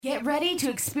Get ready to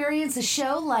experience a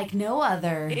show like no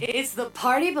other. It's the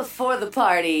party before the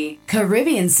party.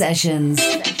 Caribbean Sessions.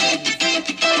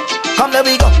 Come there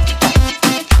we go.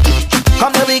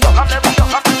 Come there we go. Come there we go.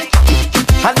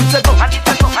 I need to go. I need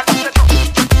to go. I need to go.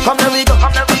 Come there we go. Come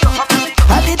there we go.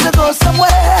 I need to go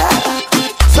somewhere.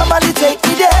 Somebody take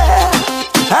me there.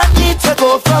 I need to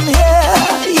go from here.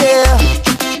 Yeah.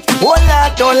 Oh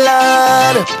Lord, oh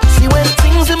Lord. See when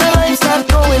things in my life start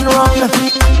going wrong,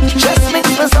 just mix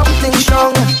me something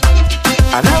strong,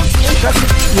 and I'll take a sip,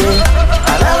 yeah,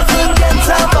 and I'll forget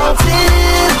about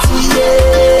it,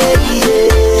 yeah,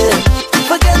 yeah.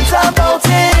 Forget about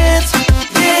it,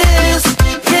 yes,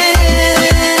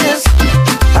 yes.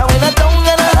 And when I'm down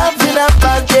and I'm having a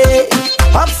bad day,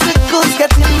 obstacles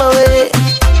get in my way,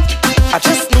 I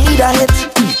just need a hit,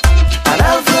 and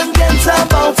I'll forget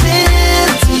about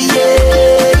it,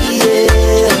 yeah,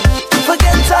 yeah.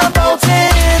 Forget about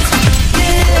it,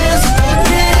 yes,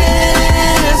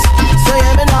 yes. So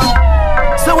hear me now.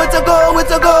 So where to go, where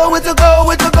to go, where to go,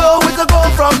 where to go, where to go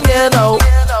from here now?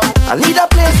 I need a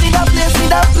place, need a place,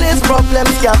 need a place.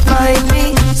 Problems can't find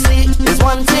me. See, there's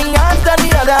one thing after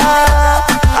the other.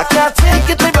 I can't take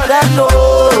it, my brother, no,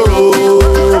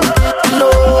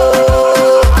 no.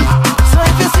 So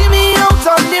if you see me out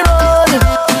on the road,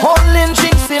 holding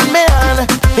drinks in my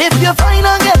hand, if you find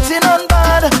I'm getting on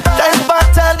bad, time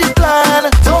batter the plan,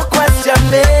 don't question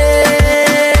me.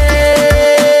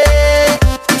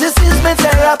 This is my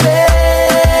therapy.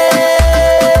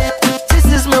 This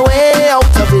is my way out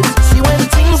of it. See when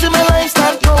things in my life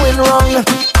start going wrong,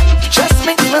 just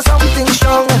mix me something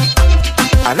strong,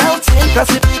 and I'll take a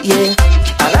sip, yeah,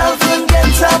 and I'll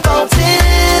forget about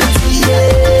it,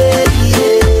 yeah,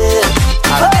 yeah.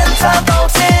 Forget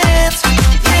about it,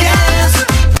 yes, yes.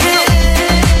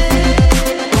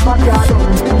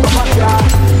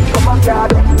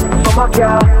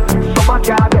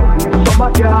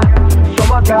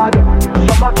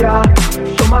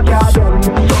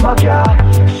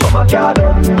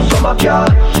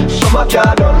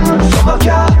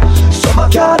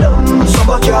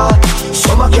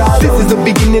 This is the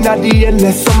beginning of the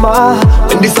endless summer,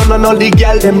 when the sun and all the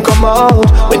girl them come out,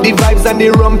 when the vibes and the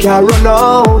rum can run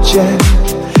out, yeah.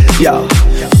 Yeah.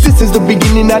 This is the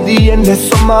beginning of the endless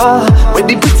summer, when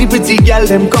the pretty pretty girl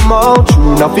them come out,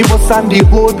 true enough it was and the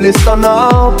whole place turn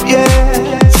up, yeah.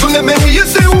 So let me hear you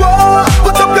say whoa,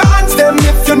 put up your hands them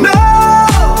if you know,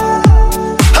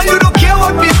 and you don't care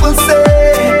what people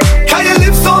say, can you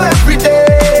live so every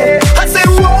day? I say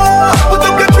whoa, put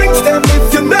up your drinks them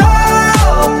if you know,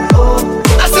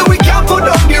 I say we can't put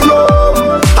down the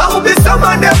rum, I hope this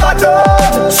summer never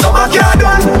done. Summer can't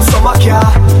done, summer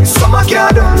can't, summer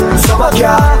can't done, summer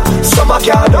can't, summer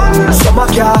can't done, summer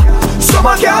can't,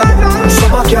 summer can't,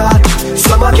 summer can't,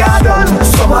 summer can't done,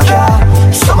 summer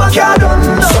can't, summer can't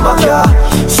done, summer can't,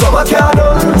 summer can't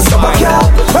done, summer can't,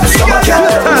 summer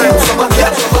can't, summer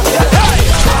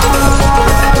can't.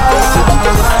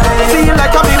 Feel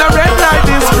like I'm in a red light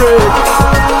district.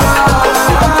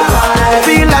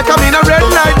 Feel like I'm in a red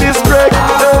light district.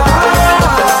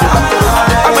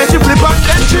 I make you flip up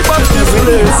and she bust this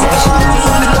place.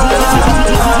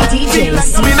 Feel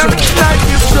like I'm in a red light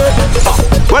district.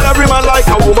 Well, every man like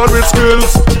a woman with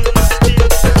skills.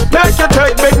 Make you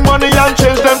take big money and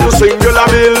change them to singular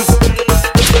bills.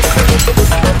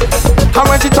 And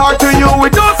when she talk to you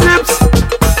with those hips,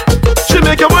 she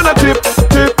make you wanna tip,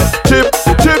 tip, tip,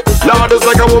 tip. Lord is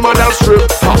like a woman that strip.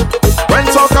 When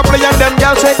soca play and them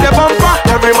girls shake their bumper,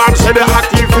 every man say they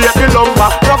activate the lumber.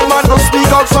 Rough man don't speak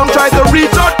out, some try to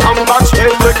reach out, come back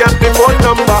straight to get the phone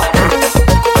number.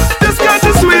 This girl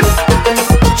is sweet,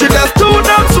 she just too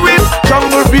damn sweet.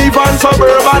 Jungle beef and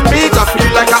suburban meat, I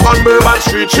feel like I'm on Bourbon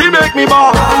Street. She make me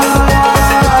ball.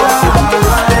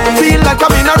 Feel like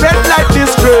I'm in a red light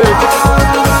district.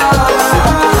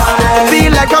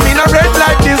 Feel like I'm in a red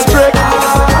light district.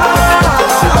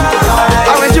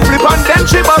 And when she flip and then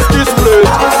she bust this plate.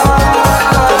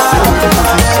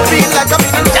 Feel like I'm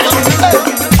in a red light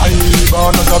district. I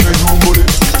born as a bedroom bully,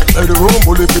 bedroom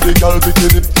bully for the girl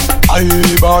bikini. I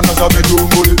born as a bedroom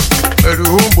bully,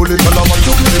 bedroom bully, girl I'm a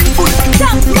bedroom bully.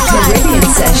 Caribbean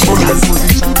Sessions. Bully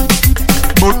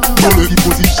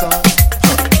position,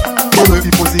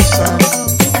 bully position.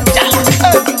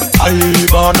 I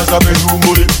born as a bedroom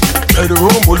bully,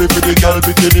 bedroom bully for the girl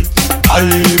bikini. I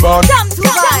born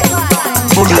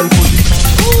bully position,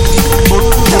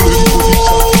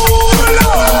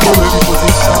 bully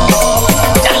position.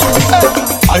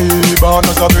 I born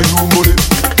as a bedroom bully,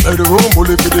 bedroom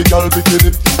bully for the girl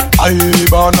bikini. I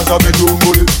born as a bedroom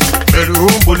bully,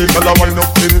 Bedroom bully, girl a wine up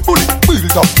to me.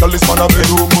 Build up, girl is man a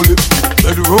bedroom bully.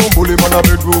 Bedroom bully, man a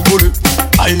bedroom bully.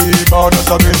 I born as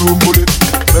a bedroom bully.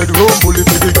 Bedroom bully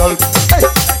for the girl. Hey,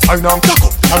 wine and cock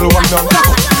up, girl wine and cock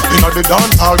up. Inna the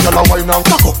dance hall, girl a wine and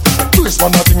cock up. Twist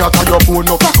one a thing out of your bone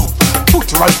no cock up. Put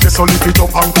right there so lift it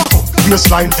up and cock up.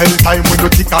 Baseline tell time when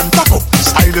you tick and tack up.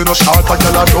 Style in a short and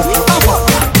girl a duck you up.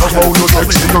 Love how you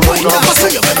sexy you roll up.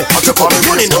 At the party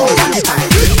running on.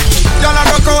 Y'all a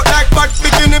rock out like bad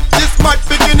bikini. This mad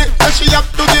bikini, and she have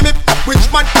to give me. Which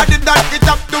man added that it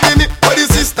have to be me? But the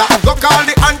sister, go call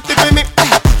the auntie for me.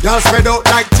 Y'all spread out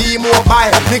like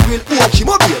T-Mobile. Nick will watch him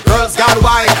up here, girls gone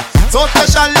wild. So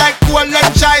special like golden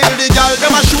child. The girl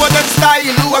them a show them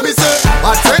style. Who what me say?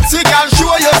 A sexy girl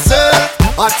show yourself.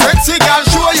 A sexy girl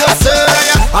show yourself.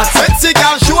 A sexy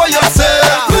girl show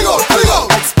yourself. Bring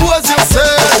out, expose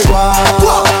yourself.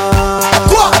 Go.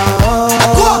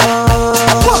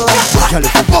 Girl,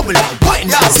 if you bubble and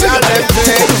wine, girl, them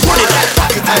things.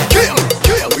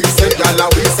 We say girl,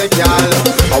 we say girl.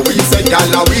 We say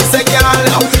girl, we say girl.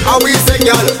 We say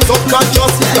girl.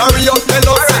 Subconscious, carry up,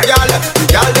 tell us girl. The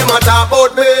girl them a talk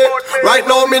about me. Right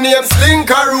now me name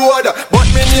Slinker Road, but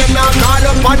me name not call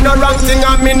up on no wrong thing,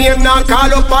 and me name not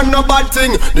call up on no bad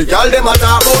thing. The girl them a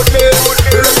talk about me.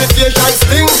 The reputation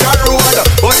Slinker Road,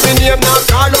 but me name not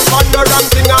call up on no wrong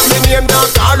thing, and me name not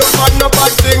call up on no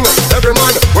bad thing. Every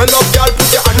man, well up girl,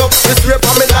 put your hand up. This way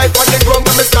for me life on the ground,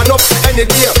 but me stand up. Any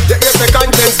day, the hear the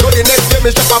contents, go the next day me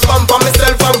strap a bump for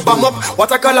myself and bum up. What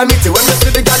a calamity when me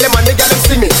see the girl them and the girl them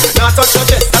see me. Now touch your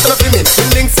chest, that's not for me.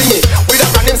 Feeling see me, with a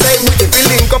brand name saying with the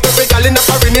feeling up every girl in a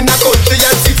foreign in a country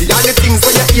and city. All the things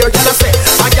when you hear girl a say,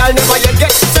 a girl never you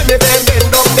get. Say me bend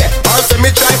down there, or say me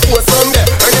try force from there.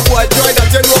 And the boy join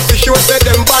that you know for sure say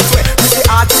them bad way. Me see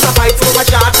artists a fight for a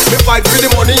shot. Me fight for the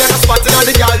money and a spot in all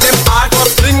the girl them heart.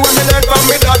 First thing when me learn from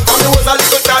me dad, from me was a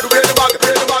little child. Wear the bag.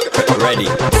 Ready.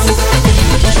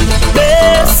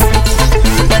 Bass.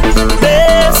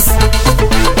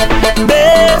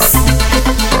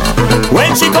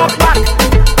 When she come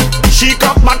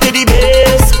back to the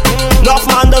base. Enough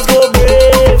man does go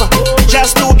brave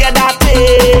just to get that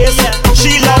taste.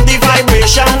 She love the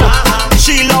vibration,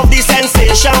 she love the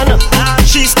sensation.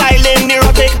 She styling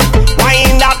erotic,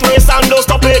 wind that waist and don't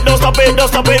stop it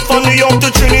from New York to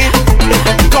Trini.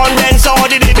 Condense all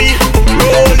the DB,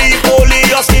 roly,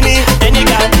 you're skinny. Any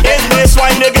guy, it's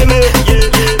baseline they give me.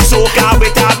 Soak her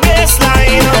with her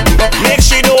baseline, make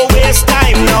she don't waste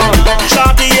time now.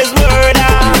 Shorty is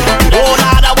murder. Oh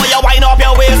Lord, I want you wind up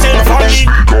your waist in front of me.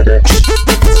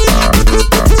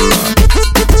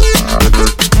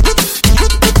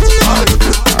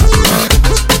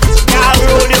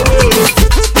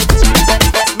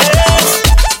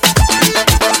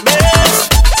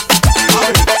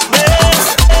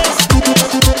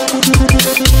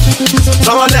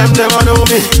 Some of them never know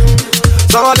me.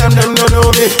 Some of them don't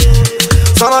know me.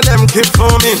 Some of them keep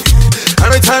forming.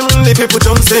 Every time the people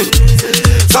jumps in.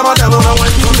 Some of them wanna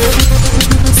wine for me.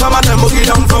 Some of them boogie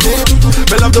down for me.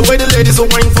 They love the way the ladies will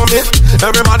wine for me.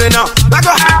 Everybody now, like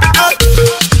a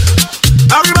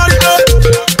everybody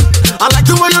I like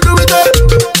the way you do it.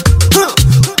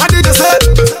 I did the set.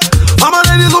 All my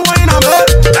ladies will wine on me.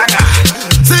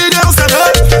 See them set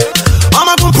up. I'm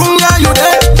a pum pum, yeah, you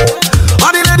there.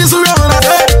 All the ladies who run on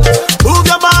there. Move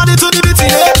your body to the beat,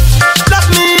 yeah. Love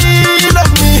me, need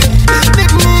me.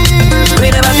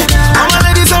 All my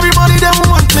ladies, everybody, them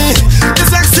want me. The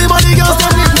sexy body girls, they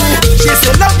need me. She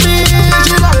said love me,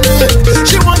 she love me.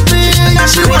 She want me, yeah,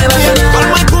 she want me. All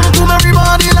my pum pum,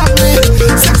 everybody love me.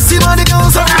 Sexy body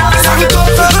girls, everybody sang it up.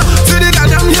 See the girl,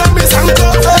 them hear me sang it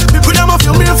up. People, them a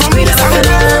feel me from me sang it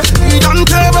up. Don't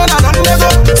tell me that I'm never.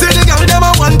 See the girl, them a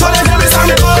want to let me sang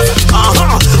it up.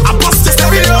 I bust the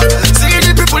stereo. See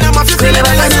the people, them a feel me like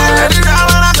I said.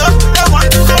 They want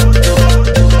to go.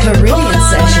 Caribbean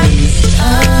Sessions.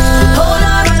 Hold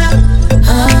on,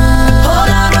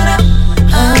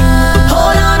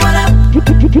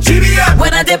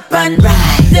 when I dip and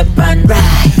ride, dip and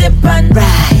ride, dip and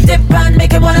ride, dip and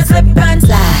make it wanna slip and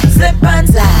slide, slip and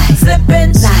slide,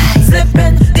 slipping, slide,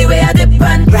 slipping. The way I dip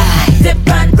and ride, dip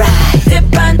and ride,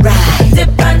 dip and ride,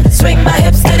 dip and swing my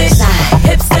hips to the side,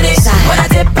 hips to the side. When I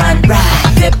dip and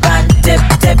ride, dip and dip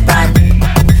and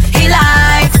he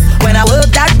likes when I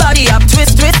work that body up,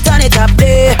 twist, turn it up,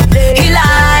 there. He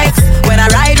likes when I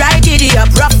ride, giddy up,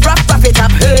 rough it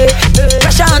up, hey.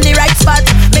 Pressure on the right spot,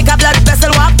 make a blood vessel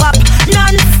walk up,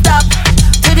 non-stop,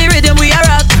 to the rhythm we are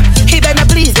rock. He better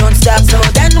please don't stop, so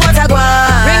then what I go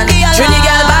on? Trini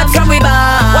girl bad from we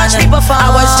band. Watch me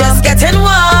perform.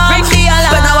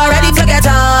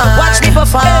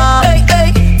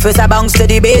 First I bounce to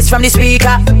the bass from the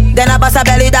speaker, then I bust a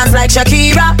belly dance like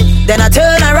Shakira. Then I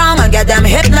turn around and get them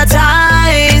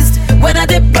hypnotized. When I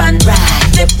dip and ride,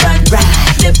 dip and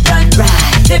ride, dip and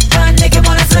ride, dip and make him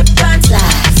wanna slip and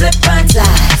slide, slip and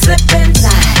slide, slip and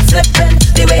slide, slipping.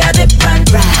 The way I dip and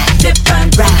ride, dip and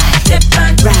ride, dip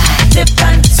and ride, dip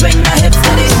and swing my hips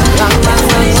to the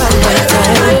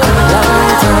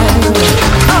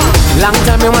long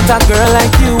time you want a girl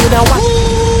like you with a one.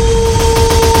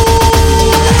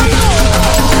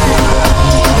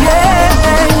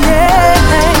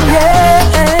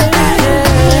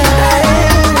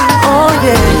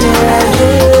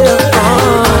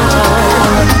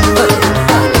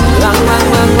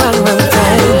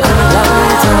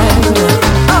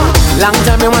 Long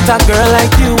time you want a girl like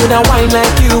you, with a wine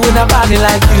like you, with a body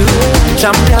like you.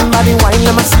 Champion body wine,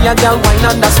 let me see a girl wine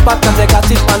on the spot, cause they got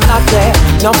it on that there.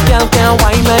 No girl can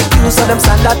wine like you, so them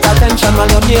stand at attention while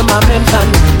your name I mention.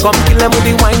 Come kill them with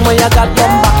the wine when you got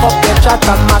them back up your chat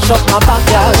and mash up my back,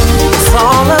 girl. It's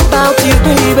all about you,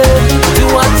 baby. Do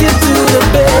what you do the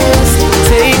best.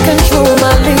 Take control,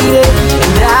 my lady,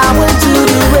 and I will do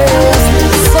the rest.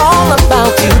 It's all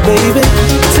about you, baby.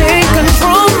 Take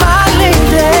control, my lady.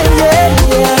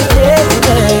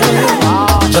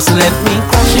 Just let me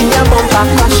crash in your bumper,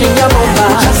 crash in your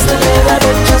bumper. Just a little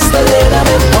bit, just a little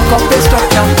bit. Walk up the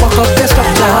structure, walk up the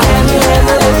structure.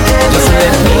 Just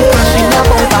let me crash in your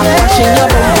bumper, crash in your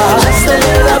bumper. Just a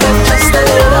little bit, just a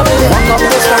little bit. Walk up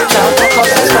the structure, walk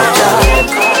up the structure.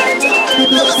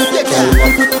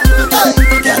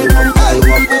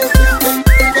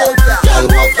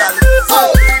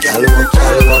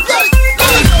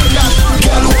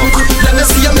 Let me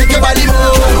see you make your body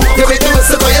move. You make me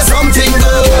whistle for you something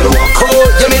good. Oh,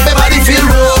 you make my body feel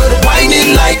good.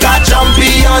 Whining like a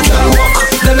champion.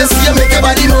 Let me see you make your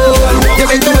body move. You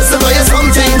make me whistle for you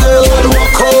something good.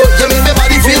 Oh, you make my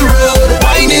body feel good.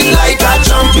 Whining like a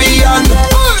champion.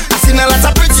 I seen a lot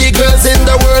of pretty girls in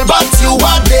the world, but you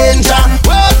are danger.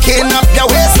 Working up your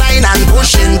waistline and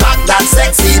pushing back that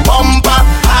sexy bumper.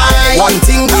 One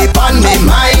thing deep on my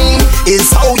mind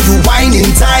is how you whine in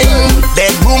time.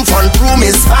 Bedroom, front room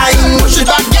is fine. Push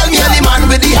it back, girl, me and the man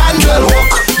with the handle.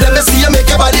 Let me see you make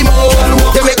your body move.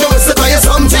 You make me whistle for you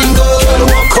something good.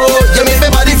 Oh, you make my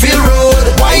body feel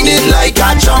rude. Whining like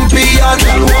a champion.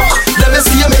 Let me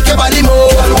see you make your body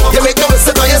move. You make me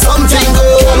whistle for you something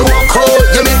good. Oh,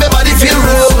 you make my body feel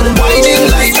rude. Whining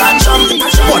like a champion.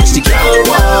 Watch the girl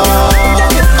walk.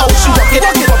 Oh, she rock it,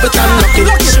 pop it and lock it.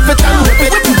 Ship it and whip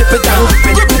it, dip it and whip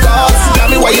it. Because tell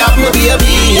me why you have me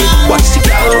baby. Watch the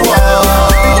girl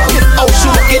walk. Oh, she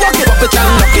rock it, pop it and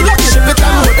lock it. Ship it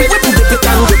and whip it, dip it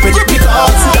and whip it.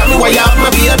 Because tell me why you have me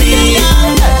baby.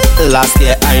 Last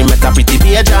year I met a pretty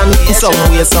Bajan.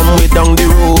 Somewhere down the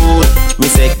road. Me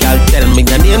say, girl, tell me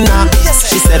your name now.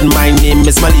 She said, my name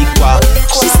is Malikwa.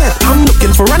 She said, I'm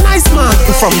looking for a nice man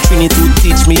from Trinity to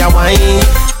teach me a wine.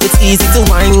 It's easy to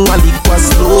wine, Malikwa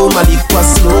slow, Malikwa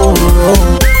slow.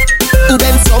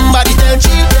 Then somebody tell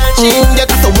you got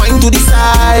to wine to the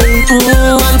side.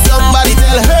 And somebody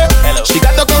tell her she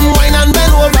got to come wine and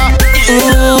bend over.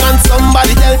 And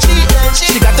somebody tell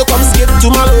she got to come skip to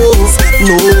my love.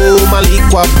 No,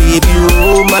 Malikwa baby,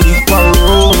 roll, Malikwa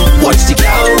roll. Watch the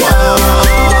girl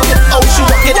walk. Oh, she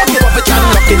walk it, pop it and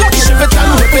lock it. Ship it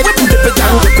and whip it, dip it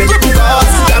and whip it.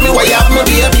 Because tell me why you have my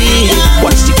baby.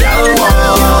 Watch the girl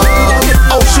walk.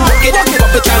 Oh, she walk it,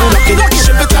 pop it and lock it.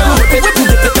 Ship it and whip it, dip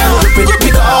it and whip it.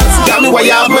 Because tell me why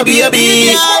you have my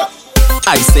baby.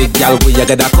 I said, girl, where you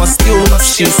get a costume?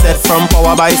 She said, from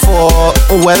Power by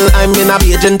 4. Well, I'm in a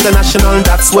Beige International.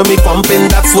 That's where we pumping,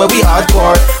 that's where we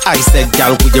hardcore. I said,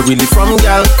 girl, where you really from,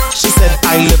 girl? She said,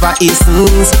 I live at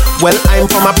Easton's. Well, I'm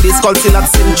from a place called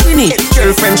Silax in Trini.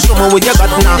 Girlfriend, show me where you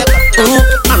got now.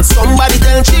 And somebody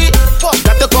tell she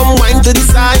got to come wine to the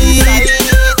side.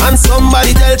 And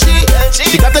somebody tell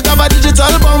she got to have a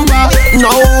digital bumper. No,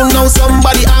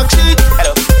 somebody ask she,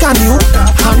 can you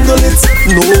handle it?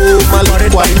 No, my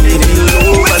lord, why leave me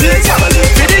low?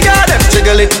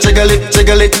 Jiggle it, jiggle it,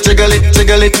 jiggle it, jiggle it,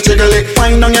 jiggle it, jiggle it.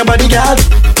 Wind on your body, girl.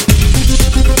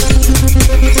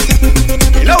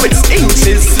 You know it's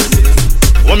inches.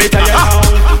 Let me tell you now.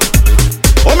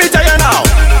 Let me tell you now.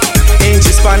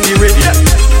 Inches on the radio.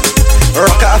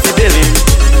 Rock off the Delhi.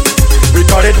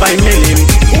 Recorded by Million.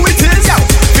 Who it is?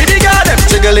 Pretty girl, them.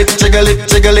 Jiggle it, jiggle it,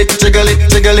 jiggle it, jiggle it,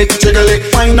 jiggle it, jiggle it.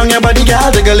 Wind on your body,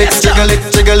 girl. Jiggle it, jiggle it,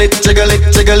 jiggle it, jiggle it,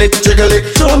 jiggle it, jiggle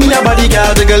it. Show me your body,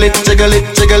 girl. Jiggle it, jiggle it,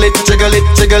 jiggle it, jiggle it,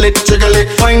 jiggle it, jiggle it.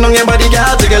 Wind on your body,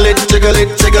 girl. Jiggle it, jiggle it,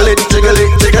 jiggle it, jiggle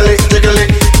it, jiggle it, jiggle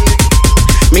it.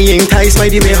 Me enticed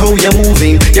by the way how you're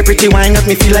moving. Your pretty wine got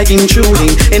me feel like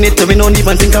intruding. In it, we don't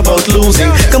even think about losing.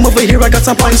 Come over here, I got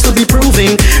some points to be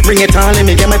proving. Bring it on, let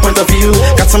me get my point of view.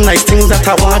 Got some nice things that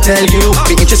I wanna tell you.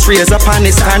 The interest rates up and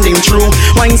it's standing true.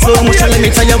 Wine so much, let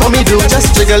me tell you what me do.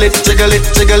 Just jiggle it, jiggle it,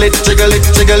 jiggle it, jiggle it,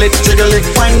 jiggle it, jiggle it.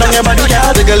 Wind down your body,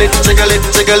 girl. Jiggle it, jiggle it,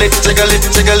 jiggle it, jiggle it,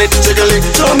 jiggle it, jiggle it.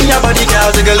 Show me your body, girl.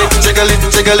 Jiggle it, jiggle it,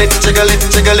 jiggle it, jiggle it,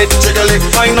 jiggle it, jiggle it.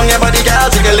 Wind down your body, girl.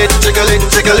 Jiggle it, jiggle it,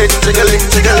 jiggle it, jiggle it,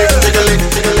 jiggle it, jiggle it,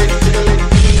 jiggle it.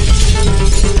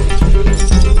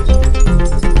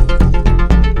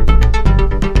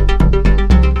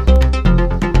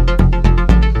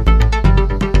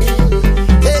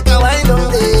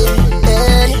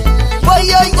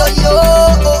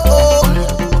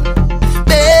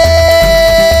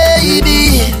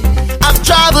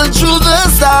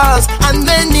 And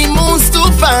many moons to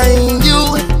find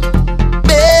you,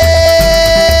 baby.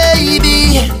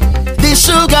 The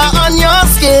sugar on your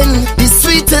skin, the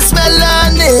sweetest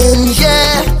melanin,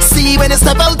 yeah. See when you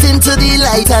step out into the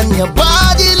light and your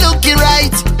body looking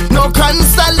right. No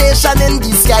constellation in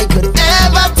the sky could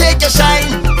ever take your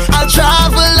shine. I'll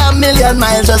travel 1,000,000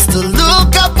 miles just to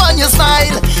look up on your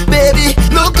smile. Baby,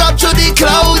 look up to the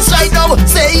clouds right now.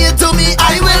 Say it to me,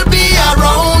 I will be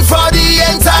around for the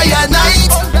entire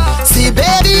night. See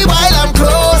baby, while I'm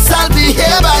close, I'll be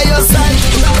here by your side.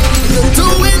 You're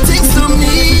doing things to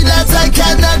me that I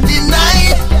cannot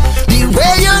deny. The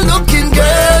way you're looking,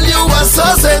 girl, you are so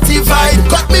certified.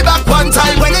 Cut me back one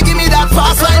time when you give me that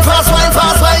fast wine, fast wine,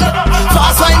 fast wine.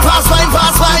 Fast wine, fast wine,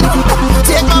 fast wine.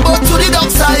 Take my boat to the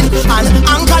dock side and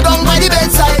anchor down by the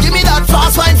bedside. Give me that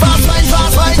fast wine, fast wine,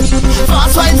 fast wine.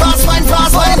 Fast wine, fast wine,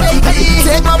 fast wine.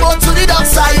 Take my boat to the dock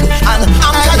side and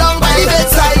anchor down by the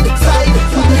bedside.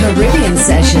 Caribbean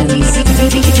Sessions.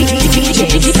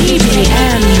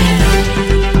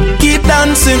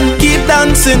 Keep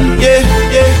dancing, yeah,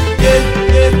 yeah, yeah,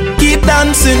 yeah. Keep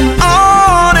dancing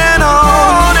on and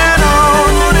on and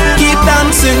on. Keep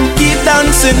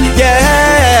dancing,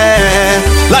 yeah.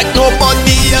 Like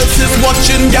nobody else is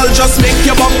watching, girl. Just make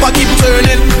your bumper keep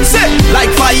turning. Say, like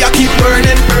fire keep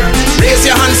burning. Raise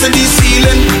your hands to the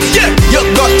ceiling, yeah. You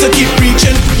got to keep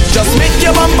reaching. Just make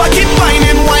your bumper keep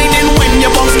whining, whining. When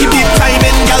your bumps keep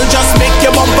timing, girl. Just make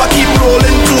your bumper keep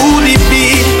rolling to the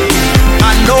beat.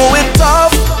 I know it's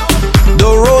tough, the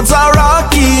roads are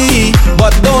rocky,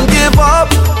 but don't give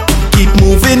up. Keep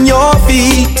moving your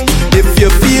feet. If you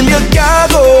feel you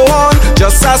can't go on,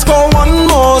 just ask for one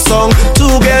more song.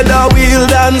 Together we'll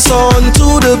dance on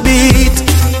to the beat.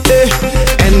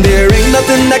 And there ain't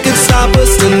nothing that can stop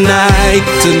us tonight,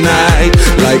 tonight.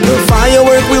 Like a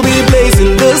firework we'll be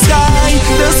blazing the sky,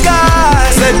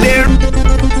 said there.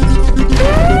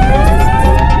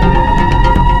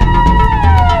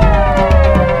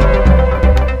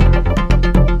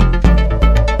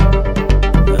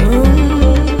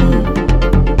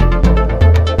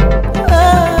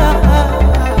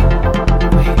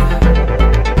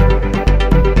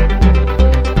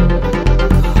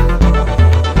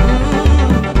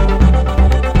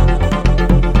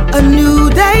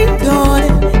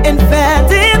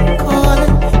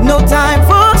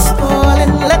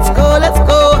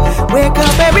 Wake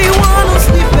up everyone who's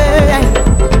sleeping.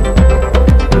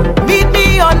 Meet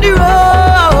me on the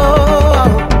road.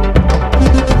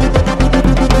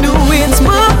 New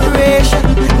inspiration,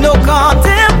 no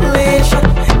contemplation.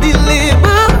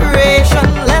 Deliberation.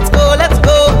 Let's go, let's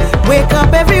go. Wake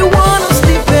up everyone who's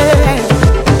sleeping.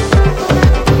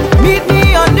 Meet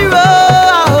me on the road.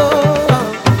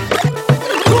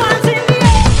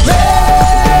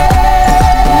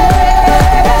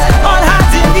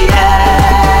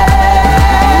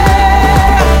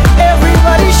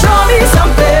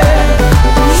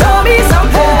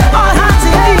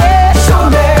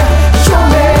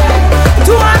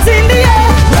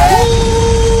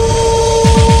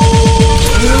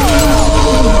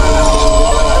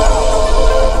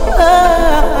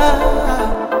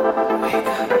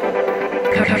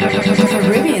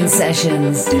 Caribbean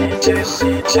Sessions.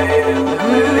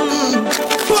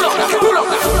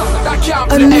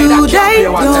 A new day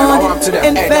dawning,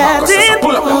 and fading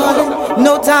morning.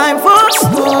 No time for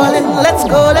stalling. Let's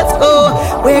go, let's go.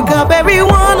 Wake up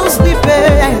everyone who's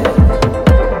sleeping.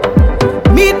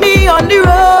 Meet me on the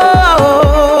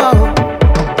road.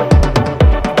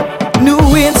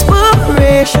 New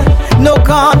inspiration, no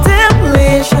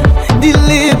contemplation.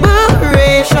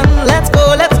 Deliberation. Let's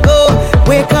go, let's go.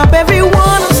 Wake up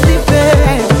everyone who's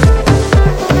sleeping.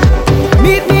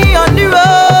 Meet me on the road.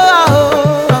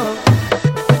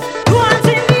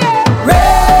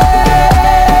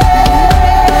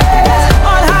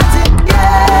 All hands in the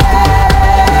air.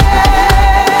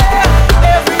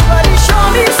 Everybody show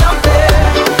me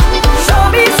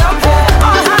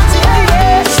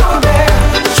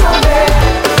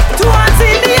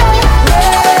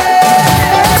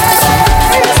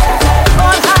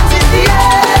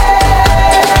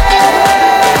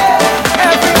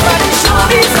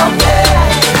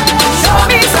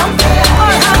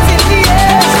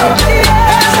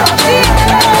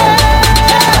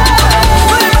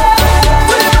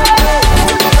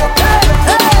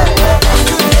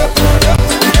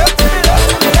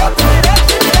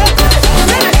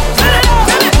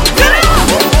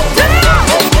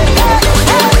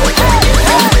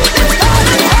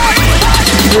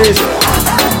crazy,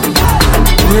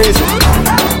 crazy,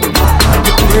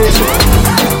 crazy, crazy,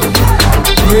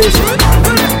 crazy,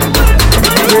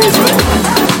 crazy,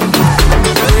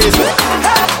 crazy.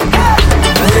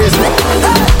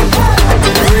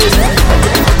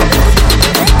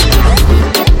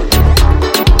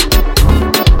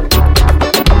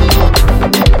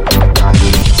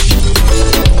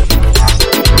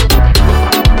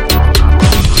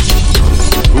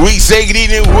 We say good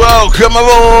evening, welcome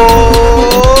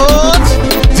aboard.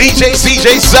 DJ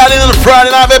CJ Saturday on a Friday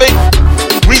night, baby.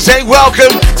 We say welcome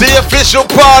to the official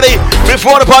party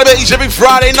before the party, baby, each every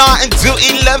Friday night until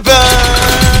 11.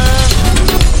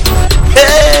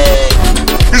 Hey,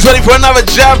 who's ready for another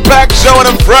jam-packed show on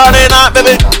a Friday night,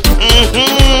 baby?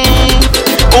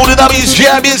 All the W's,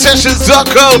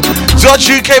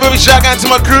 championssessions.co.uk, baby. Shout out to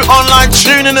my crew online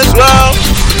tuning as well.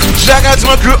 Shout out to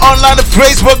my crew online at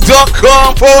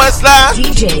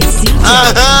facebook.com/DJ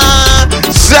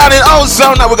sounding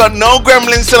awesome. Now we got no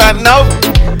gremlins tonight. No,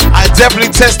 I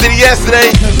definitely tested it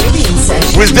yesterday.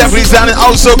 Was definitely sounding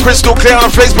also crystal clear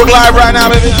on Facebook Live right now,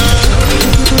 baby.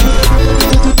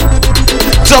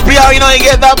 Top of y'all, you know you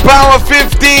get that power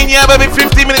 15, yeah, baby.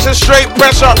 15 minutes of straight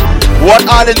pressure. What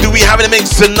island do we have in the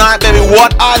mix tonight, baby?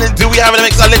 What island do we have in the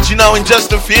mix? I'll let you know in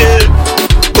just a few.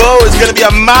 Oh, it's gonna be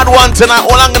a mad one tonight.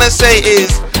 All I'm gonna say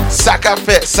is Saka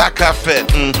Fit.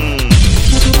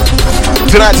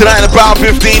 Tonight in about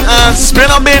 15.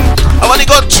 Spin up in. I've only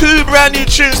got 2 brand new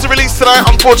tunes to release tonight.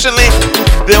 Unfortunately,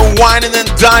 they're whining and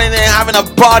dining and having a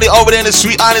party over there in the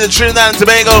sweet island of Trinidad and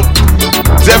Tobago.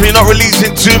 Definitely not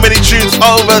releasing too many tunes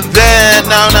over there.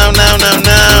 No.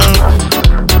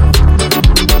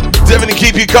 Definitely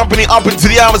keep you company up until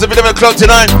the hours of 11 o'clock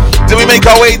tonight. Then we make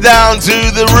our way down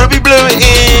to the Ruby Blue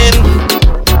Inn.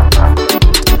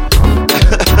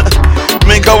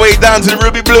 Make our way down to the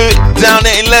Ruby Blue down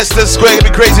there in Leicester Square. It'll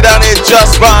be crazy down here,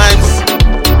 just vibes.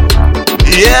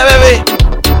 Yeah, baby.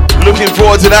 Looking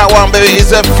forward to that one, baby.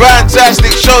 It's a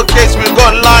fantastic showcase we've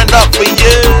got lined up for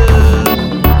you.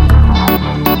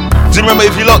 Do remember,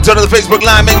 if you're locked onto the Facebook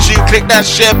line, make sure you click that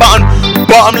share button.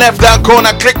 Bottom left hand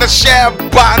corner, click the share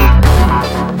button.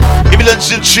 If you're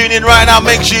to tune in right now,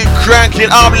 make sure you crank it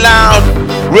up loud.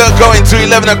 We're going to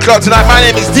 11 o'clock tonight. My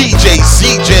name is DJ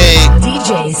CJ.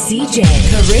 DJ CJ,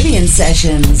 Caribbean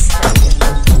Sessions.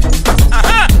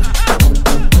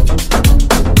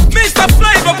 Mr.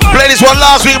 Flavor. Play this one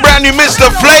last week, brand new Mr.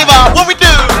 Flavor. What we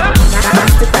do?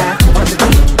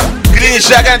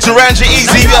 Shout out to Rancher,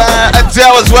 Easy,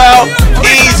 Adele as well.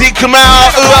 Easy, come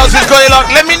out. Who else is going on?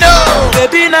 Let me know.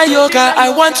 Baby, na yoga, I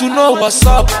want to know what's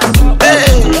up.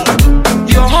 Hey,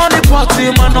 your honey pot,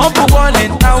 my number 1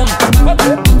 in town.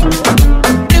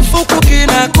 If you cooking,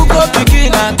 I cook up,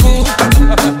 begin, I cook.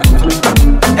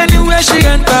 Anywhere she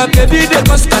enter, baby, they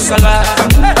cause casala.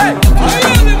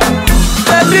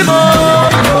 Baby, more,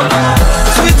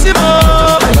 sweetie,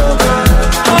 more,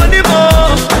 honey,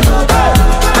 more.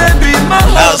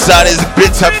 Outside is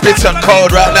bitter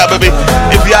cold right now, baby.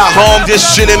 If you're at home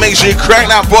just chilling, make sure you crank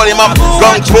that volume up. Go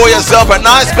and pour yourself a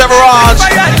nice beverage.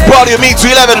 Party with me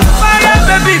to 11. Fire,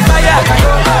 baby, fire.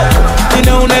 You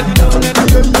know that.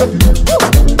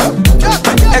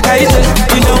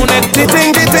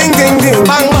 Ding, bang, bang.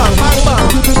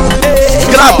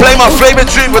 Can I play my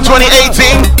favorite tune for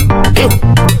 2018?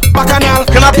 Bacchanal.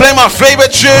 Can I play my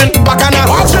favorite tune? Bacchanal.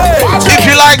 If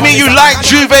you like me, you like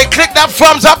Juve, click that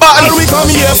thumbs up button. All we come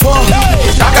here for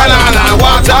Bacchanal and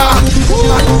water.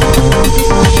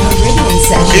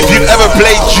 If you've ever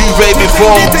played Juve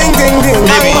before, Ding, maybe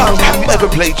have you ever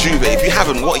played Juve? If you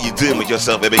haven't, what are you doing with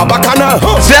yourself, baby? Bacchanal.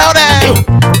 Tell them.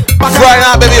 Friday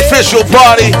night, baby, official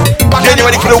party. Getting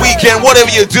ready for the weekend, whatever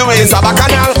you're doing.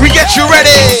 We get you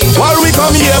ready. All we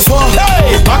come here for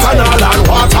Bacchanal and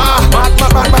water.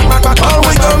 All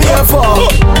we come here for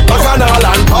Bacchanal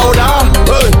and powder.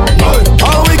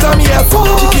 All we come here for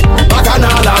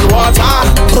Bacchanal and water.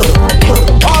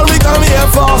 All we come here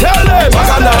for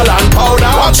Bacchanal and powder.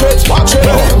 Watch it.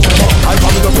 I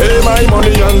come to pay my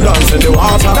money and dance in the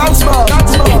water. Dance more.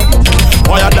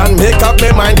 Why than make up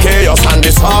my mind chaos and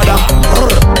disorder.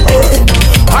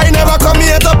 I never come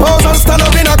here to pose and stand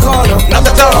up in a corner. Not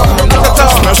at all.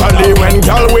 Especially when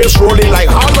girl waist rolling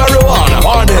like hard marijuana.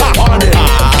 On it.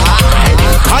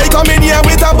 I come in here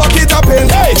with a bucket of paint.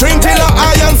 Drink till the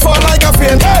iron fall like a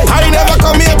faint. I never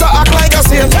come here to act like a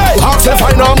saint. Ask if I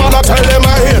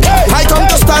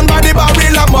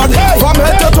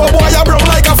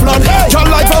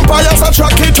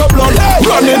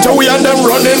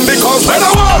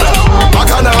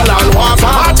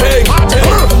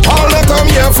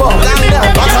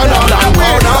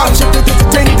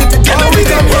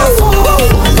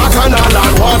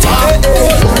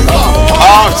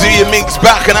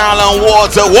Maryland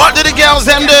water. What do the girls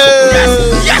them do?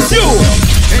 Yes, you.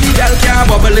 Any girl can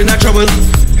bubble in a trouble.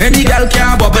 Any girl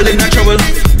can bubble in a trouble.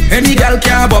 Any girl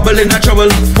can bubble in a trouble.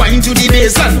 Wine to the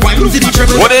bass and wine to the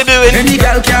treble. What they doing? Any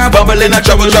girl can bubble in a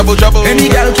trouble.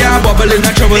 Any girl can bubble in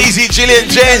a trouble. Easy, Jillian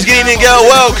James, good evening, girl.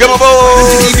 Welcome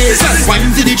aboard. To the bass and wine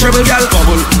to the treble, girl.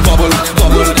 Bubble, bubble,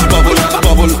 bubble, bubble,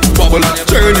 bubble, bubble.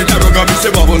 Turn it around and me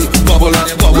say bubble, bubble,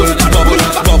 bubble, bubble,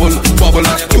 bubble, bubble.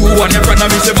 Do one in front of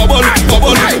me say bubble,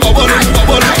 bubble, bubble,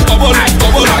 bubble, bubble,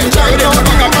 bubble. Turn it around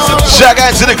and me say bubble. Shout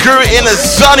out to the crew in the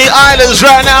sunny islands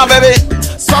right now, baby.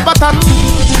 Sabaton.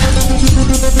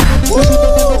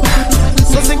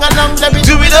 So sing along, let me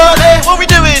do it all day. What we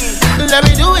doing? Let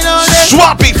me do it all day.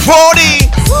 Swap it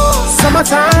 40.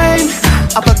 Summertime,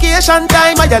 a vacation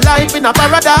time of your life in a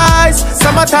paradise.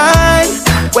 Summertime,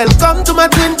 welcome to my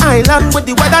twin island with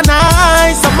the weather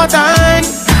nice. Summertime,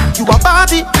 you a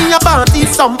party, me a party,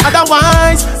 some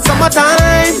otherwise.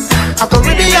 Summertime, a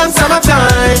Caribbean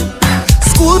summertime.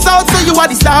 School's out, so you are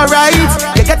the star, right?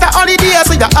 You get a holiday,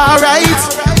 so you're alright.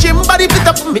 Gym body fit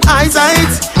up my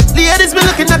eyesight. Ladies be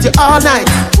looking at you all night.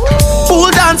 Pool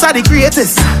dance are the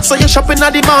greatest, so you're shopping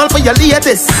at the mall for your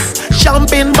latest.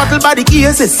 Champagne bottle by the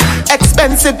cases,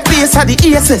 expensive place at the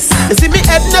aces. You see me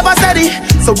head never steady,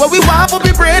 so what we want for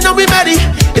me brain and we ready.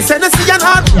 It's Hennessy and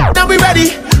hard, now we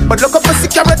ready. But look up for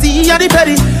security and the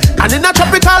petty. And in a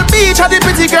tropical beach are the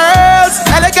pretty girls,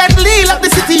 elegantly like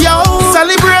the city, yo.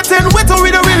 Celebrating with who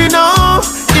we don't really know.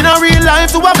 In a real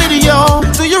life to a video,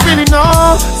 do you really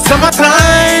know?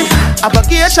 Summertime, a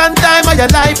vacation time of your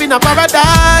life in a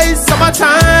paradise.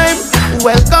 Summertime,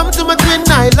 welcome to my twin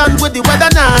island with the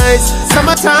weather nice.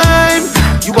 Summertime,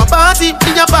 you a party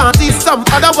in your party, some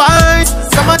otherwise.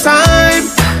 Summertime,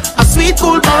 a sweet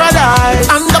cool paradise.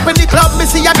 And up in the club, me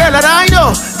see a girl that I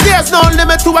know. There's no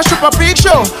limit to a stripper freak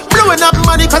show. Blowing up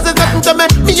money cause it's nothing to me.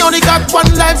 Me only got one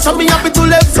life, so me happy to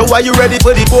live. So are you ready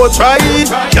for the boat ride?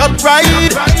 Yacht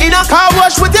ride, in a car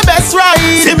wash with the best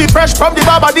ride. See me fresh from the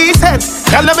barber decent.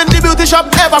 Tell them in the beauty shop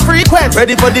ever frequent.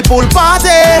 Ready for the pool party,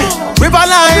 river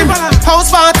line, house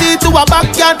party to a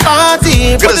backyard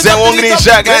party. Gonna say one gonna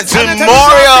shout out to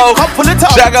Mario.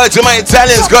 Shout out to my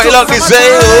Italians, got you locked this way.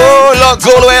 Oh, locked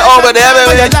all the way over there,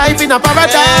 baby. Life in a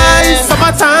paradise,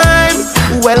 summertime.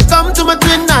 Welcome to my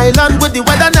twin island with the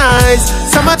weather nice.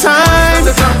 Summertime,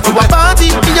 to a party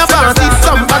in your party,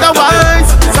 some otherwise.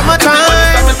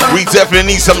 Summertime. We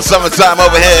definitely need some summertime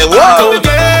over here. Whoa!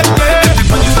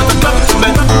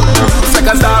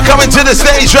 Coming to the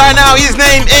stage right now, his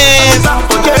name is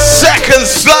Second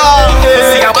Star.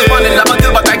 See, I was born in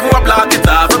Lavandale, but I grew up like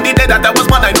guitar. From the day that I was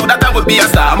born, I knew that I would be a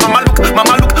star. Mama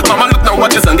look, now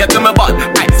watch your son get to my butt.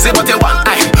 Aye, say what you want.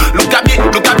 Aye, look at me,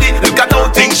 look at how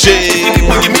things change.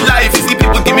 People give me life, you see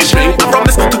people give me strength. I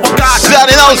promise to work hard. Tell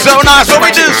it out so nice, what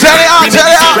we do? Tell it out.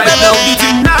 Right now,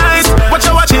 eating nice. Watch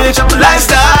how I change up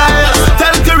lifestyle.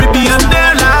 Tell Caribbean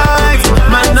their life.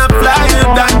 Man, I'm flyer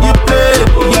than you play.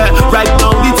 Yeah, right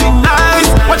now, eating nice.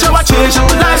 Watch how I change up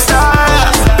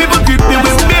lifestyle. People greet me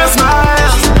with their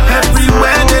smiles.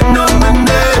 Everywhere they know my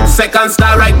name. Second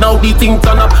Star right now, the thing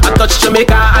turn up. I touch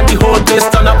Jamaica and the whole place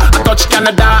turn up. I touch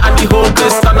Canada and the whole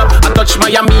place turn up. I touch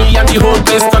Miami and the whole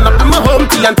place turn up. I'm a home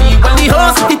TNT when the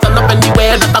whole city turn up.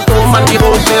 Anywhere that I go and the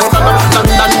whole place turn up.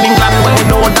 London, England, when they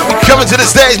know that we coming to the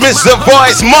stage, Mr.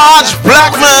 Voice, Marge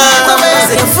Blackman.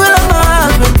 Full of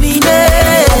heart,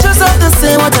 repeating. Just have to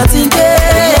say what I think.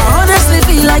 I honestly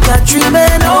feel like I'm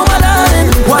dreaming. Oh my darling,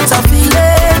 what I'm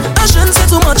feeling. I shouldn't say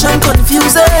too much, I'm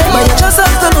confusing. But you just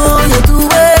have to know you do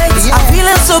it. I'm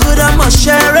feeling so good, I must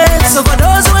share it. So for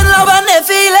those who in love and they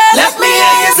feel it, let me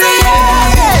hear you say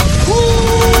yeah.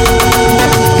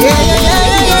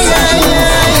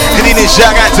 Good evening,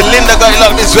 shout out to Linda, got you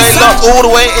locked this way, locked all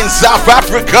the way in South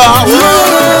Africa.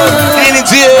 Good evening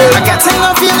to you. I got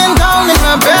a feeling down in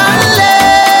my belly.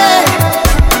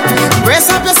 Brace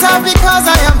up yourself because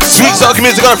I am Sweet soca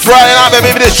music on a Friday night,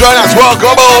 baby. This join us.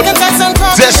 Welcome aboard.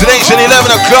 Destination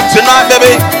 11 o'clock tonight,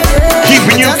 baby.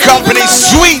 Keeping you company.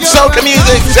 Sweet soca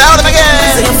music. Tell them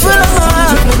again.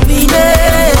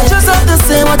 Just have to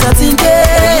say what I think.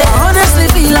 I honestly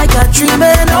feel like I'm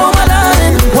dreaming. Oh my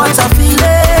darling, what I'm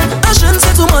feeling. I shouldn't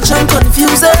say too much, I'm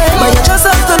confusing. But you just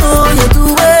have to know you do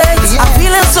it. I'm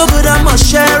feeling so good, I must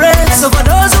share it. So for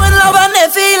those who in love and they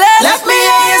feel it, let me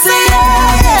hear you say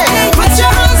yeah. Put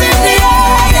your hands in the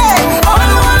air. All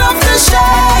one of the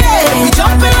shade. We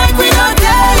jumping like we don't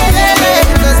care.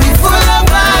 Cause we full of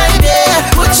vibe.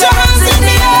 Put your hands in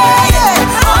the air.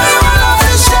 All one of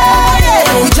the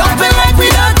shade. We jumping like we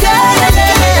don't care.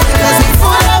 Cause we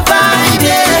full of vibe.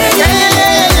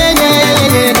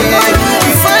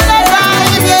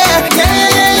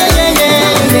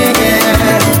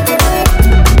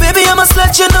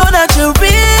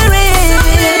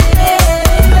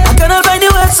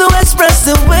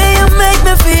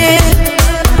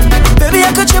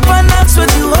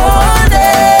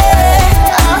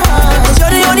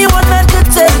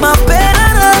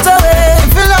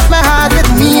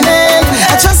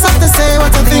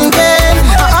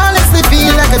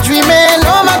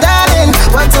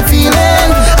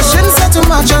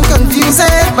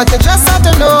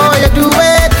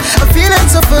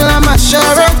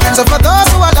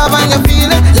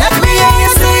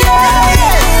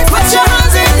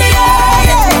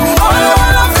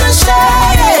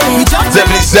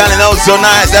 Sounding oh so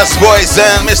nice. That's Boys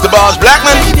and Mr. Boss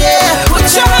Blackman. Put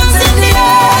your hands in the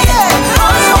air, yeah.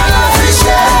 All you wanna is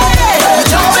share,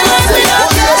 jumping in the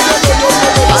air.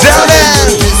 Tell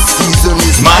them this season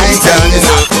is my turn.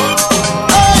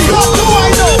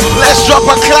 Let's drop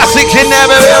a classic in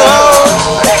there, baby.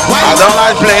 I don't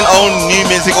like playing old new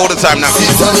music all the time now.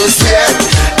 Season is here.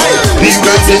 These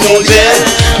girls in all there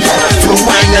to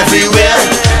wine everywhere.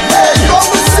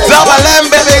 Double M,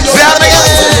 baby, tell me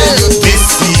again. This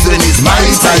season is my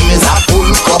time. It's a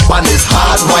full cup and it's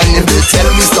hard wine. If they tell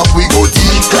me stop, we go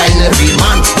decline. Every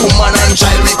man, woman and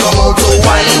child, we come out to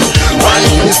wine.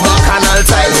 Wine is not canal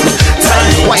time.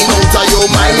 Wine out of your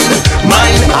mind.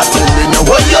 I tell you now,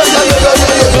 oh, yo,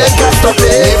 they can't stop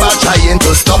it. Never trying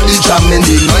to stop the jamming.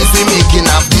 The noise we making,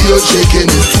 a beer shaking.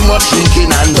 Too much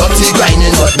drinking and dirty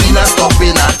grinding. But we not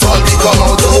stopping at all. We come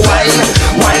out to wine.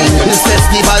 Wine is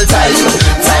festival time.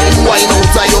 Wine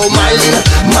out of your mind.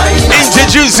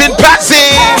 Introducing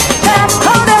Patsy.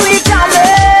 How do we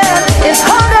jamming? It's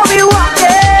how do we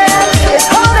walking? It's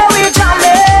how do we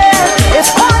jamming? It's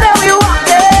how do we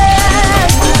walking?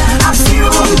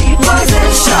 Assume the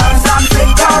positions and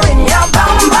flicker in your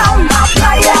bam.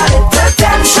 Apply a little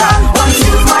tension. Once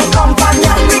you's my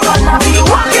companion, we gonna be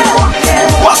walking.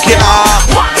 Walking up.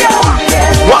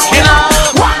 Walking up.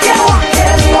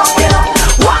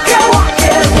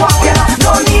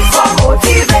 No need for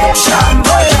motivation,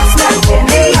 but just making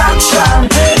the action.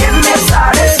 Give me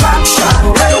satisfaction.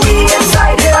 When we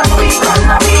inside it and we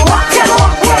gonna be walking.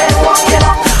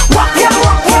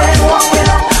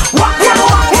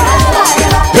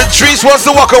 Patrice wants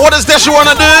to walk. What is that you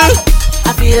wanna do?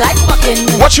 I feel like walking.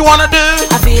 What you wanna do?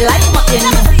 I feel like walking.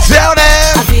 Tell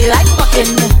them. I feel like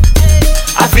walking.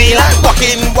 I feel like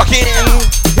walking.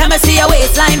 Let me see your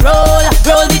waistline roll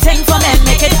the thing for me,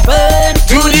 make it burn.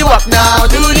 Do the walk now,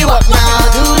 do the walk now,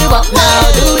 do the walk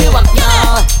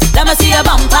now. Let me see your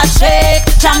bumper shake,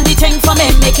 jam the thing for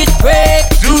me, make it break.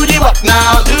 Do the walk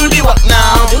now, do the walk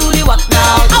now, do the walk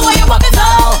now. How are you walking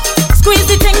now? Squeeze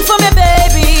the thing for me,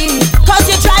 baby, cause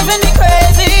you're driving me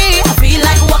crazy. I feel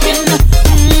like walking,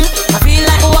 I feel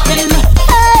like walking.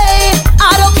 Hey,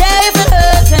 I don't care if it's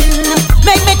hurting,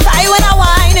 make me cry when I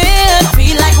whine it. I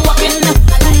feel like walking.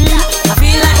 I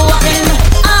feel like walking.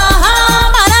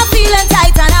 Man, I'm feeling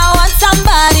tight and I want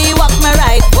somebody walk me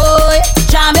right, boy.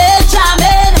 Jamming,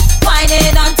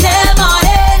 whining until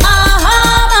morning.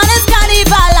 Man, it's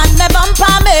carnival and my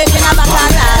bumper making a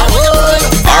bacchanal, boy.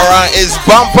 Alright, it's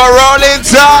bumper rolling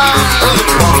time.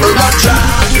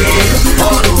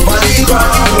 All over the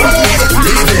ground,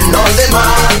 leaving all the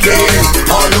market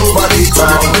all over the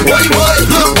town.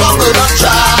 Look bubble up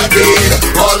dragging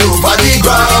all over the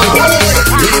ground,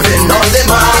 leaving all the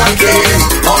market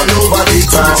all over the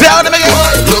town. Tell them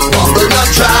again. Look bubble up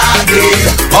dragging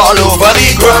all over the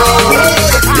ground,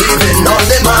 leaving all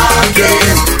the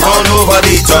market all over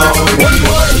the town.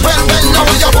 Well, now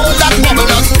you hold that bubble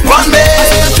up, one day.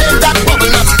 Shake that bubble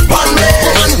up, one day.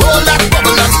 And hold that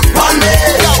bubble up, one day.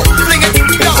 Fling it,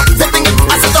 zipping it.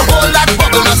 I said to hold that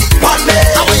bubble up, one day.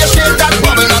 I want you shake that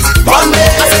bubble up, one day.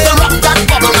 I said to rock that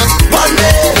bubble up, one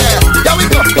day. Yeah, we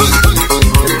go.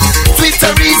 Sweet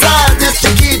Teresa, this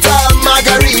Chiquita,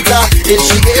 Margarita, in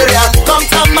she area, come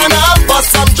man up for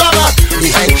some drama.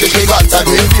 Behind she got a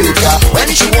great future. When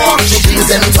she walks, she brings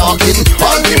them talking.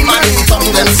 All the man in tongue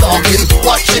them talking.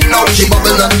 Watching now, she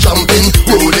bubble and jumping,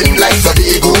 rolling like a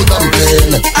big old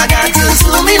dumpling. I got to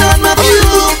zoom in on my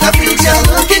view. The future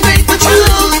looking great for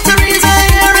true. Teresa,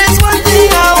 here is one thing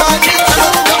I want you to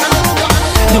know.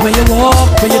 The way you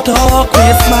walk, when you talk, when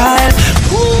you smile.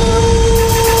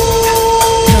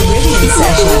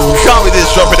 Can't be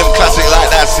this dropping them classic like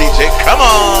that, CJ. Come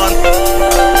on.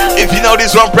 If you know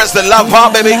this one, press the love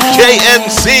heart, baby.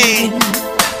 KMC.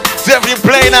 Definitely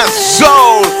playing that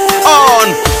soul on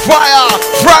fire.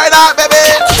 Friday, baby.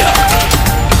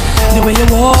 The way you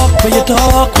walk, when you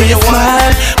talk, when you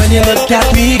smile, when you look at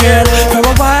me, girl. For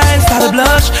a while, start to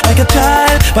blush like a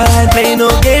child, but I ain't playing no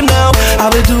game now.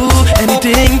 I will do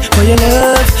anything for your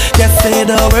love. Just say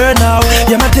the word now.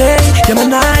 You're my day, you're my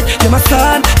night, you're my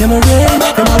sun, you're my rain,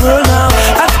 you're my world now.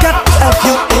 I've got to have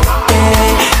you,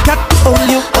 got to hold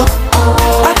you,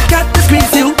 I've got to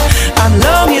squeeze you. I'm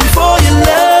longing for your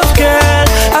love, girl.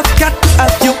 I've got to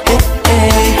have you,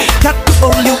 got to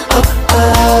hold you,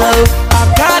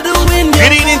 I've got to win you.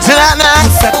 Good evening to that now. You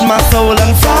set my soul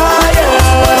on fire.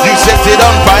 You set it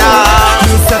on fire.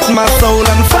 You set my soul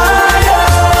on fire.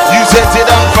 You set it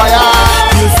on fire.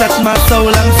 You set my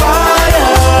soul on fire.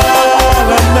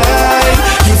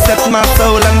 You set my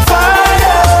soul on fire.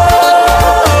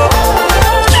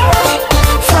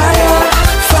 Fire,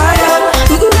 fire.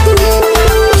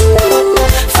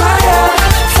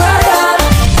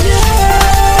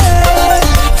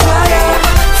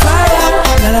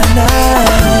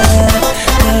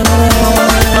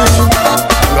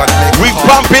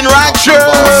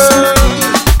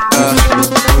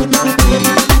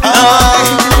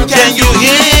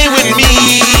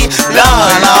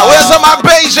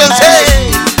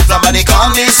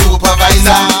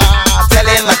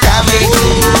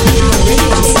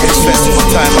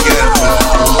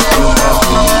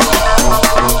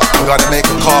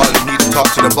 up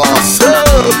to the boss.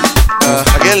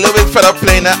 I get a little bit fed up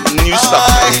playing that new stuff.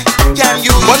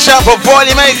 Watch out for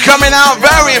Volume 8 coming out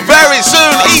very, very soon.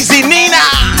 Easy Nina.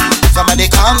 Somebody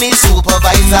call me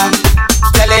supervisor.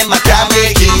 Tell him I can't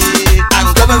make it. I'm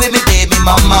coming with me baby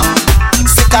mama.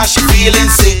 Sick cause she feeling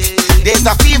sick. There's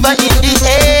a fever in the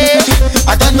air.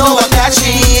 I don't know what catch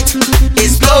it.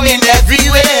 It's blowing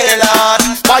everywhere, Lord.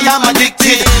 Why I'm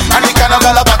addicted. And the kind of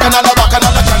girl back and all back and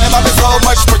all that can never be so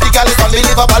much. Pretty girl is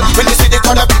unbelievable. When you see the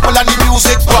kind of people and the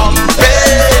music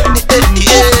bumping,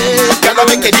 yeah. Gonna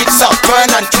make it hit up, turn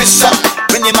and twist up.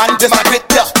 When the man just a grip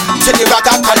up, to the rock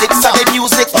and calypso, the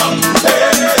music bumping.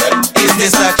 Is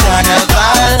this a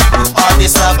carnival or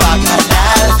this a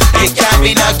bacchanal? It can't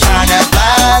be no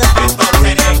carnival.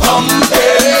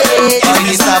 Or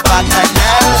this a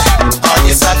bacchanal, or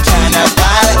this a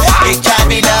carnival. It can't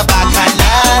be no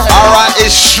bacchanal. Alright,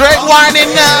 it's straight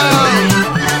whining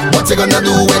now. What you gonna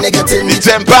do when you get in the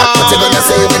temper? What you gonna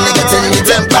say when you get in the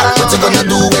temper? What you gonna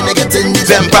do when you get in the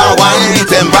temper? Wine,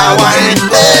 temper, wine.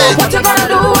 What you gonna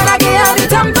do when I get out the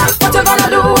temper? What you gonna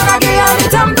do when I get out the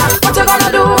temper? What you gonna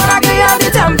do when I get out the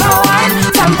temper? Wine,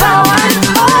 temper, wine.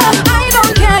 Oh, I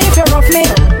don't care if you rough me.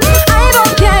 I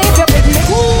don't care if you pick me.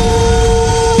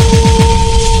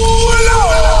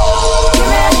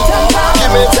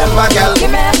 Give me temper, girl.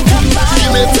 Give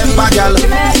me temper, girl.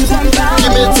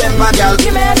 Give me temper, girl.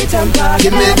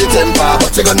 Give me the temper.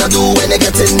 What you gonna do when you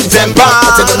get in the temper?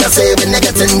 What you gonna say when you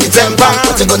get in the temper?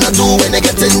 What you gonna do when you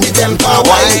get in the temper?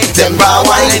 Wine, temper,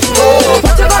 wine.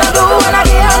 What you gonna do when I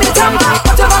get out the temper?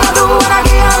 What you gonna do when I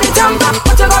get out the temper?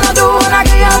 What you gonna do when I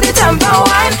get out the temper?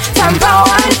 Wine, temper,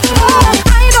 wine. Oh,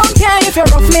 I don't care if you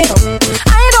rough me up.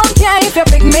 I don't care if you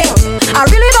pick me up. I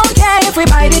really don't care if we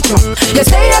bite it up. You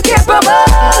say you're capable.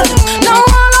 Now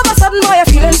all of a sudden, boy, you're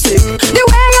feeling sick. The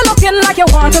way you're looking like you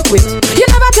want to quit. You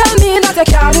never tell me that you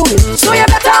can't do it. So you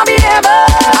better be able.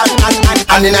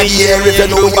 And in a year, if you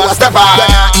know you a stepper,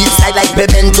 east side like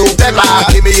pimento pepper.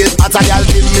 Give me it, matter, girl,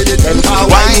 give me the temper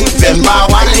wine, temper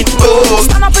wine. Oh.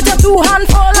 Stand up with your two hands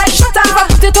full like shutter. If I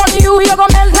put it on you, you're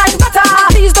gonna melt like butter.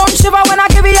 Please don't shiver when I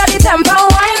give you the temper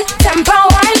wine, temper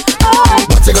wine. Oh.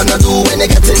 What you gonna do when you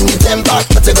get in the temper?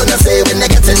 What you gonna say when you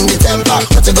get in the temper?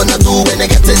 What you gonna do when you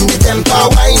get in the temper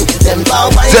wine, temper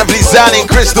wine? Simply sounding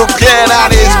crystal clear.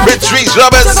 That is Patrice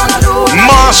Roberts,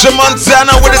 Marsha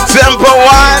Montana with the temper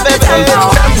wine.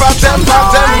 Temper, temper,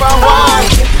 temper wine.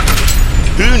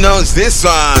 Who knows this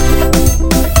one?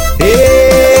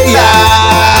 Hey,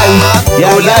 yeah,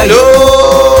 yeah, yeah,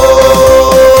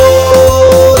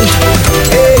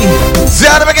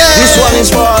 This one is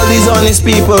for all these honest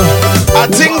people. I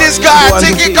think this guy, I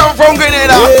think he come from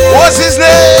Grenada. What's his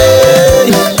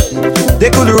name? They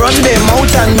could run their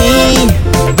mouth on me.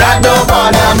 That don't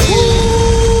bother me.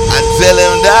 I tell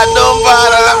him that don't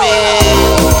bother me.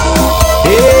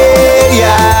 Hey,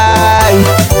 yeah,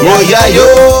 oh yeah, yo.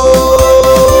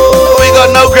 We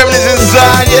got no gremlins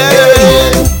inside, yeah.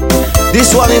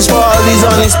 This one is for all these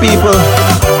honest people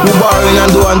who borrowing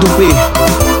and don't want to pay.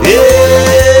 Yeah.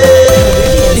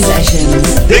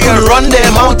 They can run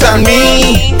their mouth on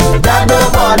me. That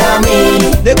don't bother me.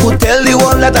 They could tell the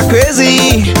one that I'm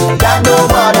crazy. That don't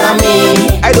bother me.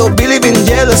 I don't believe in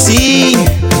jealousy.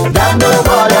 That don't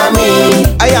bother me.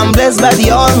 I am blessed by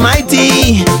the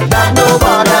Almighty. That don't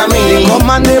bother me. They come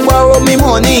and they borrow me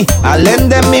money. I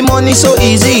lend them me money so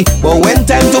easy. But when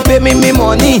time to pay me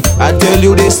money, I tell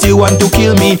you they still want to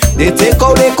kill me. They take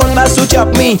out their cutlass to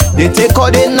chop me. They take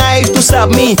out their knife to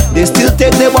stab me. They still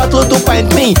take the bottle to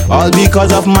pint me. All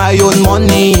because of my own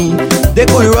money. They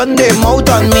could run their mouth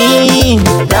on me.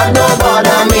 That don't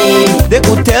bother me. They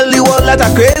could tell the world that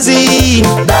I'm crazy.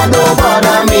 That don't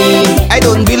bother me. I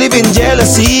don't believe in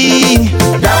jealousy.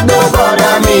 That don't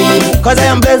bother me. Cause I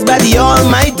am blessed by the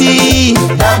Almighty.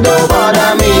 That don't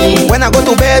bother me. When I go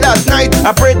to bed at night,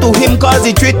 I pray to Him cause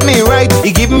He treat me right.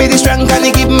 He give me the strength and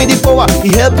He give me the power.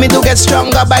 He help me to get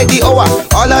stronger by the hour.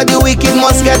 All of the wicked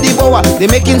must get devoured.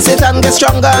 They making Satan get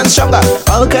stronger and stronger.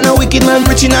 All kind of wicked men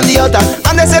preaching on the altar.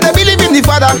 And they say they believe in the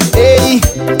Father. Hey,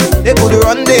 they could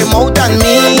run their mouth on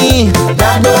me.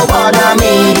 That don't bother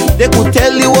me. They could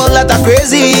tell the world that I'm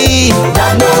crazy.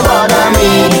 That don't bother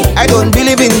me. I don't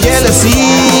believe in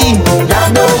jealousy.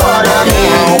 That don't bother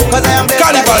me. Cause I am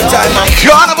Carnival time.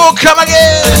 Carnival come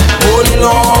again. Oh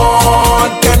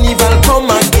Lord, Carnival come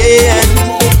again.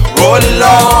 Oh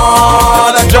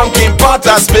Lord, I'm drunk in Port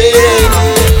of Spain.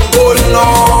 Oh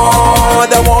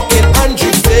Lord, I'm walking 100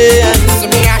 veins.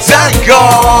 Thank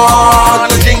God,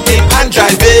 I'm drinking and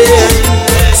driving.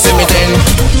 See me then.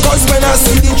 Cause when I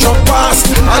see the truck pass,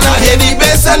 and I hear the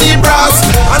bass and the brass,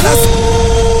 and I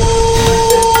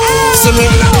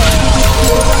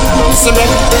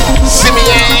see me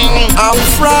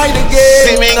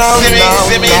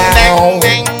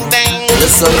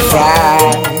Listen, fry.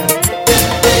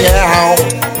 Yeah.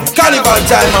 Carnival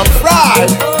time, I'm fried.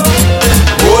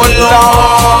 Oh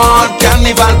Lord,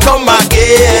 carnival come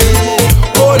again.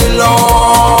 Oh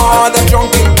Lord, the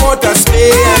drunken port of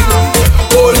Spain.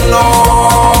 Oh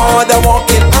Lord, the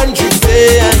walking and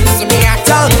drinking.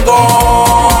 Thank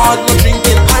God, no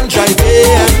drinking and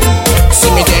driving.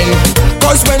 See me then.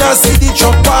 Cause when I see the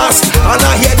truck pass, and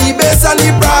I hear the bass and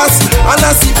the brass, and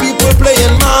I see people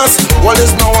playing mass, well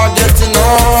it's now I getting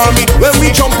on. When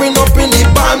we jumping up in the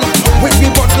band, with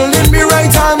me bottle in me right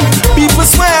hand, people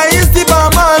swear it's the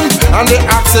barman, and they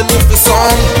asking if the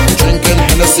song. Drinking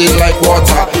Hennessy like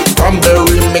water,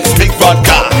 cranberry mixed big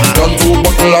vodka, done 2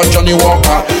 bottle of Johnny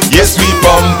Walker. Yes we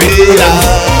pump it,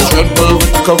 Red Bull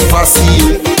with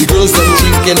Cavassier. The girls them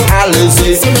drinking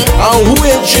Alizé, and who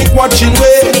ain't drink watching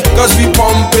way, cause we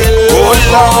pump it. Oh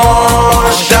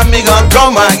Lord, Shami gon'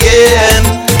 come again.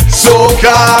 Soca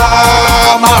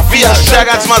Mafia, shout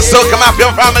out to my Soca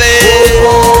Mafia family.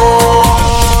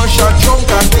 Oh, shot drunk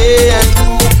again.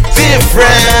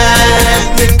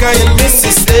 Different, think I ain't miss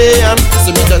it staying.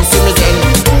 See me then.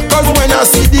 Cause when I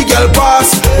see the girl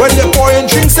pass, when they pouring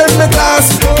drinks in my glass,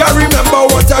 can't remember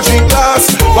what I drink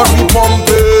last, but we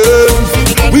pumping.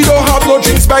 We don't have no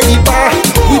drinks by the bar,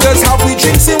 we just have we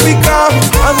drinks in we car,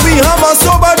 and we have a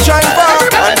sober driver.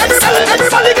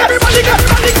 Everybody.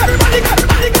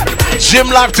 Gym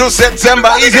life till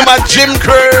September, easy my gym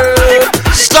crew.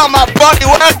 Start my body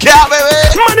workout,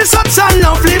 baby. Man, it's such a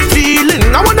lovely feeling.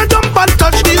 I wanna jump and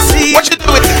touch the sea. What you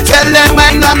doing? Tell them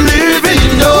when I'm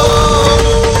living, no.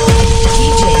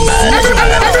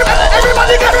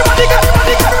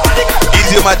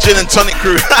 Easy my gin and tonic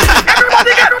crew.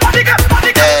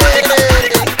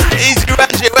 Easy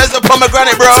Reggie, where's the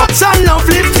pomegranate, bro? Such a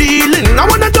lovely feeling. I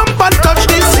wanna jump and touch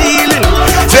the ceiling.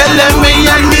 Tell them when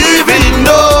I'm living,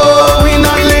 no. We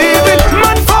not living,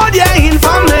 man, for their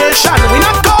information. We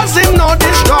not causing no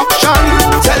destruction.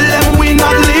 Tell them we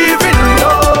not living,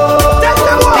 no.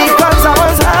 Because I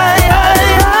was high.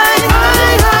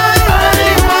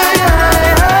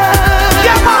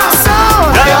 Yeah, my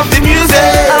soul. I have the music.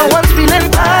 I was feeling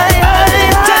high.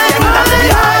 Tell them that we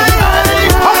high.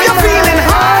 How you feeling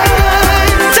high?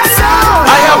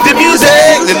 I have the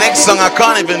music. The next song I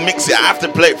can't even mix it. I have to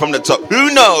play it from the top.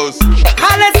 Who knows?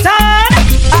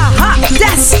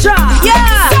 Destra,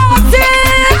 yeah,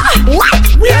 what?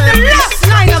 We are the last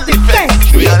line of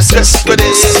defense. We are just for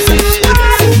this.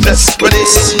 Just for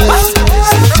this.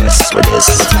 Just for this.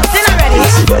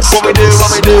 What we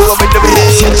do.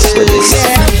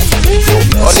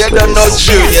 Oh, you don't know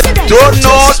tune. You don't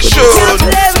know tune.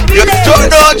 You don't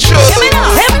know tune.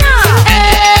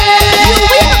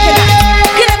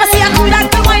 You never see a cool that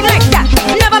can wine like that.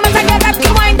 Never met a girl that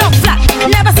can wind up flat.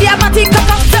 Never see a body cock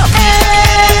up so.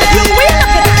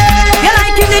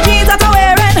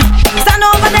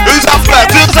 Who's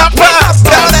up first?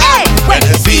 Tell them. Hey, when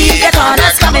you see the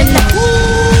corners coming.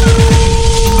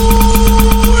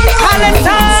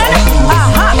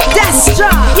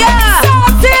 Destra, yeah.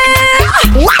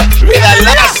 What? We the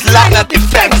last line of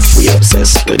defense. We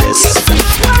obsessed with this. We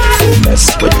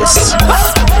mess with this.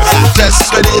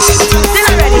 Obsessed with this.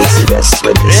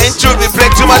 Ain't true, we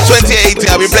played too much 2018.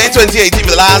 I've been playing 2018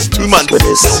 for the last 2 months. Let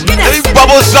me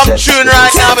bubble some tune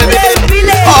right now, baby.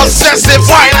 Obsessive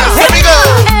whiners. Here we go.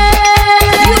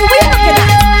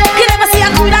 You never see a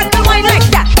cool that can wine like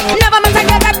that. Never met a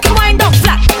girl that can wind up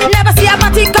flat. Never see a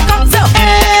body cock up so.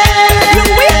 You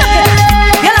weird looking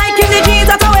at. You liking the jeans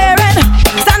that I'm wearing.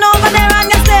 Stand over there and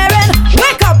you're staring.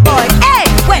 Wake up, boy. Hey,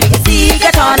 when you see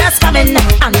the corners coming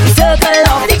and we circle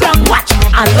off the ground, watch.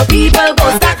 And the people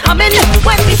go start humming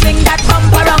when we swing that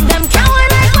bump around them. Can't wait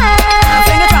like that.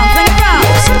 Sing it round.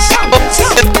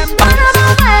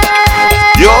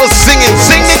 You're singing,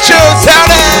 sing the tune, tell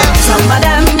them. Some of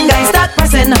them guys start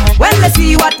pressing when they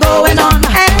see what going on.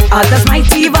 Others might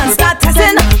even start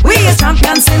testing. We is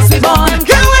champions since we born.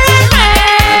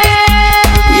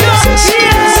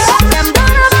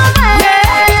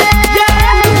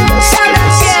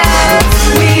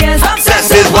 We is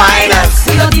obsessive whiners.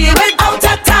 We don't deal with out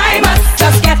of timers.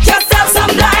 Just get yourself some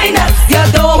blinders. You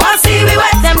don't want to see we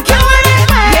wet them.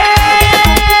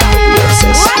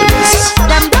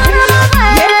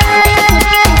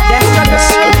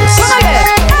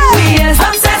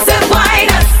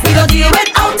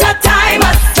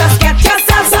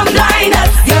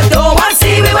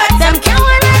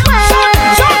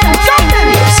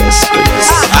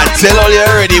 Tell all you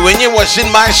already, when you're watching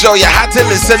my show, you had to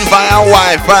listen via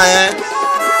Wi-Fi, eh?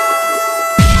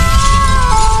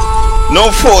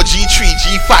 No 4G,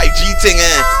 3G, 5G thing,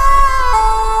 eh?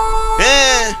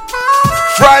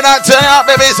 4 Friday night, turn up,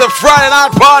 baby. It's a Friday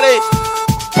night party.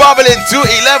 Bubbling to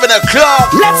 11 o'clock.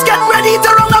 Let's get ready to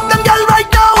round up them girls right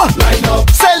now. Line up,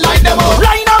 say line them up.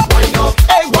 Line up,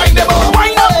 hey, wind them up.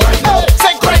 wind up,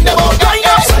 Say grind them up. line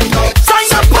up,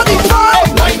 sign up for the fun.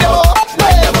 Wind them up,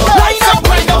 Line up,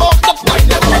 wind them up, wind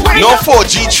them up. No 4,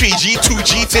 G3, G2,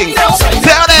 G thing. Tell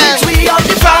them. We on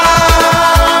the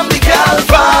farm, the girl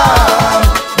farm.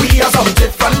 We are some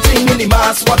different thing in the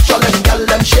mass. Watch all them girl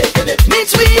them shaking it.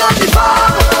 Means we on the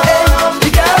farm, the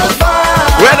girl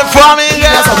farm. Where the farming We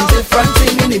are girl? some different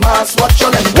thing in the mass. Watch all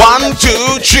them. 1,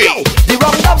 2, 3. The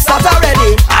roundup start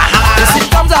already. The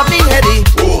symptoms have been heady.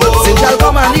 Since y'all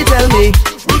come and you tell me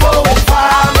we going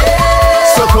farming.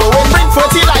 So go and bring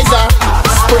fertilizer.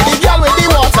 Spray the girl with the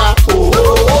water. We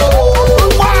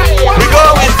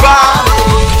going far.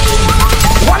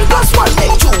 1 + 1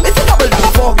 make 2. It's a double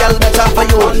down 4 girl better for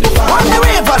you. On the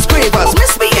ravers, cravers,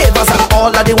 misbehavers, and all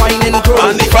of the whining crew.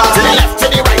 On the farm. To the left, to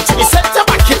the right, to the center,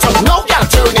 back it up. Now girl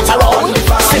turn it around.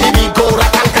 See the beat go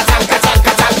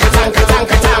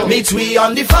ratang-katang-katang-katang-katang-katang-katang. Meet we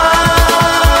on the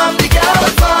farm, the girl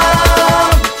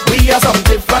farm. We are some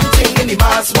different thing in the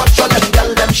mass. Watch all them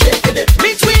girl them shaking it.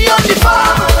 Meet we on the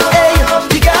farm, hey,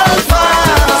 the girl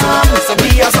farm.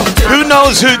 We are some different. Who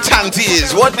knows who Tanti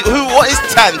is? What is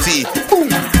Tanti?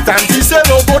 Tanti say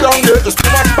no go down there. Just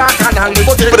come back and I'll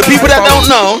go take. For the people that don't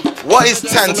know, what is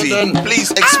Tanti?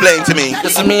 Please explain to me. You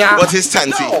see me, What is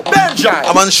Tanti? Benjai.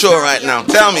 I'm unsure right now.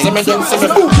 Tell me. See me, see me. Tanti,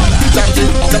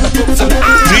 see me.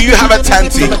 Do you have a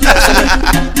Tanti?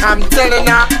 I'm telling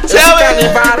ya, it's Tell me.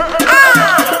 carnival.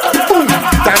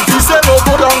 Tanti say no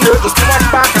go down there. Just too much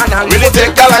back and I'll Really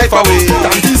take your life away.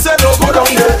 Tanti say no go down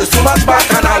there. It's too much back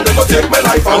and I'll go take my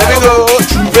life I away. wanna go,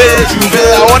 Juve,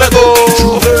 I wanna go.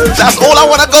 That's all I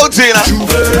wanna go to, you know.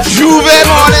 Juve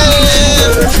morning.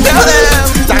 Tell them.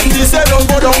 Tanti say don't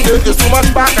go down there. It's too much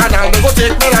back and I'll go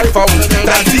take my life away.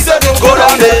 Tanti say don't go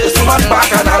down there. It's too much back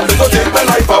and I'll go take my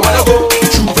life. I wanna go.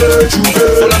 Juve,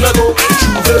 so let me go.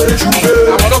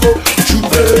 Juve, I wanna go.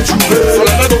 Juve, so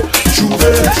let me go.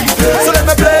 Juve, so let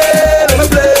me play, let me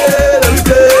play, let me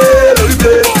play, let me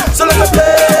play. So let me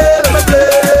play, let me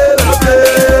play, let me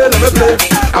play, let me play.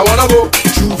 I wanna go.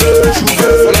 Juve,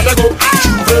 so let me go.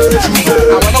 Juve,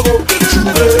 I wanna go.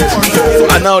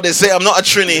 Juve. I know they say I'm not a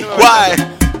Trini. Why?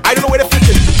 I don't know where they fit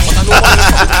in, but I know one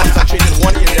concentrated in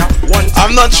one area, one time,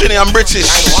 I'm not Trini, I'm British.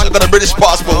 I got a British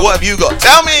passport. What have you got?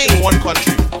 Tell me. in one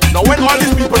country. Now when all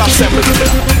these people assemble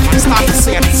together and start to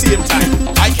sing at the same time,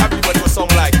 I can't remember what song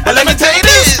like. And let me tell you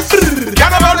this.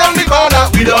 Carnival round the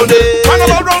corner, we done it.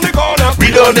 Carnival round the corner,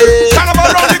 we done it. Carnival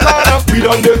round the corner, we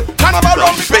done it. Carnival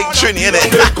round the Fake Trini,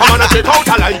 innit? Come on and take out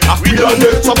a lighter, we done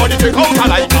it. Somebody take out a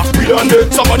lighter, we done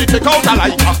it. Somebody take out a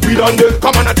lighter, we done it.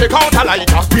 Come on and take out a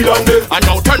lighter, we done it. And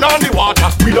now turn on the water,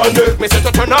 we done it. Me say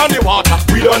to turn on the water,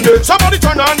 we done it. Somebody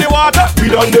turn on the water, we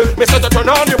done it. Me say to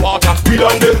turn on the water, we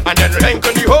done it. And then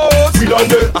lengthen the hose, we done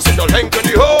it. I said to lengthen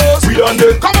the hose, we done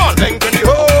it. Come on, lengthen the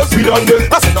hose, we done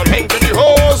it. I said to lengthen the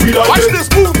hose, we done it. Watch this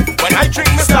move. When I drink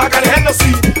Miss Stark and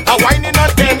Hennessy, I whining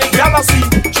again in jealousy.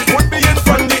 She put me in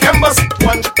front of the embassy.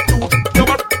 1, 2,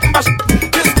 number.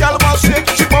 This girl was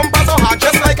shaking, she bumpers so hard,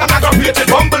 just like an aggravated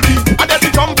bumblebee. And then she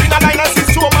jump in a line and see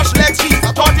so much leg cheese.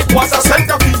 I thought it was a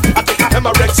centipede. I take a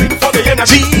hemorrhaging for the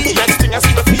energy. Next thing I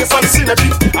see the face on synergy.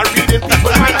 I'm reading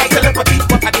people mind like telepathy,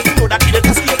 but I didn't know that she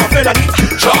didn't escape a felony.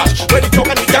 Josh, where the talk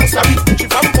and the gangster beat. She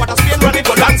from Port of Spain running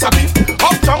to dance a beat.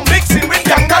 Uptown mixing with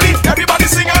Yangali. Everybody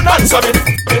sing and dance a bit.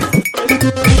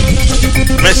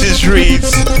 Message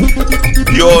reads,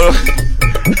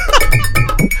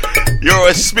 you're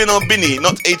a spin on Binny,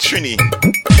 not a Trini.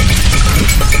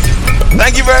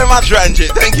 Thank you very much,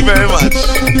 Ranjit. Thank you very much.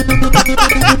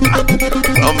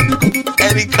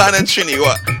 Any kind of Trini,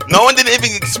 what? No one didn't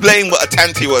even explain what a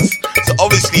Tanti was. So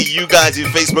obviously you guys in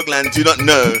Facebook land do not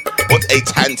know what a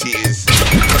Tanti is.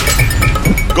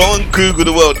 Go on Google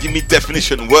the world, give me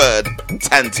definition word,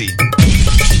 Tanti.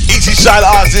 Easy Shine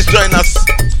Artist join us.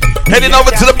 Heading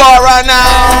over to the bar right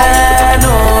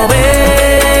now.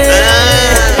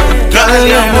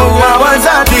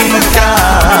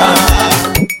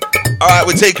 Alright,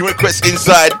 we're taking requests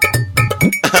inside.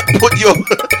 Put your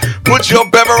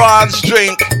beverage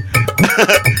drink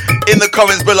in the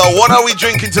comments below. What are we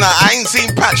drinking tonight? I ain't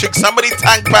seen Patrick. Somebody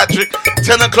thank Patrick.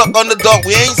 10 o'clock on the dot.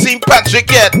 We ain't seen Patrick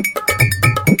yet.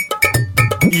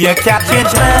 You can't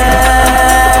change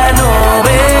man, oh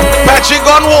baby. Patrick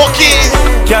on walkies.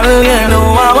 Girl, you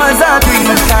know I was a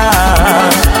drinker.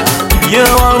 You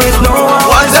always know I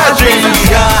was a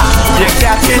drinker. You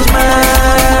can't change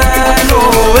man,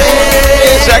 oh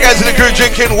baby. Check out to the crew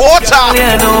drinking water.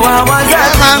 You know I was yeah,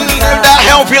 man, live that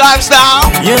healthy lifestyle.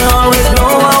 You always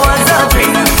know I was a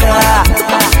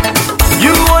drinker.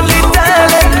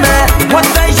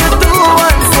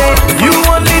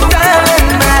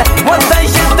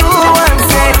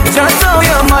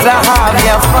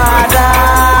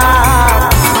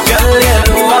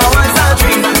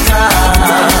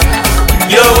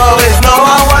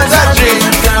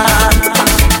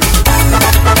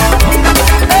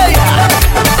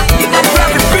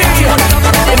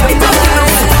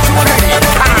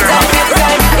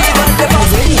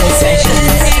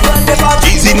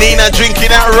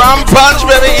 Rum punch,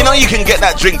 baby. You know you can get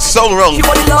that drink so wrong.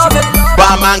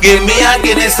 Barman gave me a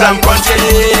Guinness and punch it.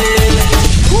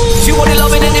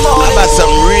 I've had some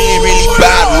really, really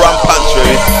bad rum punch,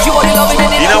 baby.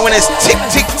 You know when it's tick,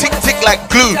 tick, tick, tick like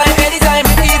glue.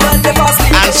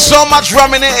 And so much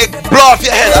rum in it, it blow off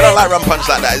your head. I don't like rum punch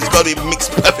like that. It's got to be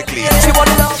mixed perfectly.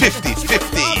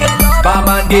 50-50.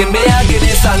 Barman give me a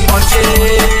Guinness and punch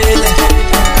it.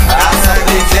 Outside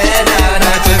the jet and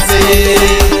I just say,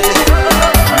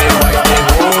 me wife me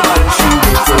home and she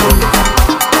waiting.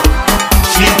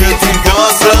 She waiting for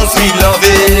some sweet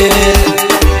loving.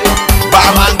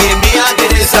 Barman give me a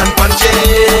Guinness and punch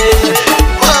it.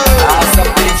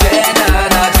 Outside the jet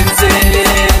and I just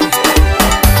say,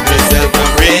 myself a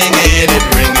ringing it,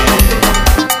 ringing.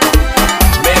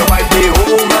 Me wife me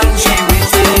home and she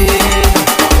waiting.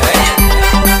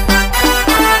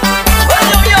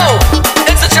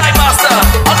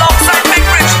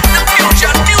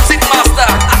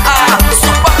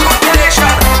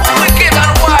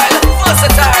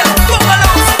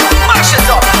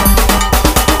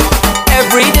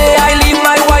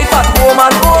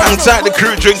 Inside the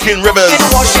crew drinking Rivers.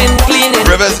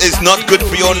 Rivers is not good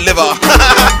for your liver.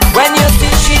 When you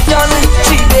see she done,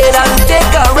 she bed and take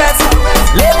a rest.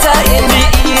 Later in the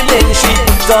evening, she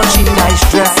puts on she nice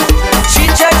dress. She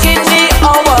checking the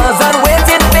hours and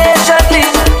waiting patiently.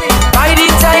 By the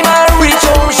time I reach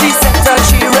home, she said that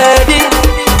she ready.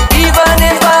 Even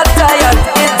if I'm tired,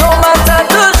 it don't matter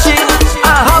to she.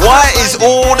 Why is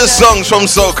all the songs from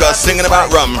soca singing about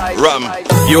rum? Rum.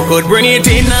 You could bring it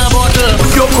in a bottle,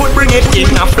 you could bring it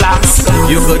in a flask,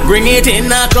 you could bring it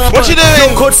in a cup. What you doing?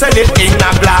 You could send it in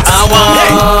a glass. I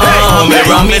want me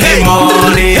rum in the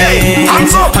morning.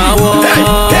 Hands up. I want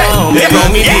me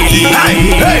rum in the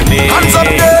evening. Hands up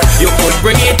there. You could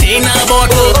bring it in a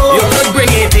bottle, you could bring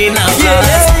it in a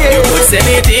flask, you could send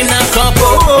it in a cup,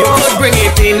 you could bring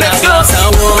it in a glass.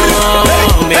 I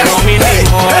want me rum in the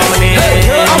morning.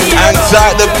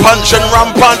 Inside the punch and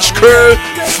rum punch crew,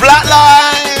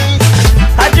 flatline.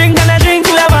 I drink and I drink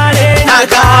till I'm on it. I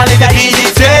call it a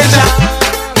meditation.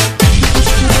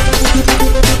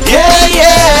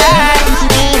 Yeah.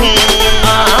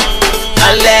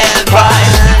 I let by.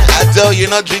 I tell you,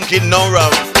 you're not drinking no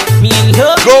rum. Me and you.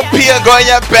 Go pee or go in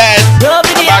your bed.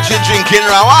 About you drinking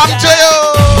rum. I'm to you.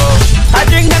 I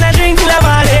drink and I drink till I'm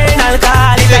on it. I'll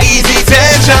call it a easy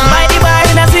tension. Mighty boy,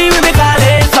 and I see we be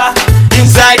calling for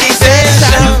inside the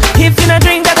station. If you not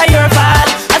drink, that are your fault.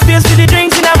 I space to the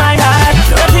drinks in my heart.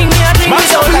 Nothing me I drink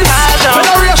without a heart.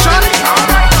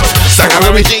 Sakara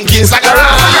we drinking Sakara.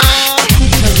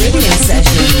 Caribbean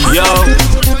session. Yo.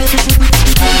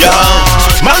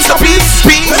 Monster peace.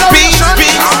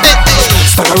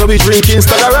 Sakara we drinking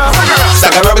Sakara.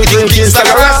 Sakara we drinking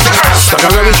Sakara.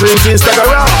 Sakara we drinking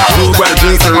Sakara. Blue band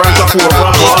drinks and rank up over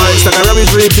boy. Sakara we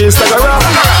drinking Sakara.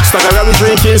 Sakara we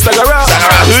drinking Sakara.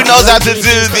 Who knows how to do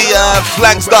the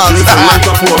flank dance?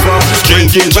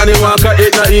 Drinking Johnny Walker,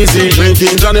 it not easy.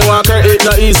 Drinking Johnny Walker, it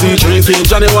not easy. Drinking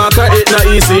Johnny Walker, it not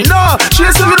easy. No,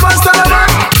 she's a good monster.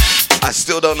 I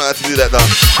still don't know how to do that dance.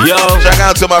 Yo, shout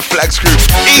out to my flags crew.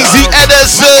 Easy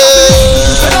Edison.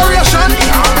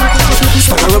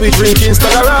 Sakara we drinking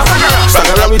Sakara.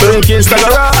 Sakara we drinking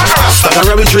Sakara.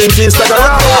 Sakara we drinking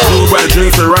Sakara. Blue band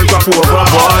drinks and rank up over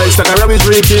boy. Sakara we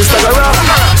drinking Sakara.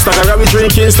 Sakara we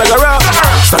drinking Sakara.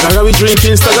 Sakara we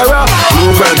drinking Sakara.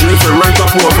 Blue band drinks and rank up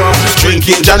over.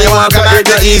 Drinking Johnny Walker, it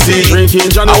not easy.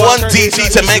 Drinking Johnny Walker. I want DT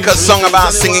to make a song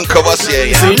about singing Courvoisier.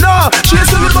 No, she's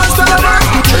a good monster.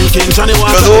 Drinking Johnny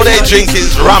Walker. Because all they drink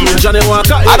is rum. Johnny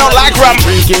Walker. I don't like rum.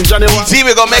 Drinking Johnny Walker. DT,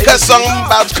 we're gonna make a song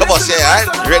about Courvoisier, alright?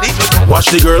 Ready?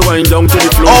 Watch the girl wind down to the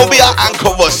floor. Obia and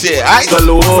Courvoisier, alright?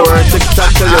 Galore,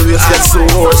 tic-tac till your waist gets so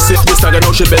hoarse. Sit this stagger,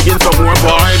 now she begging for more.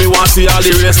 Boy, they want to see all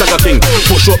the real stagger thing.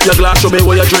 Push up your glass, show me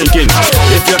what you're drinking.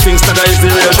 If you think stagger is the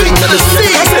real thing, then it's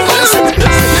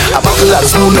I buckle out the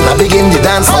spoon and I begin to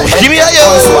dance. Give me a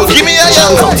yo, give me a yo.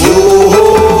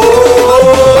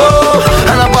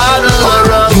 And a bottle of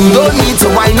rum. You don't need to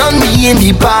wine on me in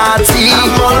the party.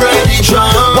 I'm already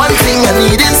drunk. One thing I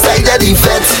need inside the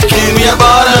defense. Give me a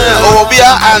bottle of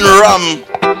Obia and rum.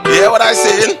 Yeah, what I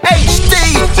saying? HD.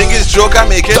 Think it's joke I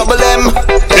make it? Double M.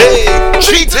 Hey,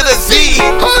 G to the Z.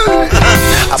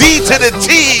 D to the T.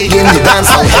 Begin to dance,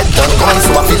 my head done gone,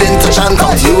 so I feel in touch and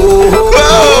count you.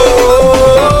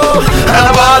 And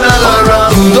a bottle of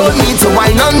rum. You don't need to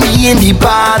wine on me in the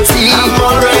party. I'm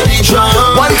already drunk.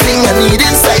 One thing I need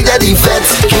inside the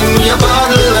defense. Give me a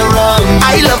bottle of rum.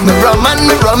 I love me rum and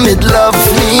me rum it loves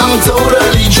me. I'm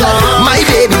totally drunk. My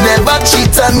baby never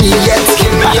cheat on me yet.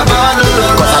 Give me a bottle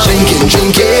of rum. Cause I'm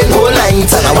drinking whole night.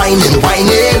 And I'm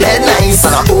whining, head nice.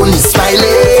 And I'm only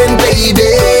smiling,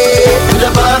 baby. With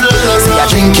a bottle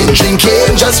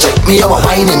drinking. Just check me out,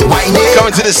 whining.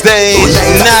 Coming to the stage,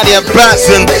 Nadia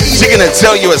Batson. She's gonna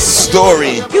tell you a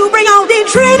story. You bring out the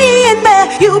Trini in me.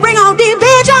 You bring out the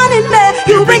Bijan in me.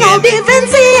 You bring out the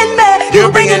Vinci in me.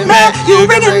 You bring it back. You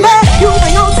bring it back. You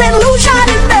bring out St. Lucia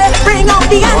in me. Bring out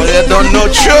the Oh, they don't know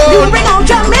You true. bring out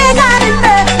Jamaica in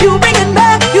me. You bring it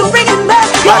back. You bring it back.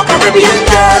 You're Caribbean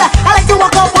girl. I like to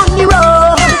walk up on the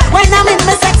road when I'm in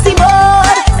my sexy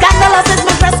mode. Scandalous is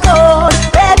my dress code.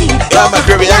 Baby, I'm a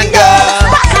Caribbean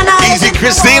girl. Easy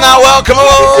Christina, welcome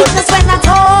on. when I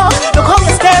talk, look how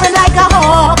you're staring like a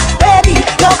hawk. Baby,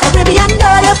 you're Caribbean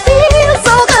girl, you feel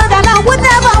so good, and I would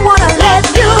never wanna let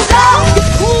you go.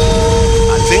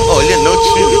 I think all you know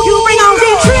true. You bring out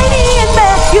the Trini in me,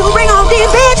 you bring out the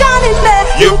Bijan in me,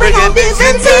 You bring in Big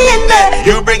Cincy in there.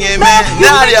 You bring in man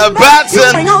Nadia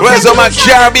Batson. Where's all my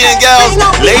Caribbean girls?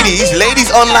 Ladies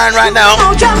online right now.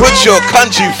 Put your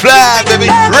country flag, baby.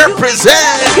 Represent.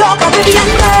 You're Caribbean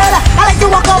girl, I like to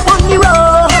walk up on the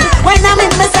road when I'm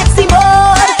in my sexy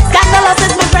mode. Scandalous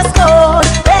is my dress code.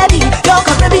 Baby, you're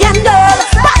Caribbean girl,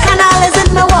 bacchanal is in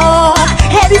my walk.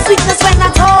 Heavy sweetness when I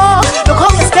talk, look how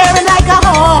you're staring like a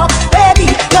hawk.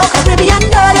 Baby, you're Caribbean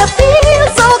girl, you feel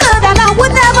so good, and I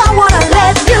would never wanna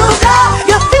let you go.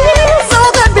 You feel so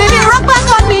good, baby, rock back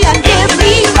on me and give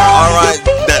me more. Alright,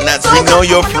 that's we know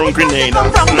you're from Grenada.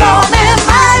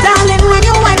 Darling, when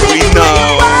you went We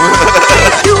know.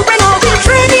 you bring out the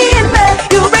Trini in me,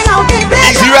 you bring out the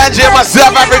Easy Ranger, my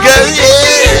South Africa.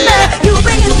 Yeah. You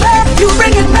bring it back, you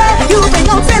bring it back, you bring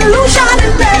out St. Lucia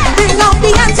in me, bring out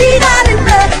the Antigua in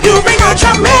me, you bring out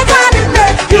Jamaica in me,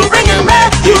 you bring it back,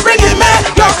 you bring it back,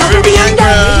 you're Caribbean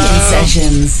girl.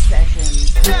 Sessions.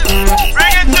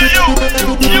 Bring it to you,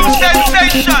 new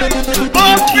sensation.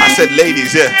 I said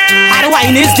ladies, yeah. Hard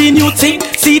wine is the new thing.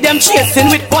 See them chasing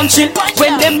with punching.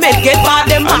 When them men get bad,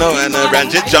 them I know, and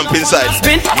Ranjit jump inside.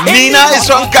 Nina is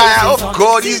from Kaya. Oh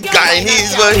God, he's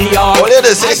Guyanese, but only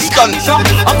the sex cunt.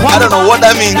 I don't know what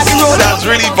that means. Sounds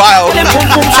really vile.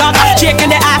 Shaking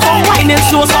the ass, some whining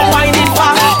slow, some whining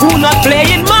fast. Who not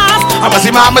playing mass? I'ma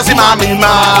see mama, man.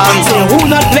 Who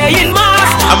not playing mass?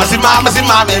 I'ma see mama,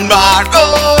 man.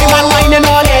 Oh, man whining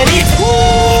all in it.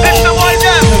 It's the one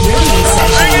them.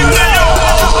 Bring it to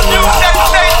you, new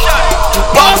sensation.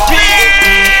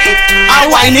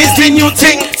 Wine is the new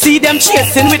thing. See them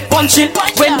chasing with punching.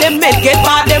 When them men get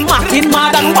bad, them acting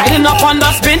mad and whining up on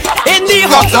the spin. In the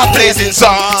hot blazing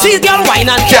sun. See girl wine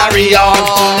and carry on.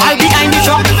 I'll behind the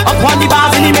truck, up on the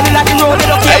bars in the middle of the road.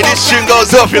 Hey, this tune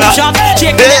goes up, you know.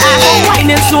 Shaking the ass,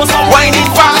 whining slow, some whining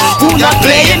fast. Who not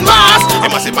playing mass? I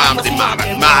must see mama,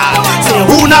 man. Say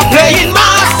who not playing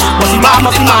mass? Must see mama,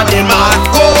 man.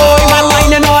 Oh, man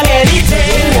whining on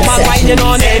anything. Man whining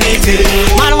on anything.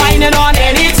 Man whining on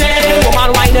anything.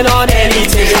 Woman whining on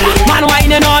anything. Man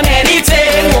whining on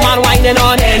anything. Woman whining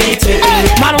on anything.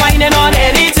 Man whining on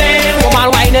anything. Woman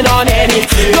whining on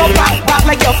anything. Go back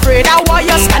like you're afraid. I want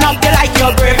you stand up there like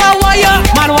you're brave. I want you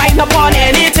man whine up on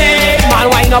anything. Man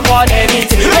whine up on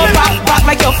anything. Go back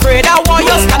like you're afraid. I want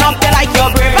you stand up there like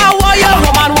you're brave. I want you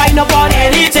woman whine up on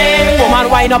anything. Woman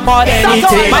whine up on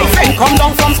anything. My friend come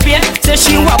down from Spain. Say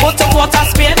she about to go to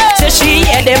Spain. Say she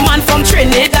hear the man from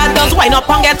Trinidad does whine up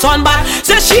and get on back.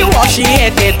 Say she wash she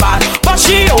hate it bad, but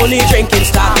she only drinking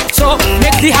Star. So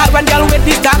make the hard when girl with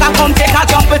this dagger come take a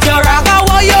jump with your rag. I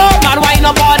want you man whine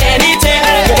up on anything.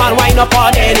 Woman whine up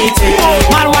on anything.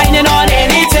 Man whining on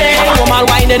anything. Woman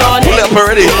whining on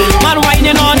anything. Man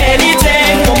whining on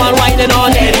anything. Woman whining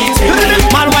on anything.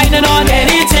 Man whining on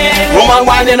anything. Woman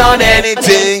whining on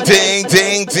anything.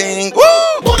 Ting. Woo!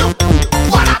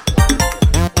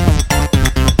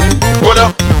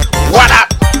 What up?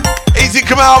 Easy,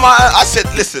 come on, man. I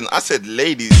said,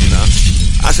 ladies, you know.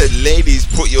 I said, ladies,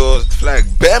 put your flag.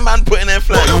 Bear man putting their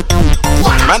flag.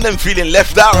 Man, them feeling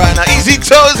left out right now. Easy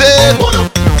toes in.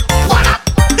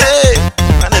 Hey,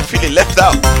 man, them feeling left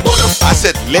out. I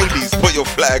said, ladies, put your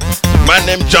flag. Man,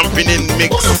 them jumping in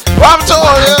mix. I'm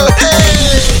told you.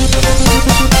 Hey.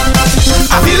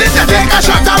 I feel it to take a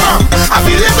shot of rum. I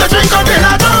feel it to drink until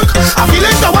I drunk. I feel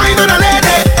it to wine on a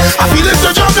lady. I feel it to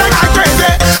jump like I'm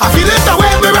crazy. I feel it the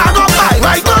way we rock up high.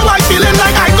 Right now I'm feeling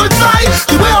like I could fly.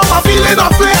 The way I'm feeling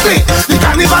up lately. The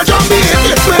carnival jumpy in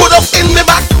this way. Put up in the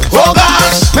back. Oh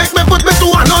gosh. Make me put me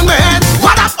two hand on my head.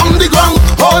 What up on the ground?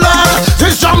 Hold on.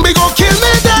 This zombie gon' kill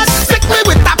me dead. Stick me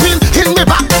with that pin in me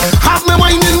back. Have me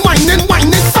whining.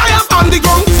 Fire on the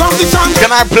ground from the sun.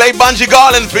 Can I play Bungie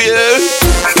Garland for you?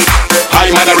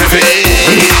 I'm on a riffing.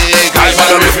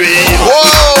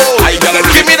 Whoa! I got a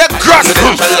give me the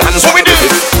Presidential hands what we do.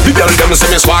 The girl them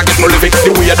say me swag it prolific.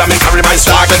 The way that me carry my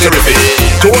swag is terrific.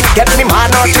 Don't get me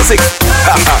mad artistic.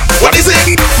 What is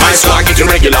it? My swag is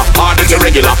irregular, hard is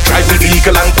irregular. Drive the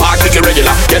vehicle and park it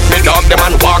irregular. Get me dog them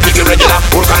and walk it irregular.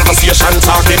 Whole conversation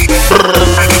talking.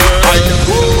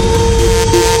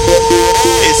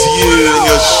 It's you and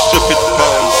your stupid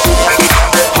phones.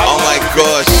 Oh my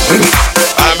gosh.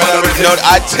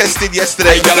 I tested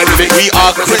yesterday. We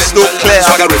are crystal clear.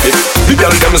 The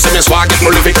girl them say me swag it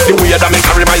prolific. The way that me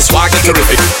carry my swag is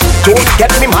terrific. Don't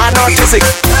get me mad artistic.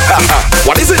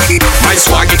 What is it? My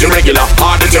swag is irregular,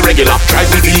 hard is irregular. Drive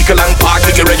the vehicle and park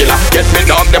it irregular. Get me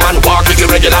dog them and walk it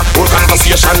irregular. Whole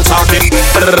conversation talking.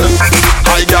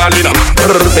 Hi darling,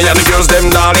 me and the girls them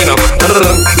darling.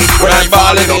 When I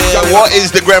falling up, what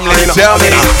is the gremlin? Tell me.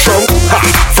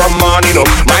 From morning up,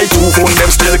 my two phone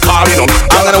them still calling up.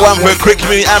 I'm gonna want for a quick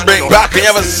minute and break back on the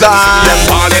other side.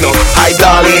 Hi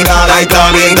darling, hi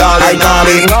darling, hi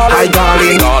darling, hi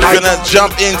darling. We're gonna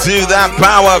jump into that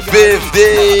Power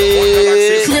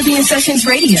 50. Caribbean Sessions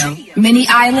Radio. Many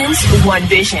islands, one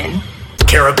vision.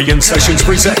 Caribbean Sessions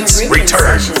presents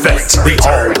Return Fete, the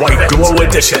all-white glow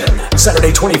edition.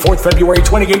 Saturday, 24th February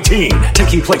 2018,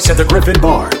 taking place at the Griffin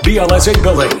Bar, BLSA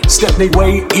Building, Stepney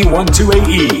Way,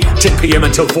 E12AE, 10 p.m.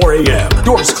 until 4 a.m.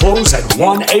 Doors close at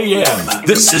 1 a.m.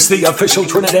 This is the official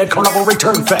Trinidad Carnival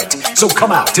Return Fete, so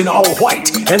come out in all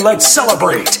white and let's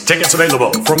celebrate. Tickets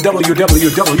available from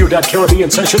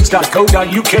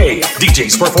www.caribbeansessions.co.uk.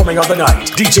 DJs performing on the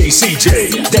night, DJ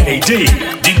CJ, Danny D,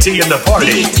 DT in the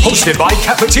Party, hosted by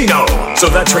Cappuccino. So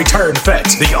that's Return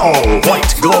Fete, the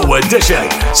all-white glow edition.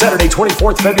 Saturday,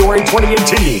 24th February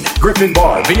 2018. Griffin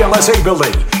Bar, BLSA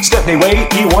Building, Stepney Way,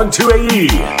 E12AE.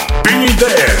 Be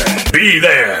there, be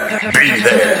there, be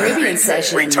there.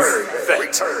 Return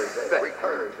Fete.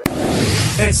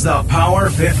 It's the Power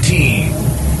 15.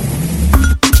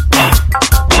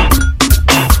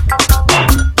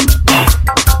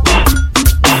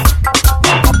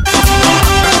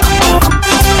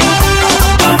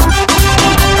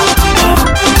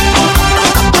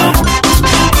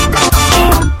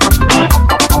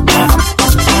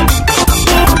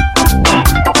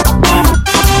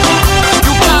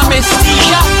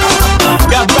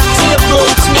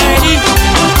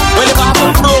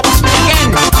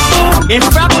 In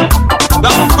fact,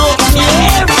 the folks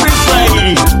every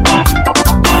Friday.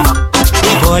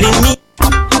 They calling me,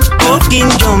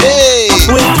 cooking jump,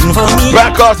 waiting for me.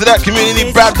 Back after that community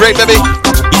bad break, baby.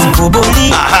 It's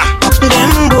Boboli,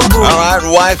 them Bobo. Alright,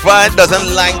 Wi-Fi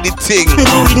doesn't like the thing. Do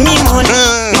with me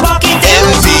money, pocket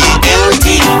empty.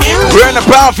 We're in the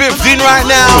Power 15 right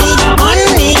now.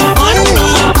 Money,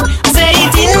 say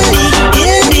it in the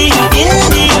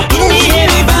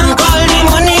every bank, all the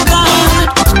money gone.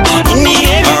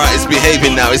 Alright, it's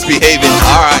behaving now, it's behaving.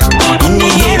 Alright.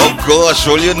 Oh gosh,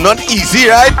 well, you're not easy,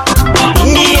 right?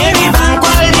 In the every bank,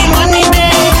 all the money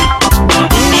there.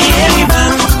 In the every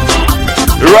bank.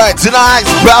 Right,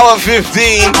 tonight's Power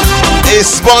 15 is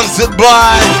sponsored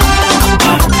by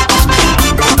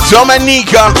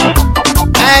Dominica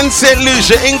and St.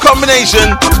 Lucia in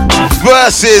combination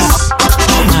versus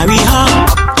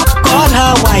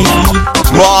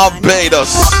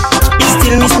Barbados.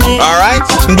 Alright?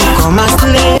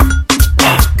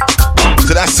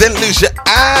 So that's St. Lucia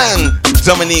and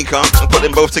Dominica. I'll put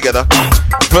them both together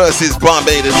versus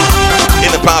Barbados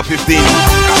in the Power 15.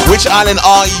 Which island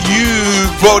are you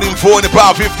voting for in the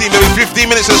Power 15? Maybe 15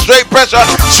 minutes of straight pressure,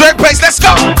 straight pace. Let's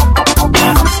go!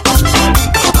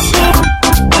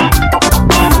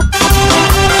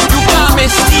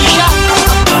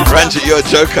 Ranjit, you're a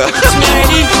joker.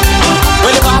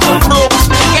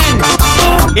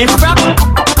 In fact,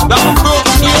 the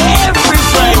folks every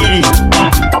Friday.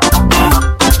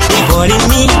 They calling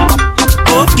me,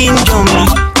 cooking jummy,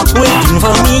 waiting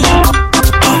for me.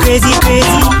 Crazy,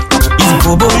 it's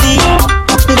Boboli,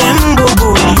 them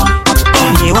Boboli.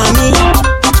 They want me,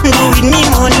 do with me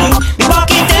money. The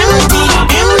pocket empty.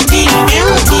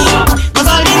 Cause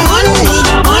all the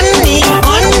money.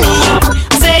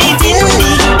 Say it in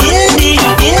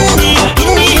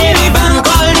the every bank,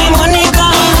 all the money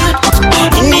gone.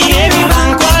 In the every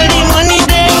bank, all the money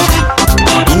there.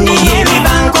 In the every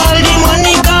bank, all the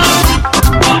money gone.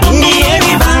 In the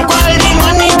every bank, all the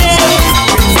money there.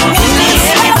 In the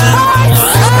every bank.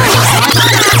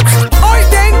 Oi,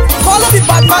 ding! Call up the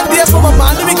bad man there for my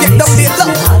man. Let me get them there.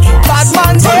 Look, bad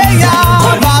man there,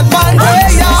 yeah. Bad man there,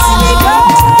 yeah.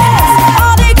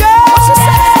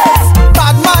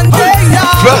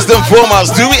 First and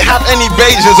foremost, do we have any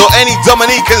Bajans or any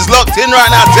Dominicans locked in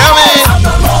right now? Tell me!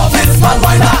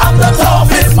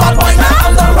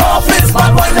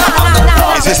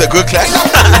 Is this a good clash?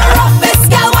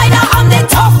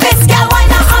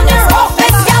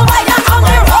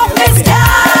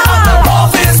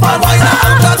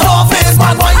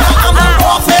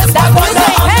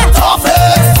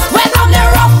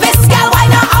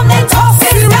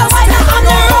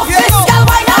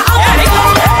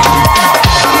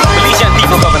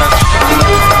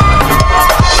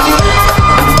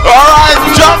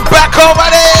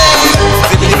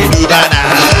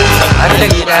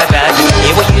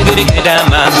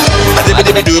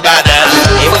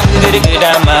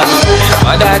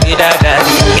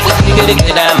 the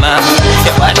good mama.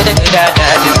 You watch the good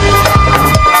daddy.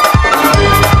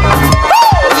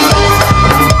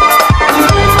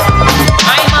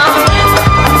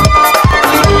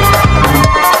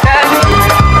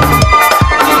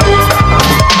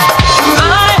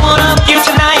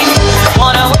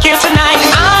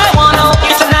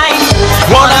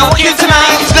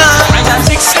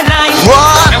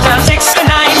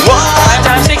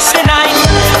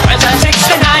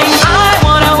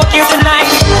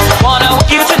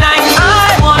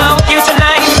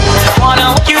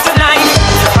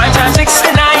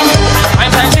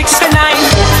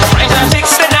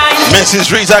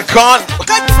 Message reads, I can't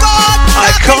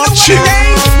choose.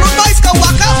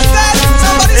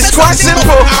 It's quite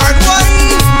simple.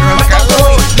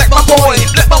 Let my boy.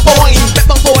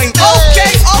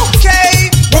 Okay.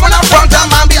 Woman up front and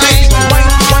man behind.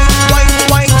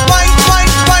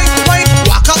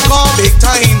 Walk up, come big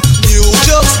time. New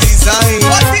jokes design.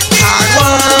 Hard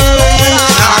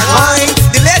wine.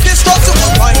 The ladies talk to the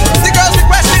wine. The girls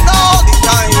requesting all the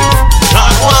time.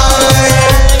 Hard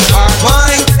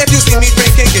wine. If you see me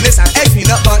drinking Guinness and egg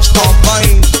peanut bunch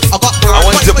combined, I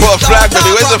want to put a flag,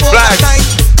 baby. Where's the flag?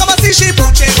 Come and see she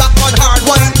pooching back on hard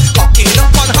wine, cocking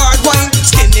up on hard wine,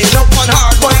 skinning up on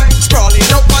hard wine, sprawling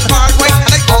up on hard wine.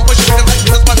 And I always shoot them like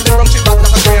this, but the rum she back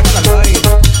like a grave on the line.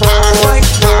 Hard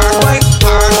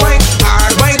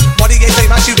wine. Body get time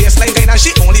and she waistline and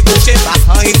she only pushing back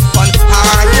high on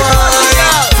hard wine.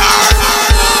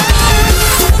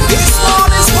 This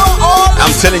one is for all. I'm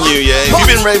telling you, yeah, if you've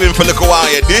been raving for a little while,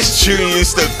 yeah, this tune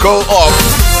used to go off.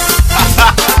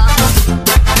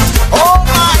 Oh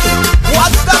my,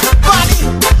 what's that body?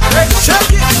 Let's check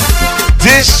it.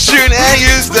 This tune here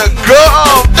used to go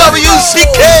off.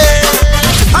 WCK.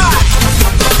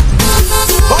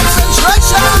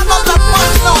 Concentration of the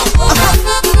fun now.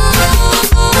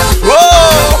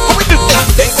 Whoa, what we do?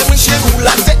 They say we should rule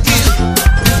and take it.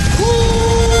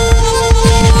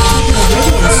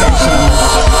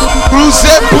 Who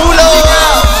said Bulo?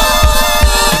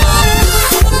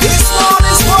 This one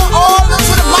is for all those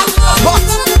with a magnum pot.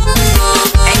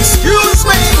 Excuse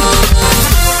me.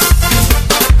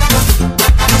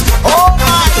 Oh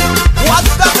my,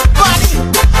 what's that body?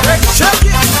 Let's check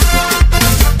it.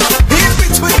 In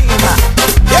between.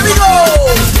 Here we go.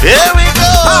 Here we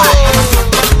go.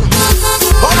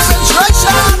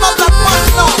 Concentration of the fun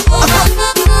now.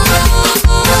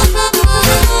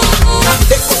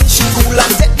 They say she cool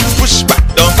and take it. Push back,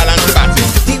 don't balance the body.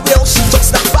 The way she talks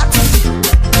that body.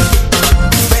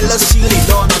 Fellas, she lay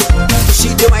down. She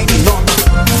the whining on.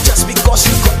 Just because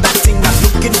she got that thing that's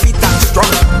looking fit and strong.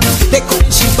 They call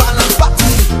she balance body.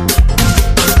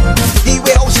 The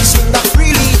way how she swing that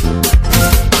freely.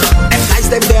 And nice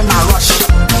them a rush.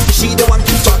 She the one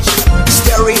to touch.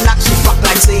 Staring at she back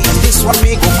like saying this one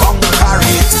may go conquer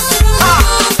it.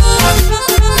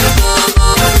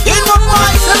 In one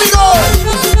voice, here we go.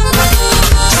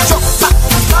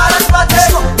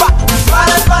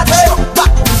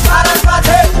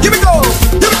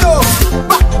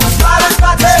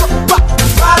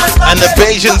 And the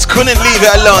Bajans couldn't leave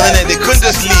it alone, innit? They couldn't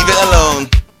just leave it alone.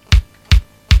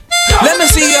 Let me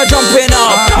see you jumping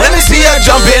up. Let me see you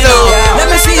jumping up.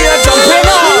 Let me see you jumping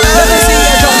up. Let me see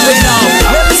you jumping up.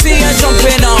 Let me see you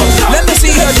jumping up. Let me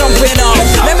see you jumping up.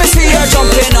 Let me see you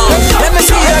jumping up. Let me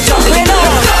see you jumping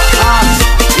up.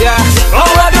 Yeah. Oh,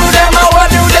 what do them? Oh,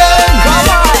 what do them?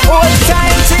 Come on, old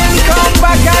time thing, come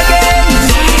back again.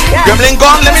 Yeah. Gremlin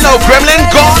gone. Let me know. Gremlin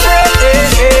gone.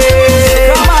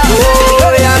 Come on.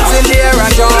 Oh, hands in the air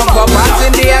and jump up. Hands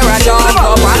in the air and jump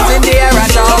up. Hands in the air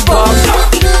and jump up.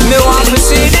 Me want to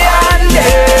see the hands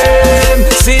them.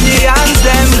 See the hands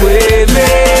them waving.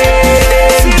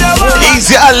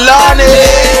 Easy Alani.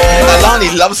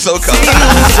 Alani loves soca.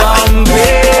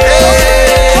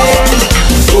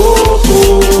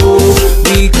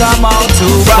 We come out to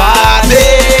party.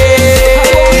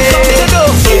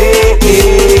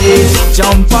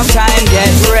 Jump up time,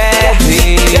 get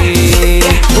ready.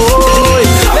 Oh,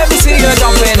 let me see you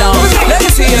jumping up. Let me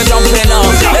see you jumping up.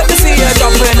 Let me see you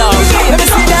jumping up. Let me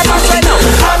see that jumping up.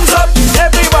 Hands up,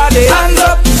 everybody. Hands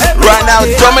up, everybody. Right now,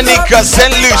 Dominica,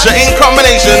 St. Lucia in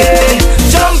combination.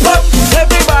 Jump up,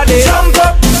 everybody. Jump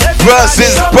up, everybody.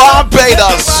 Versus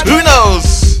Barbados. Who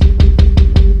knows?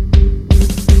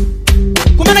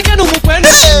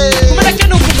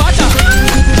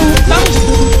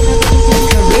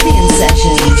 Caribbean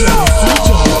session. DJ.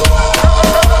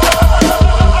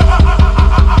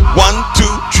 1, 2,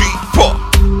 3, 4.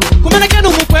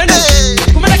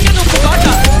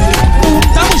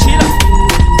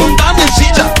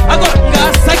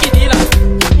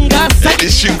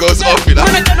 This tune goes off, you know.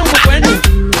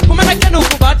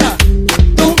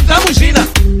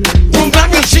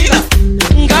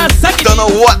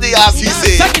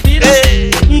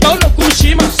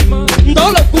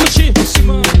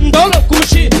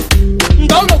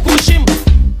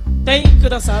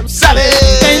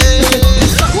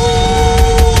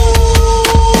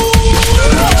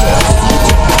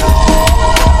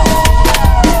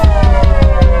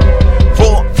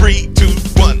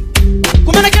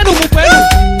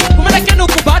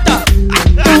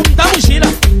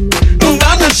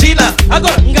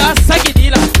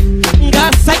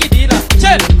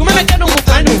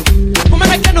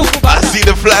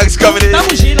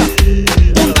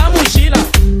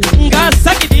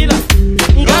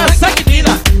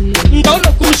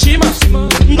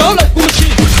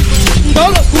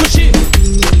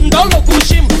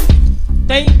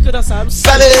 Sale,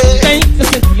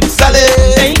 sale,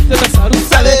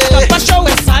 sale. O cachorro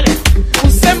é sale, o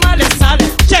semana é sale,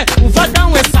 o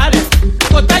vadão é sale,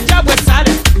 o diabo é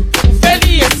sale, o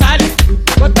feliz é sale,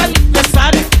 o talito é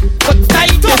sale, o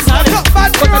taito é sale,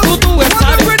 o tudo é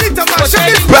sale.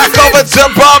 Back over to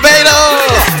Barbados.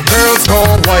 Girls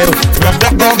gone wild, rub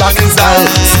back inside.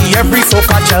 See every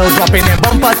soca gel dropping their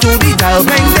bumper to the dial.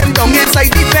 Bang them down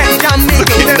inside the bed, and make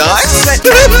them nice. sweat.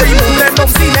 Every move them up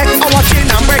the neck. I'm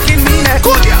watching, I'm breaking me neck.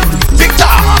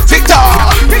 TikTok,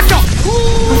 TikTok, TikTok.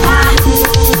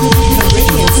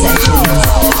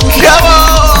 Come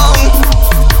on.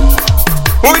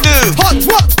 What we do? Hot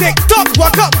walk, TikTok,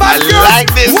 walk up, I bad girls.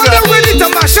 like this. When they're ready to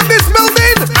mash up this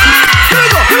building.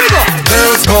 Here we go.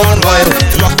 Girls gone wild,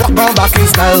 rock back in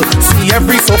style. See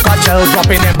every soca gel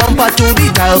dropping their bumper to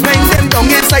the dial. Bang them down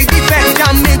inside the bed,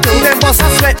 jam into them bust a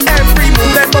sweat. Every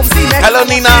move them up the neck. Hello,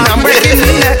 Nina. I'm breaking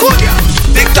the neck.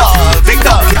 TikTok,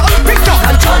 TikTok.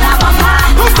 Control of my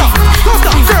mind. Don't stop,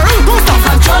 girl, don't stop.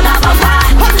 Control of my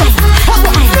mind. Hot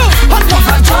one,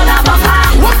 Control of my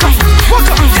mind.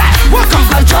 walk up.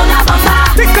 Control of my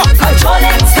mind. TikTok. Control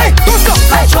it. Hey, don't stop.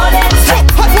 Control it.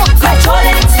 Hot one. Control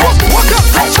it. Walk up.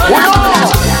 Control of my mind.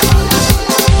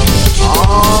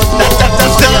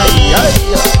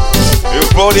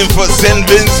 You're voting for St.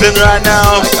 Vincent right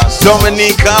now.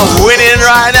 Dominica winning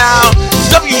right now.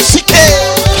 WCK.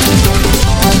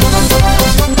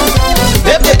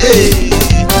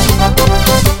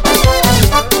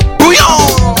 Bouillon.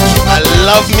 I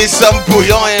love me some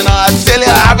bouillon, and I tell you,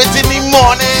 I have it in the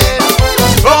morning.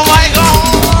 Oh my God.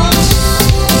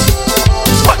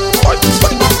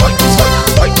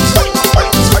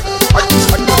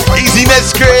 Easy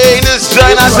Mets creators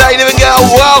join us. I even get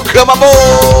welcome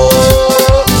aboard.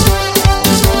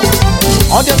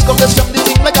 Audience come to stop the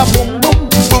thing like a boom boom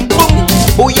boom boom.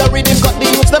 Who you already got the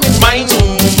youths them in mind.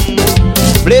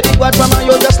 Play the quad from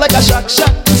you just like a shock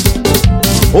shot.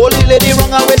 Holy lady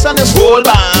wrong away and the school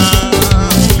band.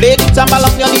 Play the tambal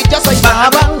on your knee just like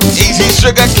bang. Easy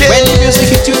sugar cane. When the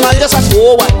music hit you man just a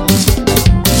go one.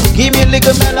 Give me a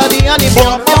little melody and the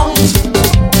bum bum.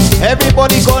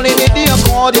 Everybody calling it the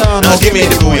accordion. Now give me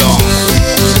the bouillon.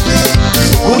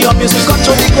 Bouillon music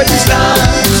control the greatest land.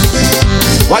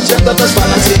 Watch them got us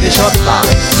balance in the shot back.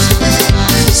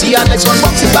 See our next one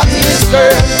box it back in his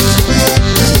skirt.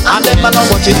 And then man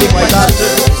watching the white out.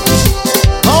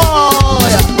 Oh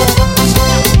yeah.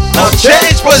 Now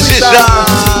change position.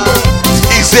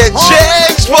 He said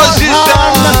change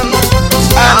position.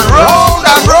 And round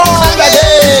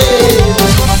again.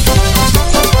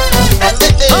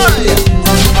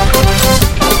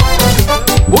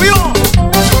 Bouillon.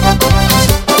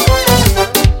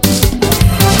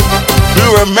 Who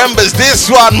remembers this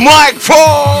one? Mike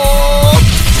Ford.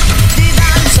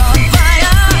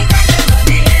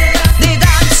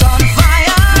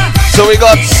 So we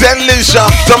got St. Lucia,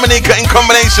 Dominica in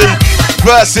combination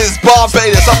versus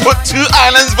Barbados. I put two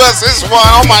islands versus one.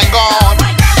 Oh my God.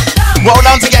 Roll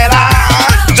down together.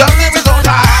 Don't let me go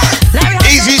down.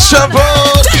 Easy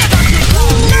Shabbat.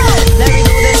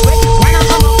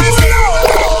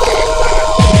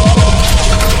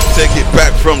 Take it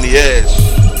back from the edge.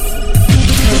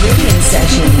 Caribbean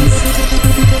Sessions.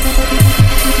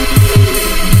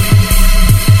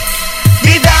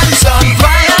 The dance on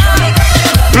fire.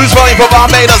 Who's voting for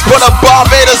Barbados? Put a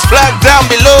Barbados flag down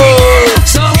below.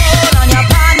 So hold on your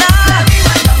partner.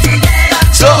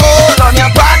 So hold on your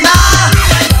partner.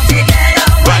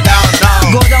 Right down.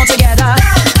 Go down together.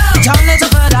 Down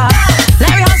little further.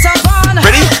 Let me have some fun.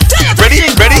 Ready?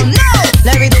 No.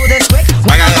 Let me do this quick.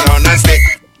 I got it on that stick.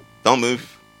 Don't move.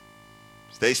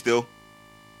 Stay still.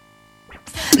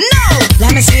 No.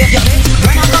 Let me see if you're big.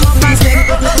 When I come up and stick.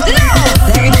 No.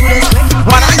 Let me do this quick.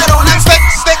 When I got on that stick.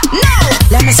 No.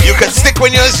 Let me see. You could stick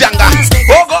when you was younger.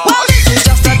 Oh God. Well, this is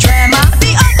just a tremor.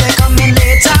 The earthquake coming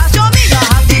later. Show me you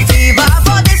have the fever.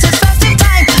 But this is festive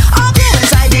time. I'll go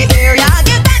inside the area.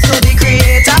 Get back to the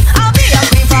creator. I'll be a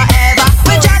queen forever.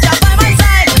 With Jaja by my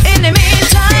side. In the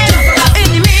meantime.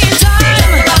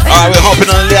 Alright, we're hopping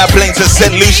on a little plane to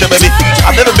St. Lucia, baby.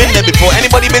 I've never been there before.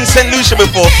 Anybody been St. Lucia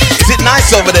before? Is it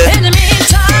nice over there? In the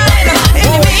meantime.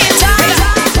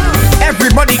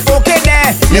 Everybody okay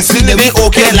there. Yes, we be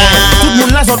okay Tout le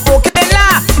monde là, sont okay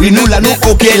là. We know la nous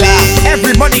okay là.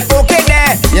 Everybody okay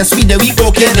there. Yes, we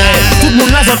okay there. Tout le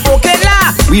monde là, sont okay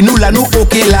là. We know la nous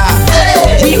okay là.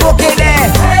 We okay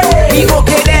there. We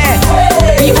okay there.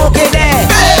 We okay there.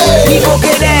 We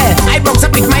okay there. I broke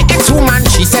up with my ex-woman.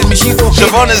 She said me she okay.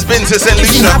 Siobhan has been to St.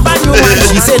 She Lucia. have a new man.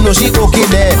 She said no, she okay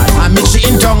there. I mean she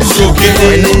in tongue. She okay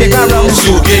there. When I make her wrong.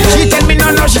 She okay there. She tell me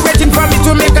no, she waiting for me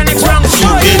to make her next wrong. She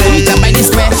okay there. Meet her by the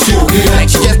square. She okay there. Like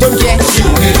she just don't care. She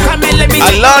okay there. Come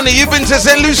Alani, you've been to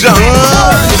St. Lucia?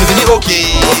 Okay.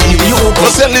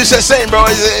 What's St. Lucia saying, bro?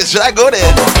 Should I go there?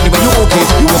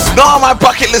 It's not on my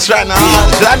bucket list right now.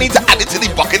 Should I need to add it to the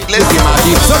bucket list?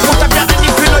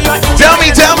 Tell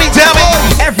me.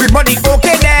 Everybody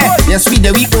okay there? Yes, we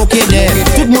okay there.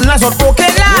 Tout le monde là sont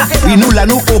okay là. We nous là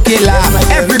nous okay là.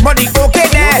 Everybody okay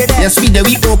there? Yes, we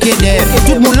okay there.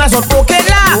 Tout le monde là sont okay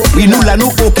là. We nous là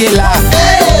nous okay là.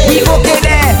 We okay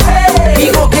there. We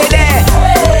okay there.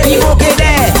 We okay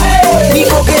there. We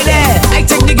okay there. I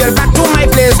take the girl back to my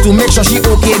place to make sure she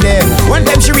okay there. One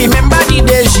time she remember the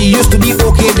day she used to be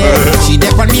okay there. She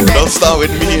there on me back. Don't start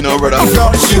with me, you know, brother.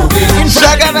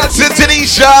 Shagana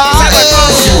Titinisha.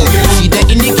 She there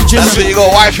in the kitchen. That's where you go,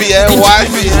 wifey, yeah,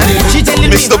 wifey. She telling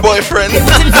me, Mr. Boyfriend.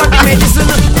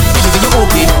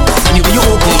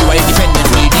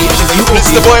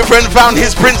 Mr. Boyfriend found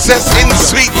his princess in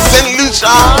sweet St. Lucia.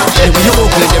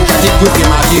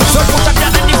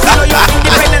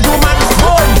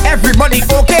 Everybody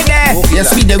okay there?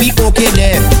 Yes, we okay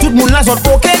there. Tout le monde là sont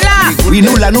okay là. We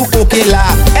nous là nous okay là.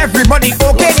 Everybody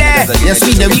okay there? Yes,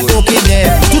 we okay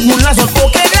there. Tout le monde là sont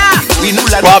okay là. We nous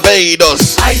là.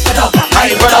 Barbados.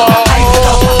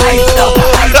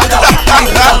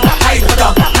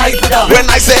 When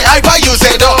I say hyper, you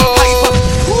say no.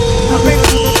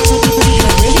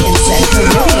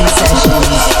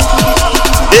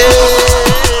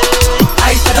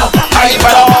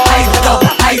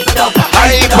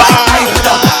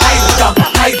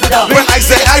 When I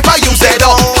say hyper, you say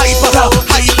no.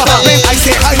 When I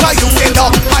say hyper, you say no.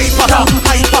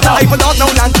 Hyper dog no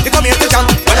land. You come here to jump.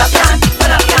 When I can.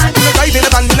 You drive in a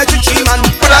van in a chichi man.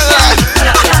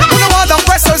 You know all the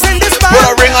pressers in this band. Put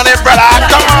a ring on it, brother.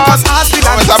 Come on. What's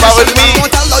about with me?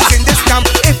 Don't tell us in this camp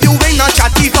if you ain't a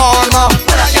chatty farmer.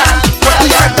 You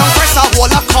said don't press a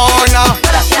whole a corner.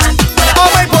 All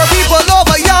my poor people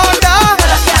over yonder.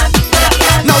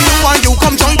 Now you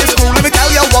come join this crew. Let me tell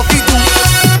you what we do.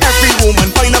 Every woman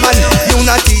find a man.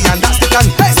 Unity and that's the plan.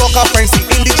 Soca frenzy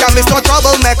in the jam. There's no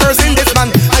troublemakers in this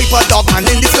man. Hyper dog man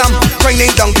in the slam.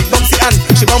 Raining down the bumpsy and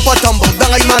she bump a tumble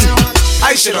down like man.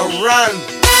 I should've run.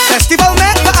 Festival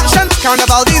met for action,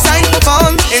 carnival design for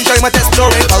fun. Enjoyment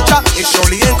exploring culture, it's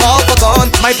surely in call for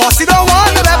gun. My posse don't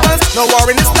want the weapons, no war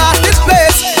in this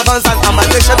place. Guns and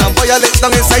ammunition and violence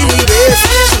down inside me base.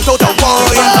 Shoot out a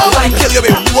wine, kill you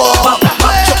with war.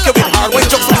 Chuck you with hard wine,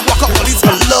 chuck so you walk up police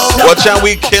for love. Watch out,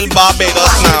 we kill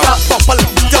Barbados now.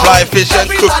 Fly fish and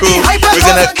cuckoo, we're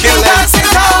gonna kill them.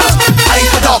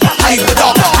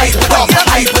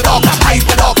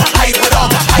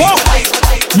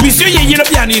 Monsieur Yeye le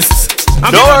pianiste.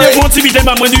 Don't worry.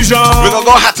 Du genre. We're gonna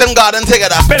go Hatton Garden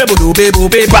together.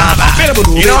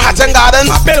 You know Hatton Garden?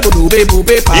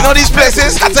 You know these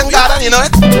places? Hatton Garden, you know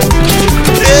it?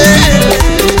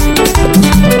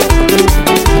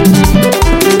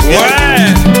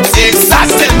 Ouais. C'est ça,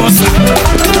 c'est le boss.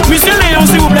 Monsieur Léon,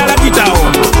 s'il vous plaît, à la guitare.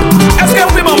 Est-ce que vous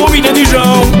pouvez m'envoyer du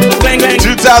genre?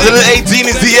 2018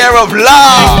 is the year of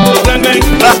love.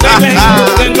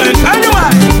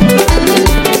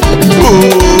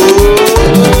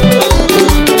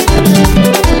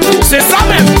 C'est ça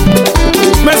même.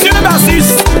 Monsieur le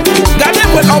bassiste,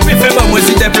 gardez-moi quand on peut faire moi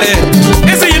s'il te plaît.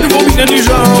 Essayez de combiner du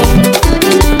genre.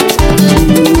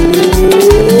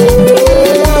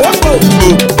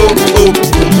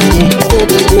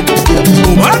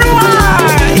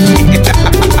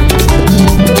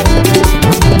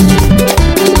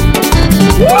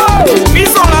 Ils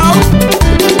sont là.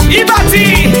 Ils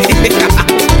bâtissent.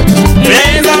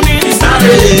 Mes amis,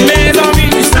 mes amis,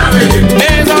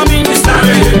 mes amis, mes amis,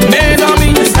 mes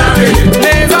amis,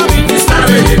 mes amis,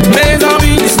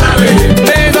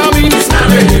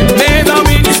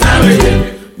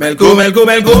 Melko,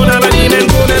 nabani,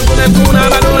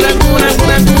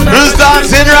 Who's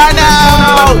dancing right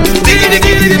now?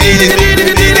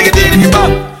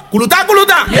 Kuluta,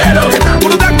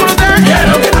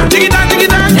 Jigita,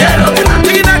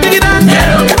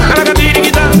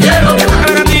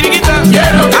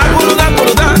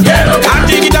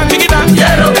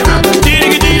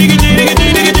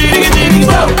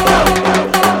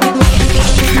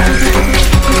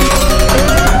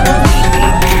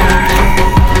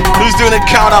 Who's doing a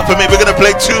count up for me? We're gonna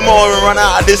play two more and run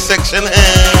out of this section.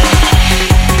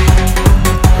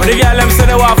 When the girl them say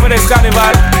they want for this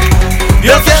carnival,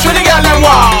 you teach when the girl them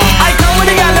want. I come when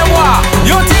the girl them want.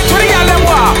 You teach when the girl them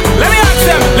want. Let me ask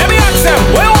them.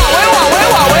 Where you want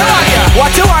here?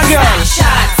 What you want, girl?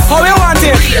 How you want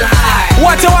it?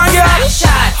 What you want, girl?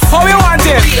 How you want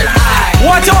it?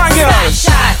 What you want, girl?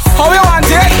 How you want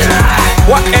it?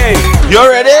 What? Hey, you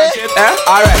ready?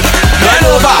 All right. Bend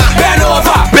over.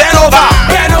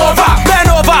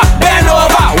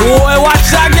 Boy, watch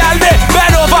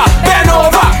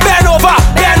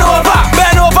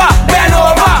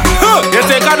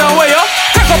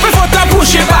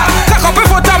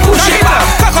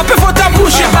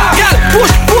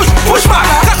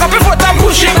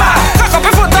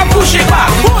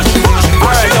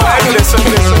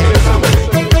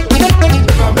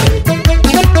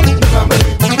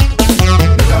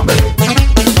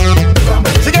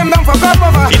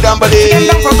Idambali.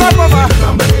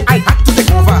 I had to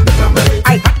take over.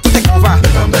 I had to take over.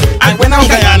 I went on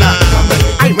Guyana.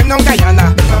 I went on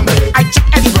Guyana. I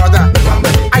checked Eddie brother.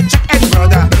 I checked Eddie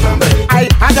brother. I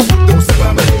had a good dose.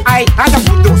 I had a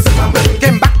good dose.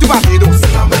 Came back to Barbados.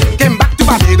 Came back to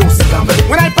Barbados.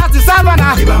 When I passed the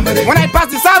savannah. When I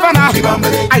passed the savannah.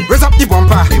 I raise up the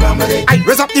bumper. I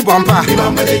raise up the bumper.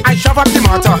 I shove up the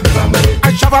motor.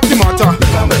 I shove up the motor.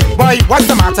 Boy, what's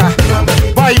the matter?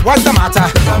 Boy, what's the matter?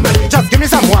 Just give me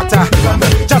some water.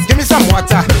 Just give me some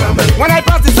water. When I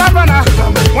pass the savannah.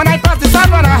 When I pass the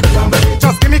savannah.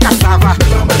 Just give me cassava.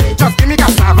 Just give me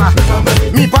cassava.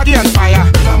 Me body on fire.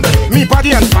 Me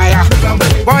body on fire.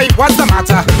 Boy, what's the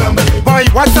matter? Boy,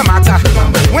 what's the matter?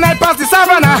 When I pass the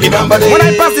savannah. When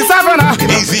I pass the savannah.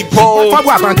 Easy Paul.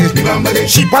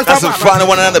 She That's a final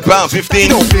one another pound 15.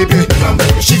 No baby.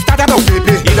 She started out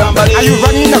baby. Are you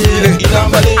running a relay?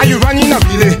 Are you running a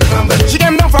relay? She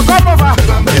came down for cup over.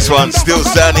 This one's still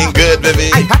sounding good,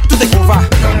 baby. I had to take over.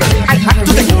 I had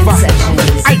to take over.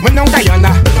 I went on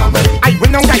Guyana. I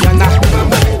went on Guyana.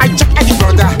 I checked Eddie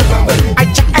brother. I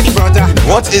checked Eddie brother.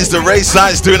 What is the race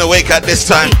size doing awake at this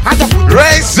time?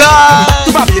 Race size!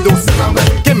 To Barbados.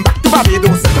 Came back to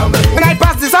Barbados. When I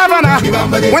passed the savannah.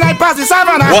 When I passed the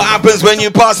savannah. What happens when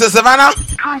you pass the savannah?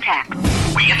 Contact.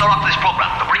 We interrupt this program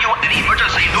to bring you an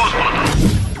emergency news bulletin.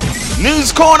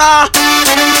 News corner.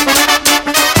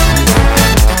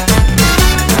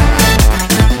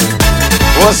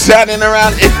 What's happening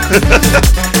around?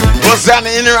 What's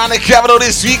happening around the capital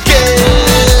this weekend?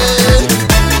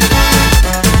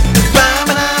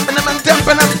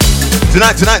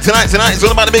 Tonight it's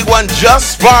all about the big one,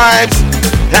 Just Vibes,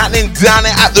 happening down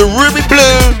there at the Ruby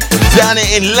Blue, down there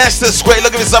in Leicester Square.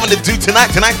 Looking for something to do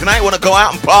tonight. Want to go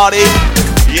out and party?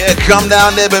 Yeah, come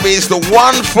down there, baby. It's the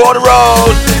one for the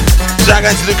road. Shout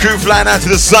out to the crew flying out to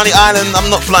the sunny island. I'm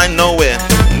not flying nowhere.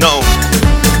 No.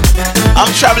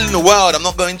 I'm traveling the world. I'm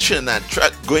not going Trinidad.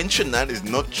 Going Trinidad is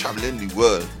not traveling the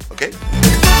world. Okay?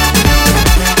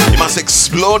 You must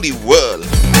explore the world.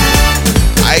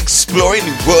 I'm exploring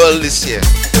the world this year.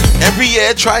 Every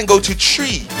year, try and go to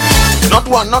 3. Not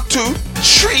 1, not 2,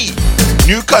 3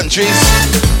 new countries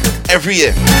every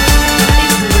year.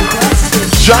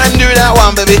 Try and do that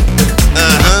one, baby.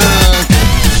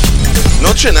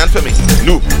 No Trinidad for me.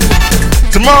 No.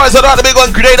 Tomorrow is another big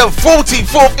one. Grenada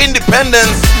 44th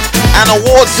Independence and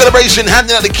award celebration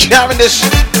happening at the Cavendish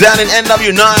down in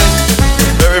NW9.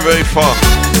 Very, very far.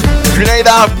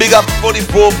 Grenada, big up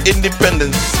 44th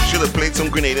Independence. Should have played some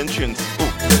Grenadian tunes.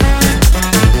 Ooh.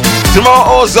 Tomorrow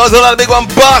also is another big one.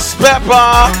 Boss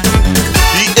Pepper.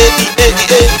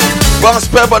 Boss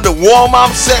Pepper, the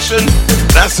warm-up session.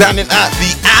 That's happening at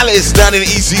the Alice down in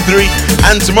EC3.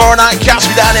 And tomorrow night, catch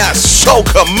me down there at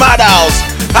Soca Madhouse.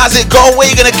 How's it go? Where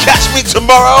you gonna catch me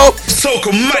tomorrow?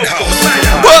 Soca Madhouse.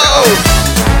 Whoa!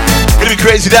 Gonna be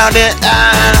crazy down there.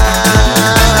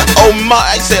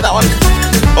 I say that one.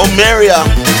 Omaria.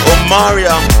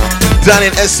 Down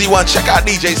in SC1. Check out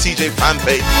DJ CJ fan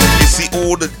page. You see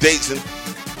all the dates and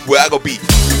where I go be.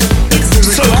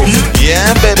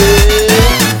 Yeah, baby.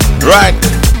 Right.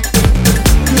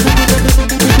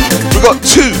 We got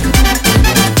 2.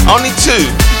 Only 2.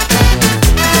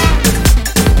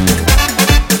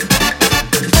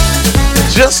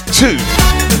 Just 2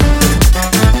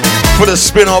 for the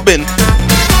spin or bin.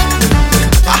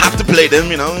 I have to play them,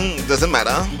 you know, doesn't matter.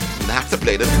 I have to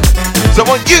play them. So I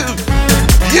want you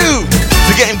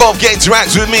to get involved, get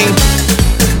interact with me.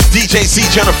 DJ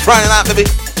CJ on a Friday night, baby.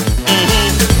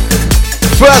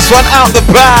 First one out the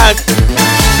bag.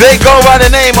 They go by the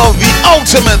name of the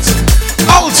Ultimate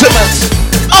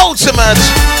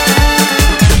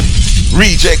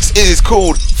Rejects. It is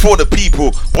called For the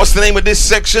People. What's the name of this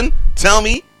section? Tell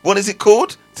me. What is it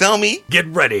called? Tell me. Get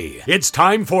ready. It's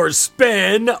time for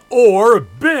Spin or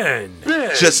Bin.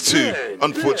 Just 2,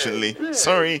 unfortunately.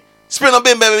 Sorry. Spin or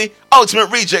bin, baby. Ultimate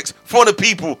Rejects For the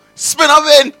People. Spin or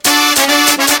bin.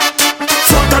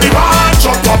 Front of the bar,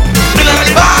 jump up. Middle of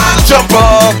the bar, jump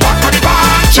up. Back of the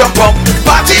bar, jump up.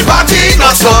 Party, no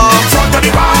stop. Front of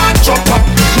the bar, jump up.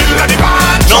 Middle of the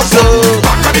bar, jump up.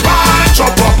 Back of the bar,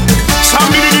 jump up.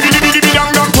 Some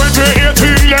young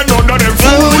 2018, yeah, none of them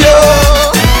fool you.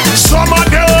 Some of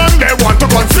them, they want to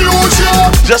confuse you.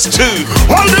 Just 2.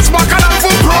 All this bacchanal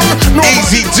for prom. No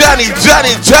easy, Johnny D.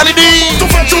 To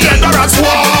fit together as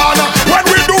one. When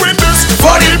we doing this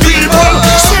for the people,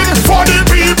 sing for the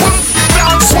people,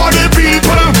 dance for the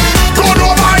people, good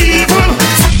over evil.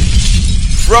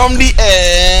 From the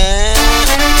air.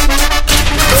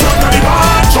 Front of the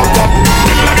bar, jump up.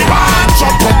 Middle of the bar,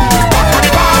 jump up. Back of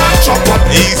the bar, jump up.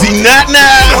 Easy, not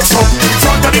now.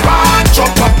 Front of the bar,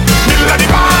 jump up. Middle of the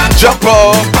bar, jump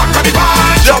up, back of the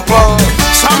bar, jump up.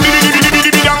 Some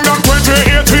young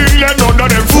 2018, let none of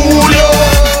them fool you.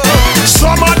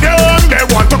 Some of them, they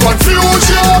want to confuse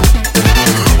you.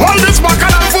 All this back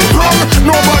and full rum,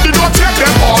 nobody don't take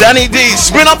them on. Danny D,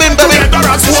 spin up in, baby.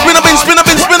 Spin up in, spin up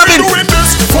in, spin up in. We're doing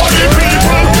this for the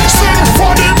people, sing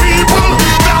for the people,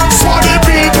 dance for the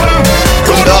people,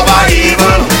 good over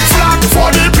evil, flag for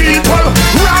the people,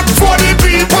 rap for the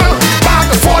people,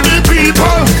 back for the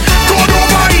people, good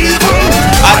over evil.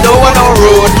 I don't want no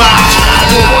road march. I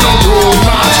don't want no road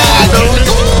march. I don't know.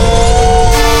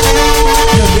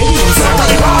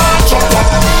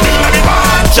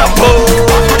 Jump up,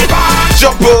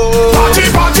 jump up, Party,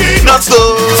 party, not so.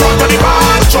 front of the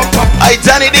bar, jump up. Hey,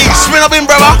 Danny D, spin up in,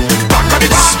 brother.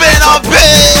 Spin up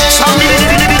in. Some young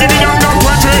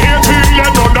 2018, let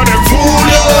none of them fool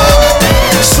you.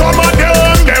 Some of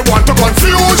them, they want to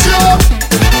confuse you.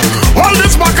 All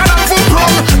this back and full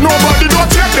rum, nobody don't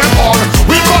take them on.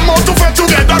 We come out to fight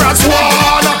together as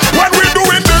one. When we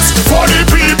doing this for the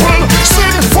people,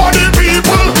 sing for the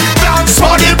people, dance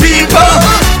for the people,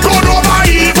 good over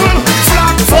evil,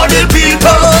 flag for the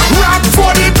people, rap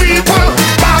for the people,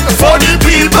 back for the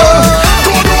people,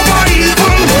 good over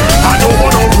evil. I don't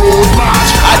want no road march.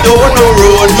 I don't want no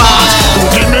road march.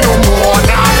 Don't give me no more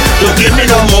now. Don't give me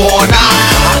no more now.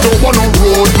 I don't want no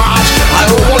road march. I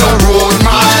don't want no road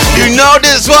march. You know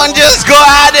this one, just go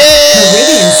at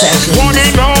it. One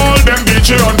in all them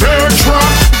DJ on their truck.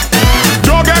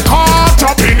 Don't get caught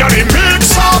up in the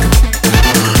mix-up.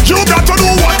 You got to do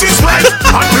what is right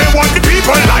and play what the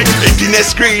people like. In the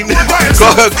screen,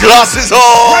 got her glasses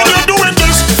on. When you're doing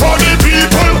this for the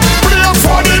people, play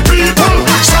for the people,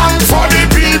 song for the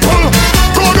people,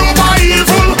 good over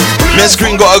evil. The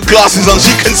screen got her glasses on,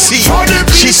 she can see.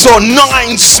 She saw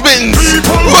 9 spins.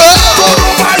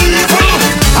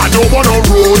 I don't want no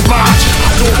road march.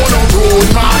 I don't want no road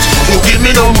march. Don't give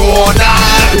me no more now.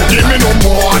 Don't give me no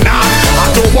more now. I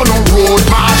don't want no road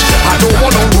march. I don't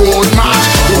want no road march.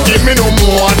 Don't give me no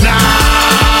more now.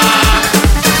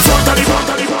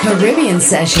 Caribbean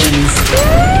Sessions.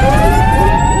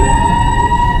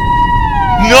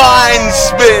 9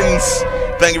 spins.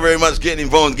 Thank you very much for getting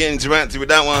involved, getting interactive with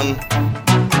that one.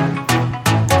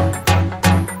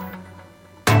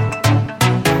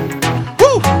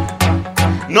 Woo!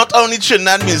 Not only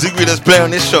Trinidad music we just play on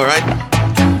this show, right?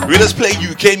 We just play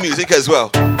UK music as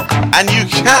well. And you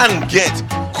can get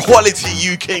quality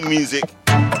UK music.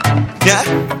 Yeah?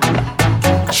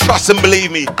 Trust and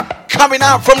believe me. Coming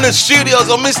out from the studios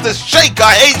of Mr. Shaker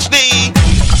HD.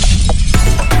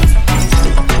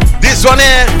 This one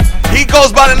here, he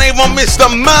goes by the name of Mr.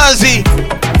 Mersey.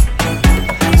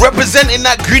 Representing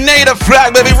that Grenada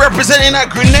flag, baby. Representing that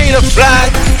Grenada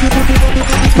flag.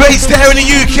 Based there in the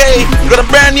UK. Got a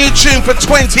brand new tune for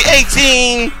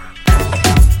 2018.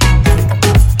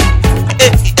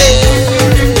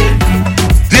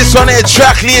 This one here,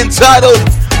 trackly entitled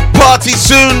Party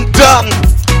Soon Done.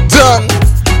 Done.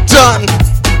 Done.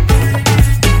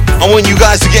 I want you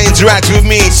guys to get interactive with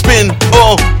me. Spin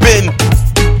or bin.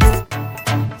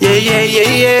 Yeah, yeah, yeah,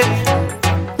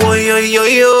 yeah. Oh, yo, yo,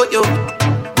 yo, yo.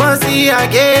 Must see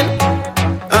again.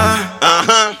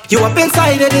 You up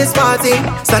inside of this party,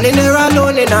 standing there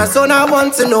alone in our zone. I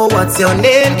want to know what's your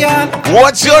name, girl.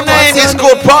 What's your name? It's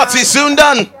called Party Soon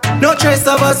Done. No trace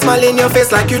of a smile in your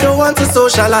face like you don't want to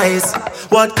socialize.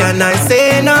 What can I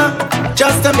say now?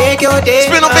 Just to make your day.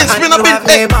 Spin up in, spin up in.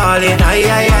 Me balling, aye,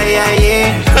 aye, aye, aye,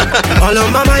 yeah. All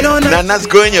on my mind on that. Nana's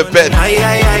going your bed. Aye,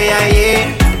 aye, aye, aye,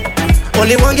 yeah.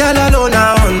 Only one girl alone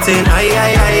now hunting. Aye,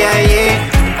 aye, aye, aye,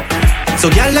 yeah. So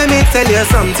girl, let me tell you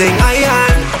something. Aye,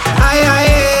 aye, aye, aye,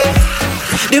 yeah.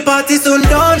 The party soon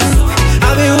done.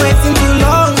 I've been waiting too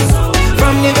long.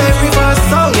 From the very first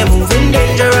song, you're moving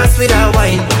dangerous with that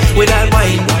wine, with that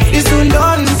wine. It's soon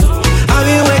done. I've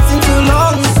been waiting too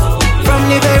long. From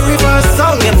the very first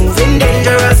song, you're moving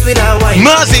dangerous with that wine.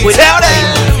 Mercy, tell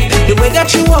them. The way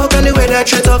that you walk and the way that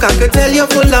you talk, I could tell you're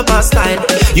full of a style.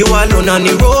 You alone on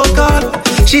the road, girl.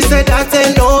 She said that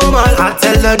ain't normal. I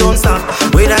tell her don't stop.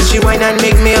 Way that she whine and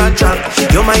make me a drop.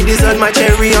 You might dessert, my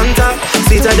cherry on top.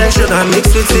 Sweeter than sugar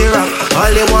mixed with syrup.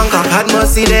 All in one cup, had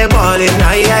mercy they balling.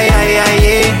 Aye, aye, aye, aye,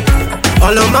 yeah.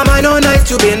 All on my mind all night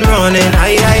you been running.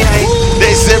 Aye, aye, aye.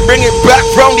 They said bring it back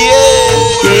from the air.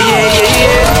 Yeah, yeah, yeah,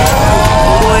 yeah.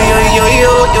 Oh, yo, yo,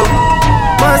 yo, yo.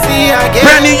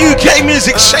 Brand new UK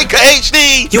music, Shaker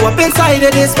HD. You up inside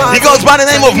of this party. He goes by the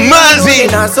name of Mersey.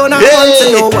 So now I want to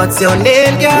know what's your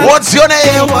name, girl. What's your name?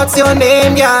 Yeah, what's your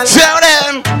name, girl? Tell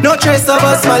them. No trace of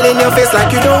a smile in your face like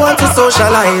you don't want to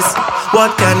socialize.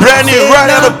 What can brand new right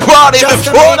out of the party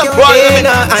before the party?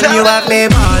 And you have me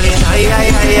balling. Aye,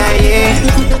 aye, aye, aye,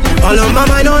 yeah. All on my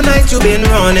mind all night you been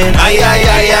running. Aye, aye,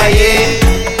 aye, aye,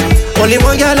 yeah. Only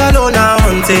one girl alone now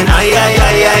hunting. Aye, aye,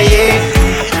 aye, aye,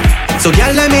 yeah. So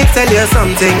girl, let me tell you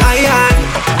something. Aye, aye,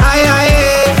 aye, aye,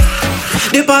 yeah.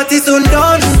 The party's soon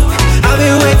done. I've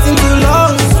been waiting too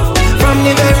long. From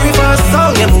the very first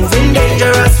song, you're moving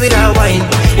dangerous with that wine,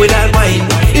 with that wine.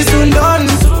 It's soon done.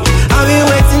 I've been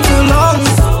waiting too long.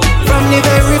 From the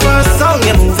very first song,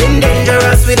 you're moving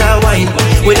dangerous with that wine,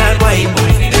 with that wine.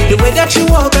 The way that you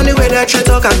walk and the way that you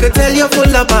talk, I could tell you're full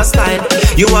of a style.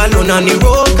 You alone on the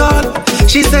road, God.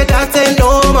 She said that ain't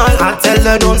normal. I tell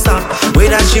her don't stop. Way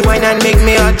that she whine and make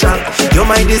me a drop. You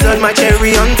might deserve my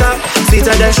cherry on top.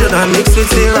 Sweeter than sugar mixed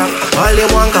with syrup. All they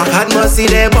want got hot must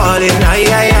see they ballin'. Aye,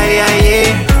 aye, aye, aye,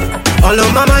 yeah. All on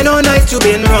my mind all night you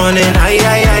been running. Aye,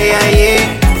 aye, aye, aye,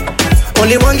 yeah.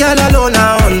 Only one girl alone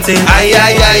now hunting. Aye,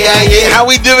 aye, aye, aye, yeah. How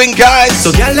we doing, guys? So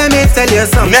girl, let me tell you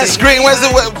something. Next screen, where's the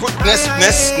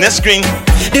next screen?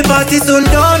 The party's soon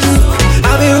done.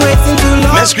 I've been waiting too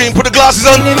long. Next screen, put the glasses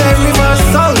on.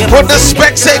 Put the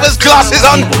Specsavers glasses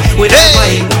on.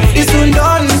 Hey! It's soon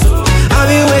done. I've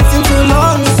been waiting too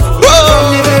long.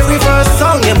 From the very first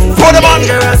song, you move. Put them on.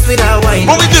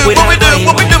 What we do? What we do?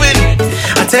 What we doing?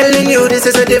 I'm telling you, this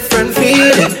is a different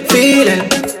feeling.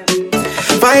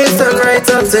 Fire turn right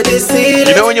up to the ceiling.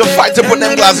 You know when you fight to put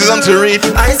them glasses on to read?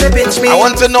 I say pinch me. I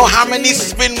want to know how many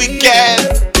spin we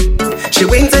get. She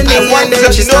winked at me and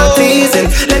then she started teasing.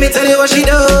 Let me tell you what she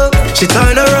do. She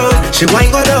turn around, she whine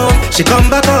go down, she come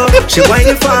back up, she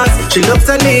whining fast. She looked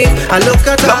at me, I look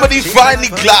at her. Somebody find the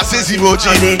glasses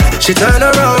emoji. She turn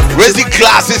around. Where's the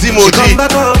glasses emoji? She come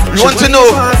back up, you want to know?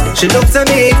 Fast. She looked at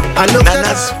me, I looked at her.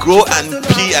 Nanas, go and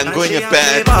pee and go in your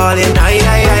bed.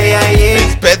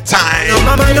 It's bedtime. No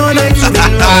mama, no night you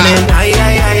been running.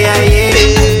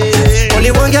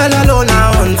 Only one girl alone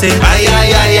now hunting.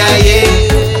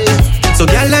 So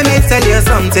girl, let me tell you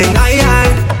something.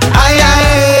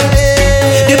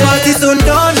 The party's soon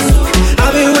done.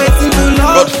 I've been waiting too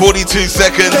long. Got 42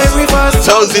 seconds.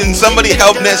 Tosin, somebody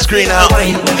help next screen out.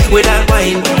 With that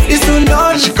wine, it's soon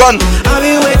done. She gone. I've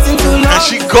been waiting too long. And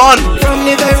she gone. From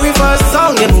the very first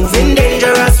song, you're moving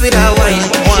dangerous with that wine.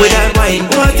 With that wine,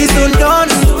 party's soon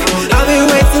done. I've been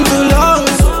waiting too long.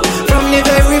 From the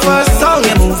very first song,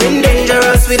 you're moving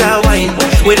dangerous with that wine.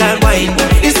 With that wine,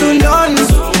 it's soon done.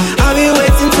 I've been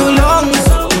waiting too long.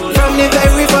 From the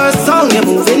very first song, you're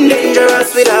moving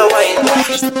dangerous with that wine.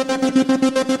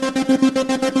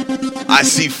 I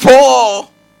see four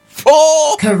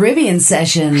Caribbean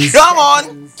sessions. Come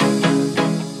on.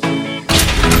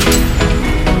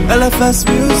 LFS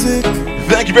music.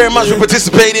 Thank you very much for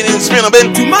participating in Spin a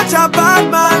Bin. Too much about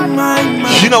my.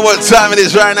 You know what time it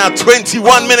is right now?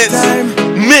 21 minutes.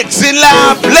 Mixing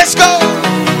live. Let's go.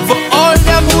 For all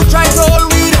them who try to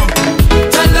hold we down,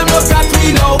 tell them look at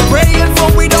we now. Praying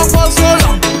for we don't fall so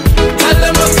long. Tell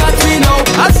them look at we now.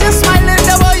 As you smiling,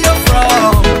 the where you're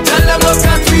from. Tell them look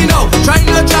at we now. Trying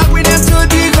to drag with them to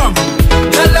the ground.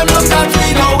 Tell them look at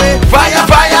we now. Fire,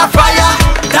 fire, fire.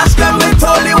 Dash them with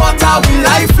holy water. We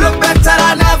life look better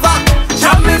than ever.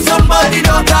 Jamming somebody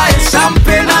daughter is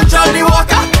champagne and Johnny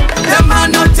Walker. Them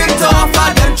had nothing to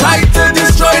offer. Them try to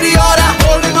destroy the order.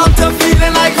 Holding on to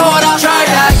feeling like order. Try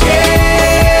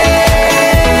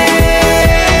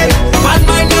again. Bad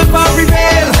mind never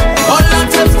prevail. All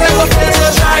attempts never fail. So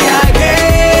try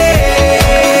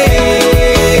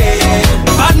again.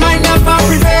 Bad mind never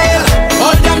prevail.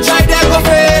 All them try they go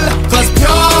fail. Cause pure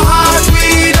heart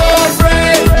we don't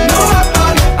fret. No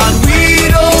weapon. And we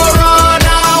don't run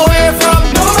away from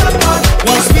no weapon.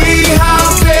 Once we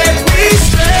have faith we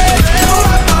straight. No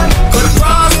weapon. Could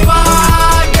prosper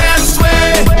against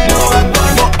way. No weapon.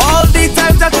 For all the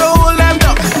times that you hold them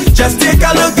down, just take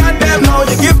a look at them now.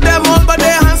 You give them all but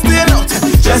their hands still out.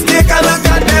 Just take a look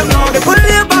at them now. They put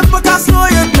you back but I slow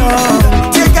you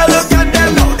down. Take a look at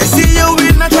them now. They see you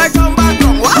win and try come back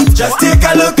now. What? Just take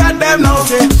a look at them now.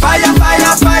 Say fire,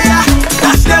 fire, fire.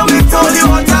 Dash them with holy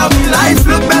water. We life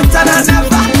look better than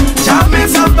ever. Jamming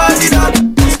somebody down.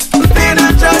 Pain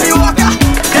and Johnny Walker.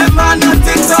 Them had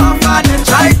nothing to offer. They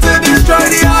try to destroy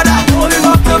the order. Holding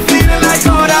up to feeling like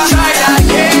order. Try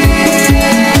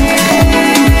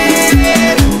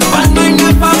again. Bad mind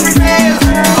never prevail.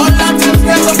 All that tips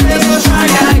never fail. So try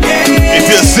again. If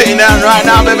you're sitting down right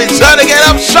now, baby, turn to get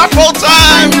up. Shuffle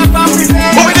time.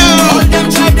 What we do?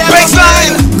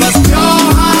 Baseline. Cause pure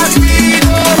heart we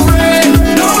don't pray.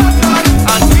 No weapon.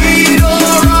 And we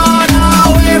don't run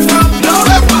away from no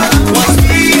weapon. Once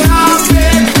we have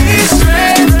faith we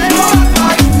straight. No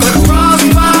weapon. Could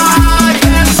prosper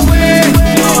against way.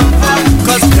 No weapon.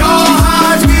 Cause pure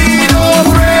heart we don't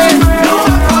pray. No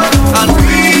weapon. And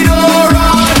we don't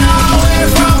run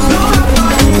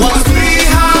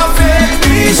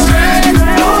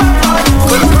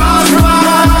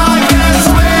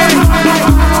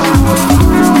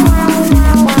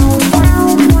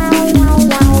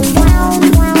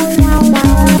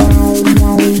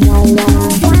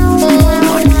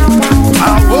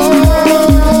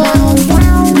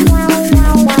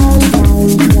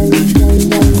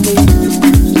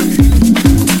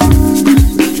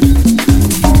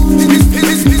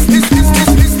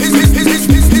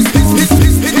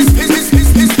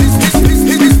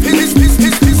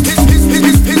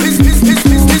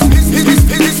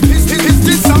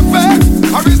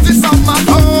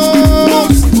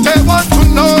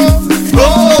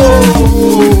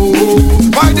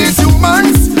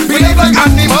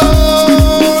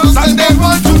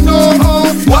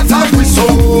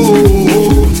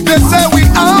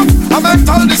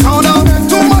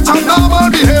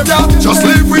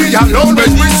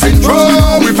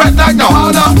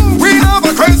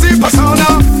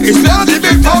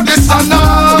before the sun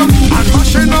up. And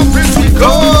mashing up is we go.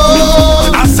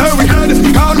 I say we had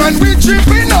gone when we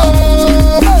tripping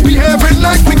up. Behaving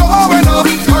like we going up.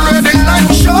 Parading like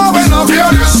we showing up. Hear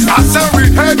this. I say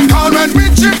we had gone when we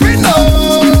tripping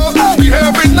up.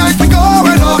 Behaving like we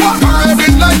going up.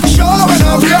 Parading like we showing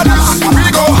up. Hear this. We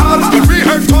go hard when we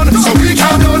had fun. So we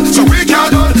can't done. So we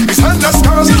can't done. It's endless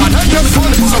girls and endless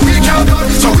fun. So we can't done.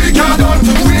 So we can't done.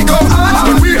 We go hard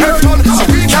when we had fun. So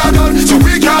we can't done. So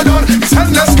we can't done. It's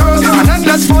endless girls and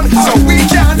endless fun. So we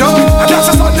can't done. And that's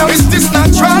just wonder, is this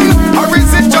natural or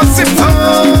is it just symptom?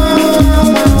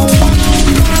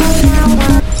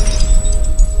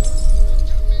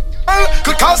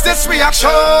 Could cause this reaction,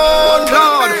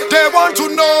 Lord. They want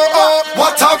to know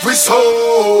what have we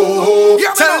sold.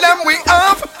 Tell them we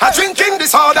have a drinking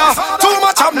disorder, too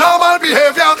much abnormal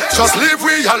behavior. Just leave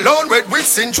we alone with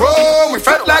syndrome. We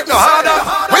felt like no harder.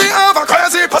 We have a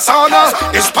crazy persona.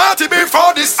 It's party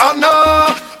before this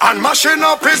honor, and mashing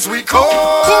up is we call.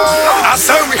 I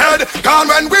say we had gone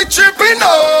when we chipping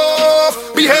off,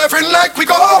 behaving like we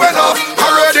going off,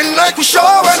 parading like we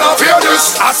showing off. Hear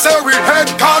this. I say we had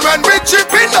gone when we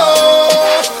chipping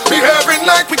off, behaving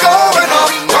like we going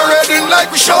off, parading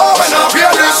like we showing off. Hear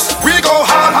this. We go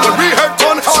hard when we had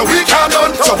fun, so we can't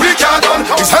done, so we can't done.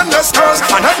 It's endless girls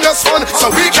and endless fun, so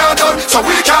we can't done, so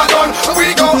we can't done.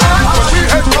 We go hard when we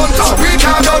had fun, so we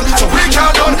can't done, so we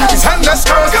can't done. It's endless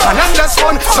girls and endless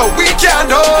fun, so we can't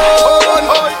done.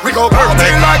 We go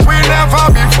party like we never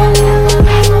before.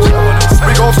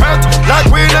 We go fat like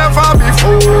we never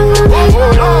before.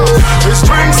 With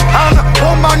strings and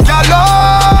woman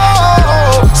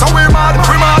galore. So we mad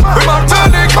to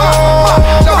the core.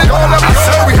 Now we go, let me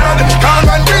say we had gone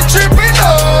when we tripping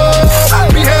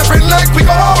up, behaving like we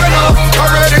going up,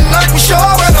 parading like we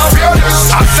showing up. Hear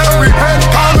this. I say we had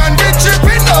gone when we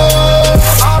tripping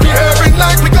up, behaving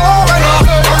like we going up,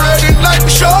 parading like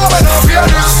we showing up. Hear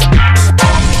this.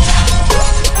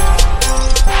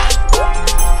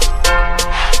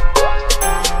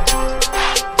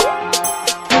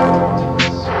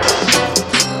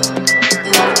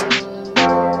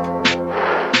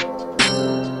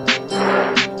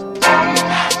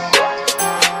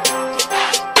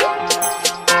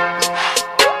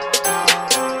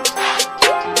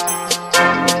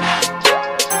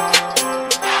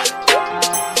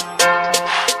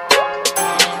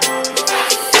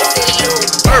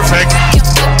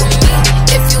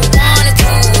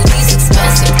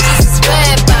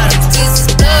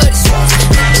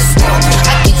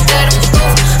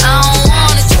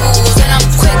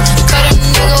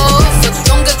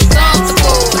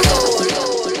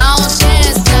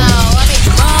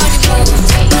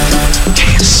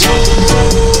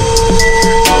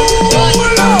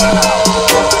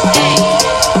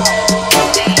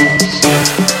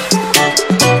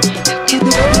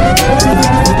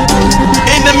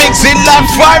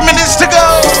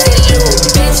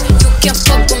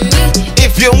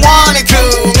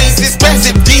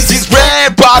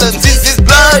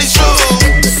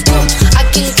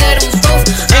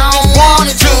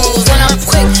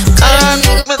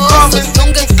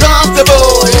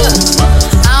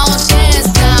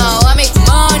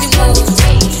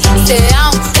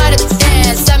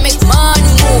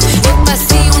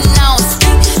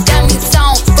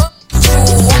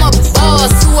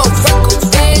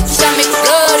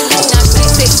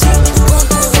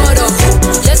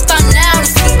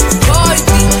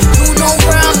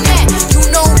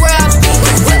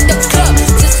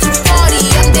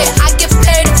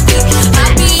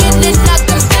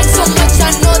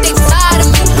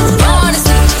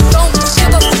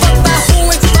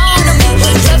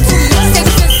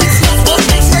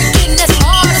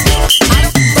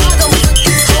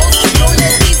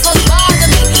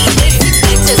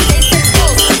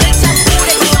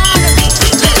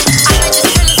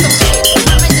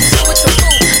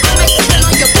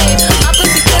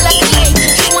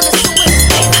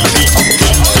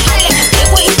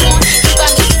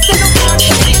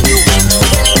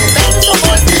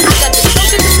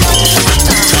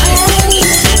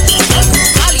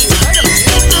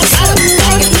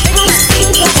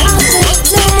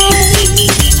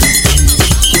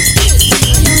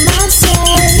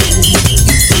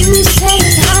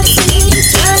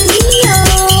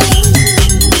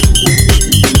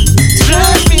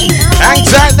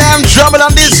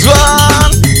 On this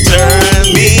one,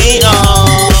 turn me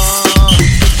on.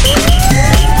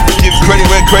 Give credit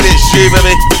where credit's due,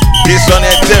 baby. This one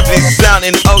here definitely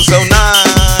sounding oh so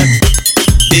nice.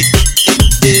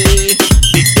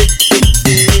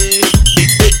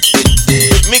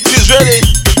 Mix is ready.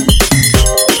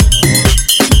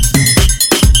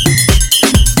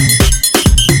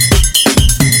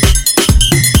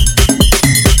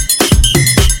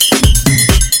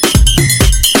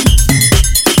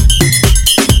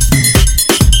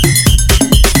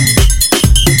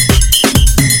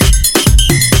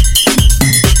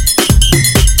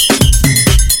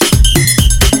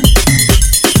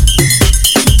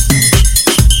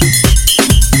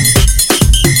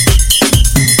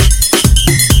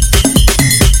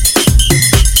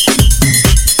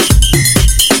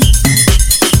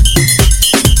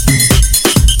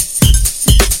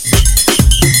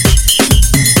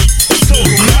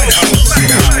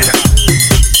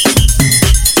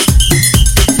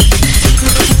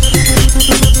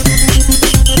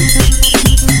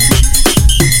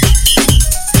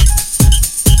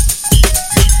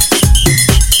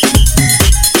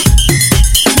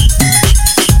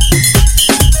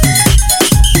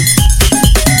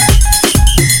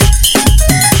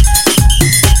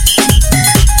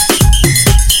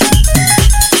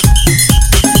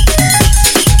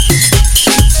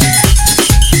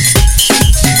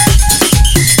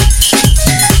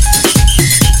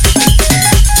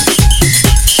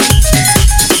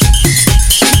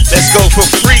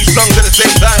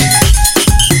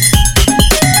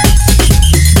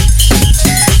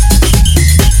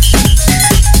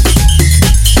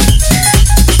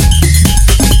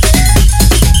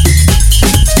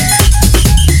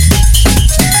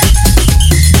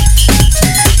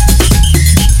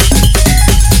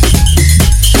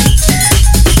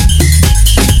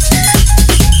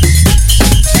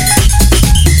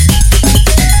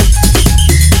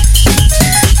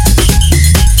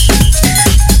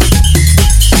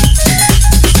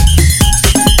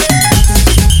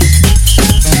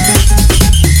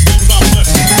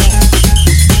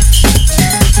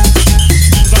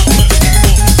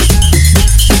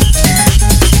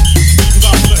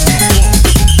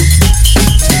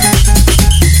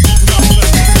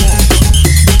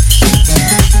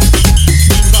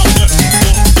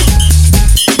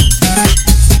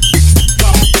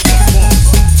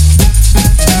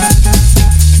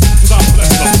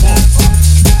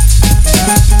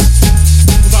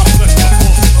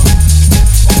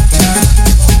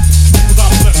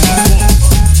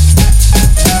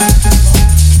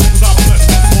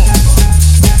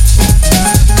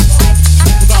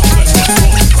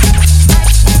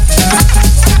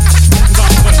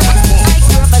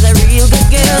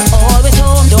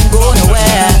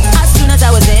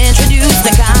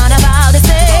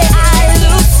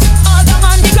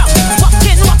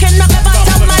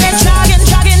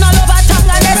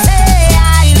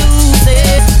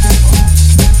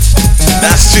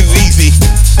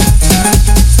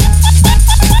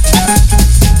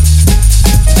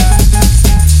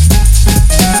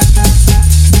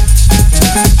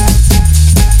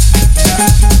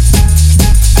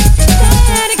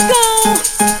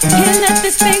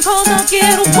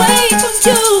 away from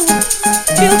you.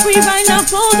 Feel free right now,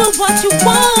 go do what you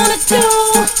wanna do.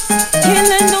 Can't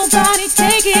let nobody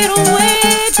take it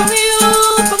away from you,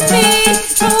 from me,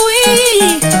 from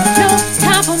we. No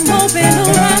time for moping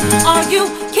around. Are you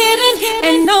kidding?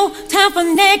 And no time for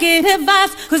negative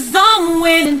vibes, 'cause I'm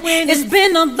winning. It's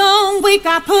been a long week,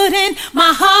 I put in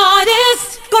my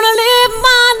hardest. Gonna live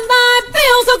my life,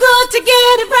 feels so good to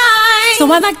get it right. So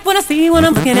I like what I see when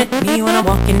I'm looking at me, when I'm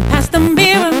walking past the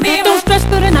mirror. Don't stress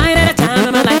through the night at a time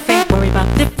in my life, ain't worry about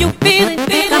if you feel it.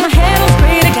 Got my head on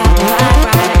straight, I got the right,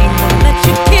 I ain't gonna let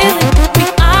you kill it.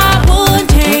 I would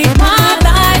change my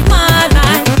life,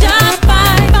 just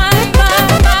bye, bye, bye,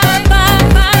 bye, bye,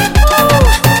 bye, ooh,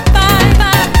 bye,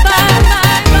 bye, bye,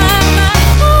 bye, bye, bye,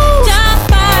 ooh, just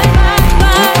bye, bye,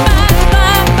 bye,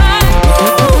 bye, bye,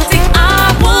 ooh. See,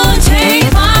 I would change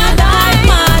my life,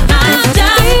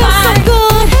 just bye. So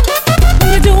good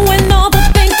when you're doing all the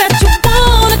things that you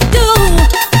wanna do.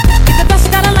 Get the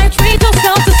best out of life, treat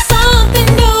yourself to something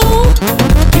new.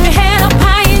 Keep your head up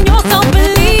high in yourself,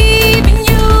 believe in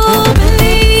you,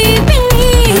 believe in me.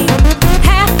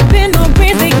 Has been a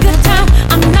really good time,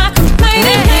 I'm not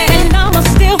complaining, and I'ma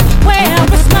still wear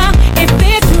a smile if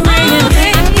it's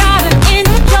raining. I gotta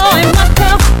enjoy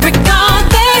myself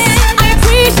regardless. I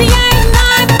appreciate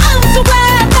life, I'm so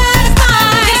glad that it's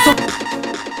mine.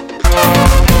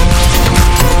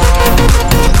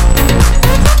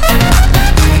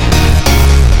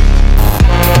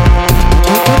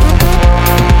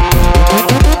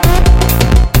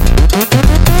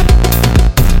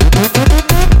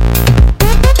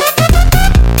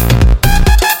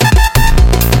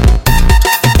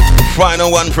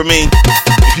 Final one from me.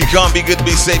 If you can't be good,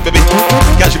 be safe, baby.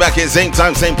 Catch you back here, same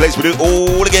time, same place. We do it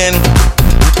all again.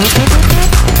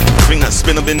 Bring that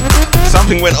spin up in.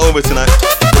 Something went over tonight.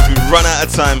 We run out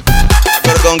of time. I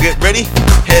gotta go and get ready.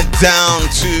 Head down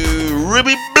to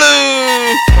Ruby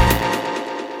Blue.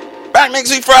 Back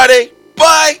next week, Friday.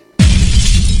 Bye.